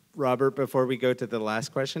 Robert, before we go to the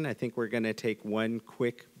last question, I think we're going to take one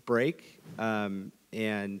quick break and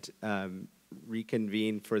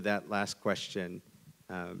reconvene for that last question.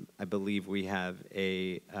 I believe we have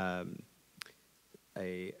a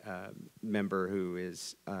member who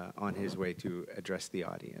is on his way to address the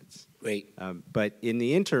audience. Great. But in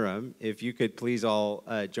the interim, if you could please all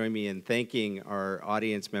join me in thanking our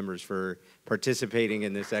audience members for participating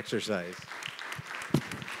in this exercise.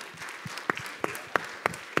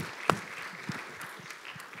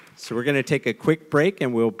 So we're going to take a quick break,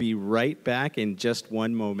 and we'll be right back in just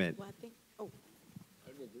one moment. Well, I think, oh.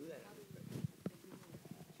 How do they do that?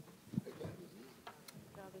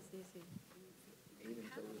 Job is easy. Even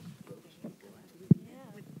though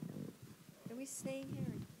Yeah. Are we staying here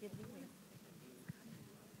or get leaving?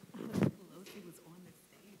 Pelosi was on the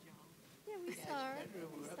stage, y'all. Yeah, we saw her.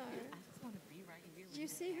 We saw her. I just want to be right here. Did you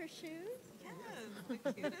see her shoes? Yes, the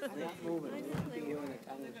cutest I'm not moving. I know they You were. and the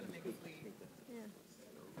Congress. Yeah.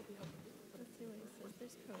 Let's see what he says.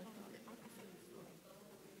 There's protocol.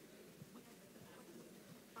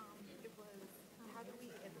 It was, how do we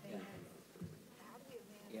advance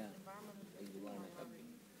Yeah. environmental You want to help me?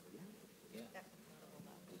 Yeah.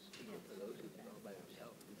 Speaker Pelosi all by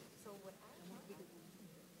herself. So what I want to do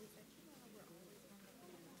is that, you know, we're always running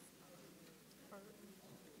against spur,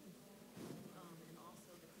 and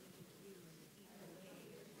also the DEQ and the EPA, and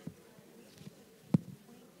we should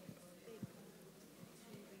point and stick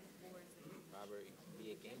to these boards that Robert, you can be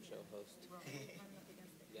a game show host. we're always running up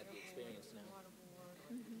against the You got the experience now. water board.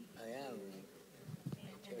 I am. I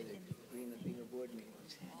chair the Green Latino board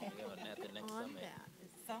meetings. You know, at the next On summit. that,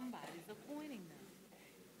 somebody's appointing them.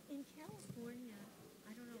 In California,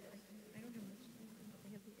 I don't know, I don't know much,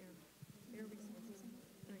 they have the air resources.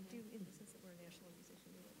 And I do, since we're a national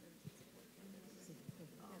musician, we have air support. That's a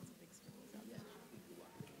big schools out there.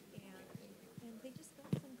 And they just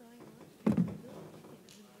got some guy on.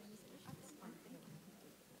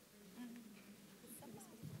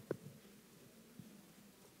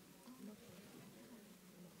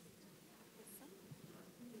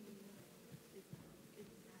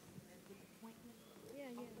 Appointment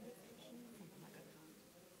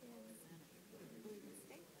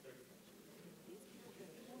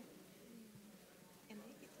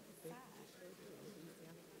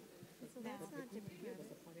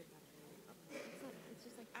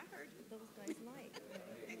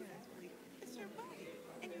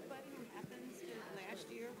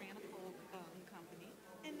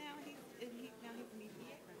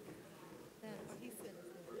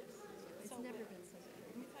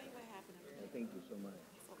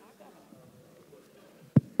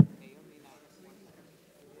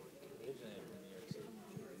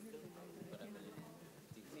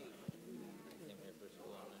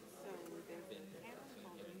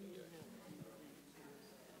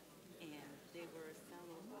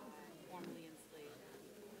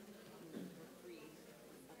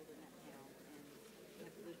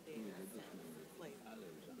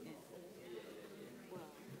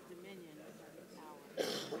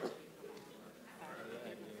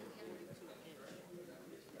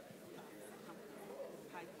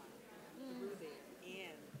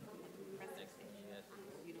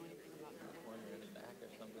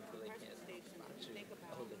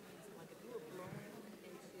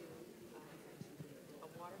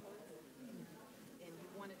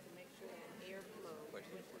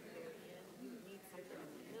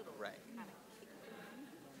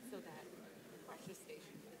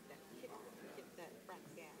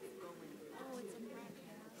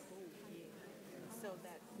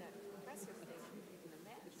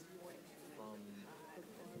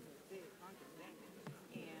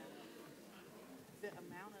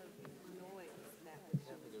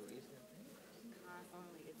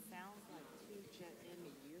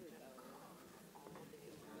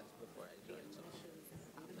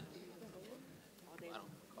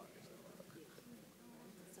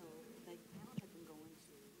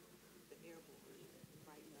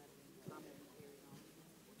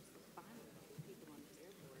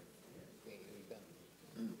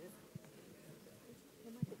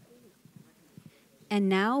And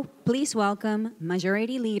now, please welcome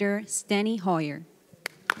Majority Leader Steny Hoyer.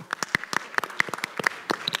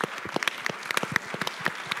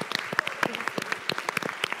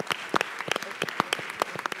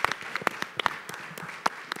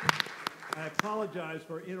 I apologize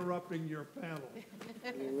for interrupting your panel.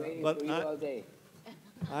 But all day.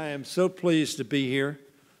 I am so pleased to be here,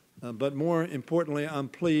 but more importantly, I'm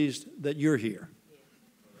pleased that you're here.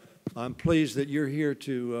 I'm pleased that you're here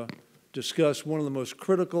to discuss one of the most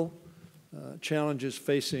critical challenges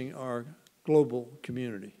facing our global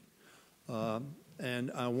community.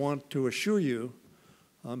 And I want to assure you,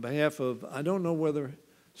 on behalf of, I don't know whether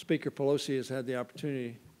Speaker Pelosi has had the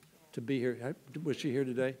opportunity to be here. Was she here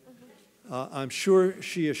today? I'm sure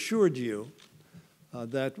she assured you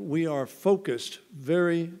that we are focused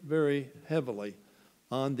very, very heavily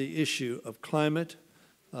on the issue of climate,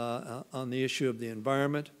 on the issue of the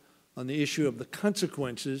environment, on the issue of the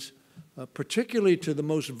consequences, particularly to the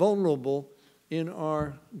most vulnerable in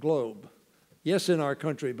our globe. Yes, in our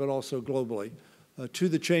country, but also globally, to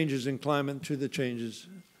the changes in climate, to the changes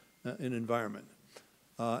in environment.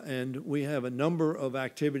 And we have a number of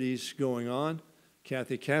activities going on.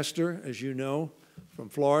 Kathy Castor, as you know, from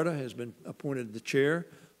Florida, has been appointed the chair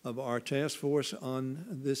of our task force on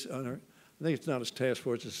this. I think it's not a task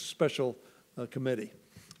force, it's a special committee.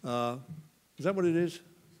 Is that what it is?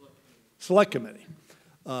 Select committee.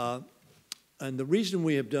 And the reason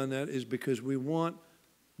we have done that is because we want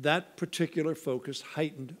that particular focus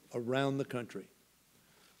heightened around the country.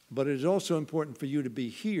 But it is also important for you to be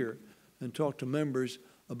here and talk to members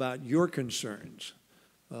about your concerns,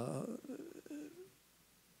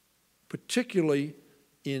 particularly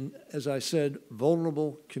in, as I said,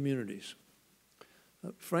 vulnerable communities.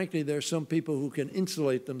 Frankly, there are some people who can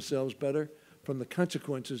insulate themselves better from the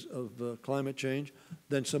consequences of climate change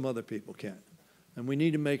than some other people can. And we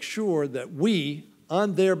need to make sure that we,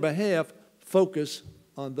 on their behalf, focus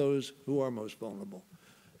on those who are most vulnerable.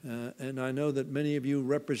 And I know that many of you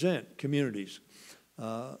represent communities,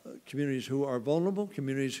 communities who are vulnerable,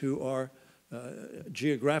 communities who are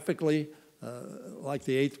geographically, like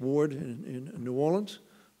the 8th Ward in New Orleans,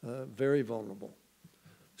 very vulnerable.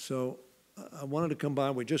 So I wanted to come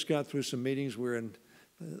by. We just got through some meetings. We're in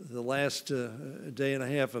the last day and a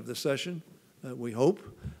half of the session, we hope,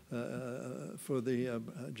 for the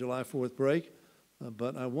July 4th break.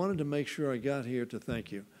 But I wanted to make sure I got here to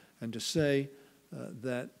thank you and to say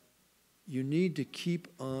that you need to keep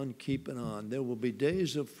on keeping on. There will be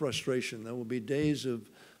days of frustration. There will be days of,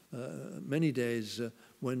 many days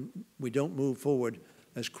when we don't move forward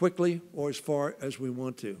as quickly or as far as we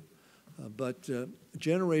want to. But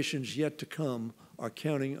generations yet to come are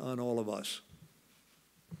counting on all of us.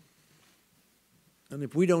 And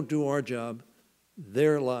if we don't do our job,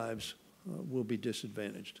 their lives will be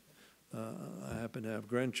disadvantaged. I happen to have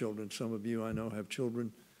grandchildren. Some of you I know have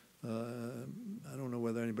children. I don't know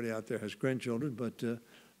whether anybody out there has grandchildren, but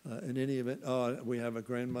in any event, we have a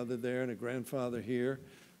grandmother there and a grandfather here.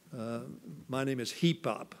 My name is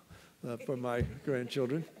Heepop for my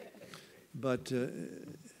grandchildren. But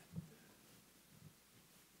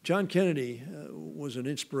John Kennedy was an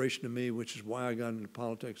inspiration to me, which is why I got into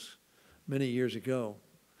politics many years ago.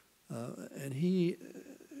 And he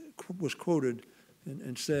was quoted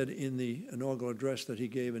and said in the inaugural address that he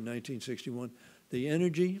gave in 1961, "The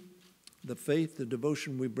energy, the faith, the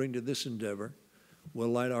devotion we bring to this endeavor will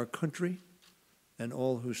light our country and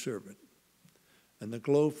all who serve it. And the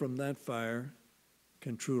glow from that fire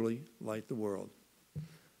can truly light the world."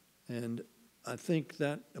 And I think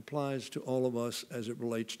that applies to all of us as it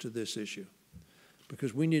relates to this issue,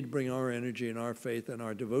 because we need to bring our energy and our faith and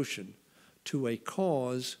our devotion to a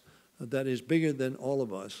cause that is bigger than all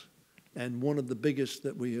of us and one of the biggest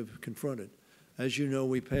that we have confronted. As you know,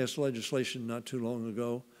 we passed legislation not too long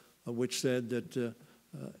ago which said that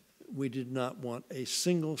we did not want a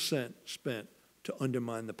single cent spent to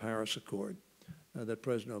undermine the Paris Accord that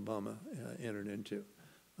President Obama entered into.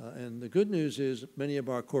 And the good news is many of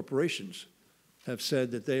our corporations have said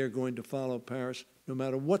that they are going to follow Paris no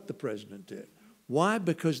matter what the president did. Why?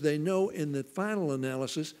 Because they know in the final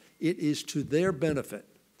analysis it is to their benefit.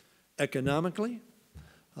 Economically,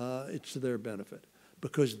 it's to their benefit,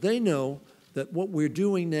 because they know that what we're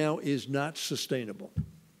doing now is not sustainable.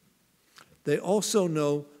 They also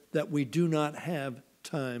know that we do not have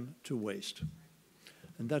time to waste.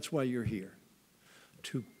 And that's why you're here,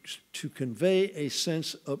 to convey a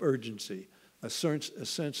sense of urgency, a sense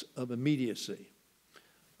of immediacy.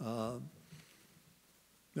 Martin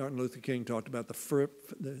Luther King talked about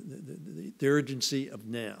the urgency of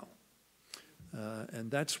now. And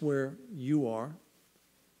that's where you are.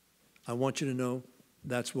 I want you to know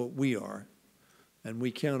that's what we are. And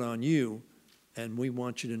we count on you, and we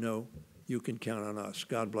want you to know you can count on us.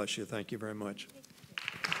 God bless you. Thank you very much.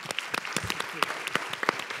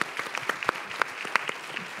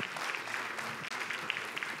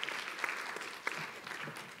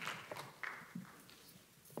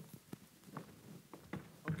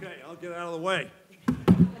 Okay, I'll get out of the way.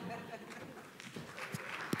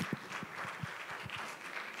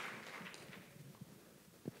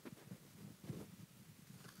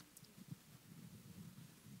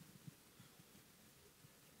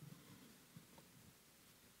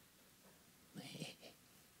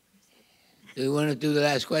 Do you want to do the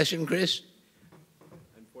last question, Chris?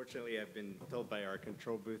 Unfortunately, I've been told by our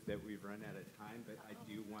control booth that we've run out of time, but I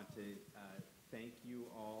do want to thank you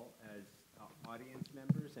all as audience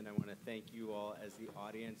members, and I want to thank you all as the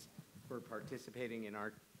audience for participating in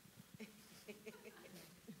our...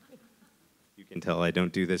 You can tell I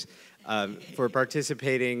don't do this. For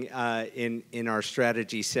participating in our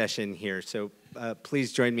strategy session here. So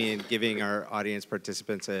please join me in giving our audience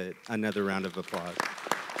participants another round of applause.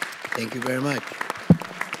 Thank you very much.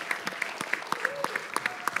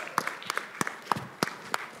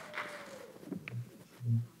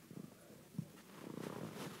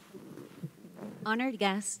 Honored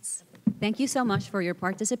guests, thank you so much for your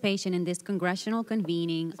participation in this congressional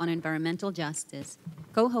convening on environmental justice,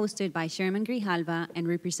 co-hosted by Chairman Grijalva and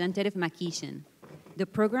Representative McEachin. The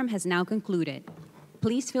program has now concluded.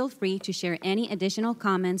 Please feel free to share any additional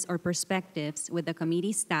comments or perspectives with the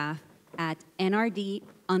committee staff at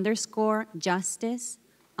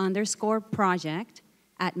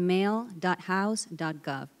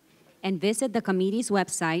nrd_justice_project@mail.house.gov, and visit the committee's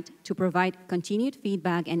website to provide continued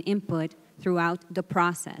feedback and input throughout the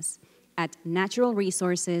process at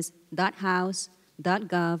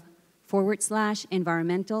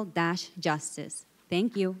naturalresources.house.gov/environmental-justice.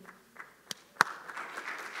 Thank you.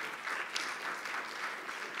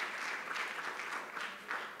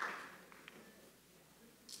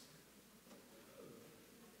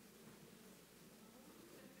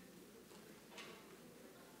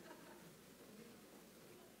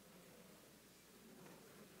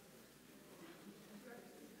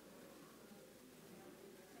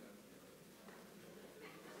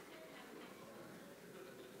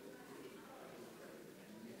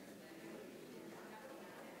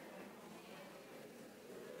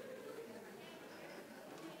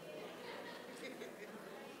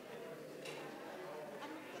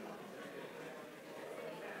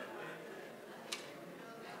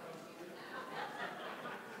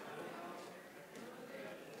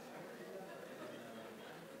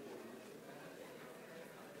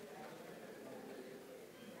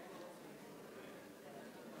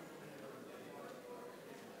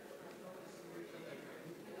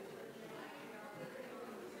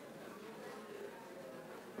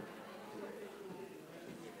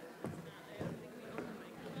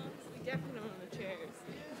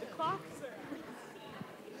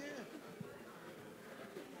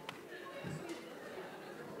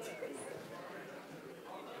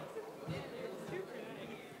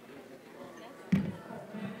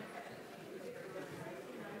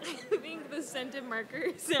 the scented marker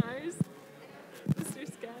is ours. Mr.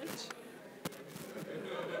 Sketch.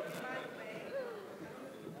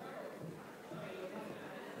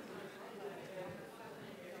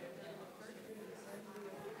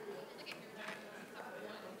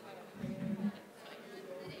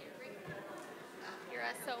 You're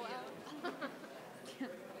SOL.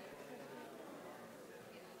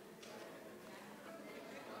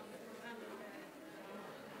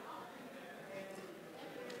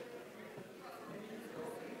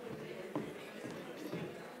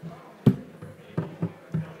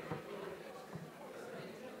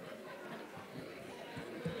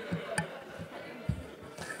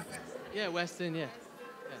 Yeah, Weston, yeah.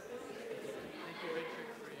 Thank you, Richard,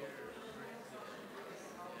 for your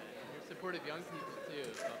support of young people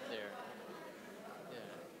too up there.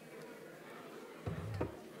 Yeah.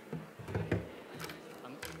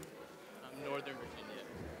 I'm Northern Virginia.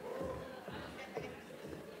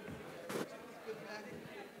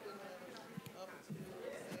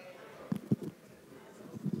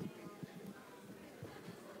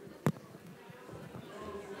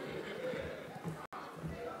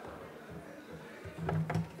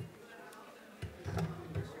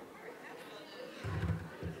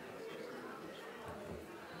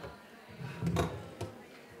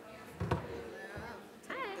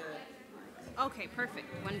 Okay, perfect.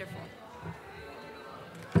 Wonderful.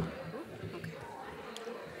 Okay.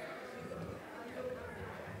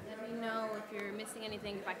 Let me know if you're missing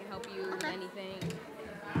anything, if I can help you with anything.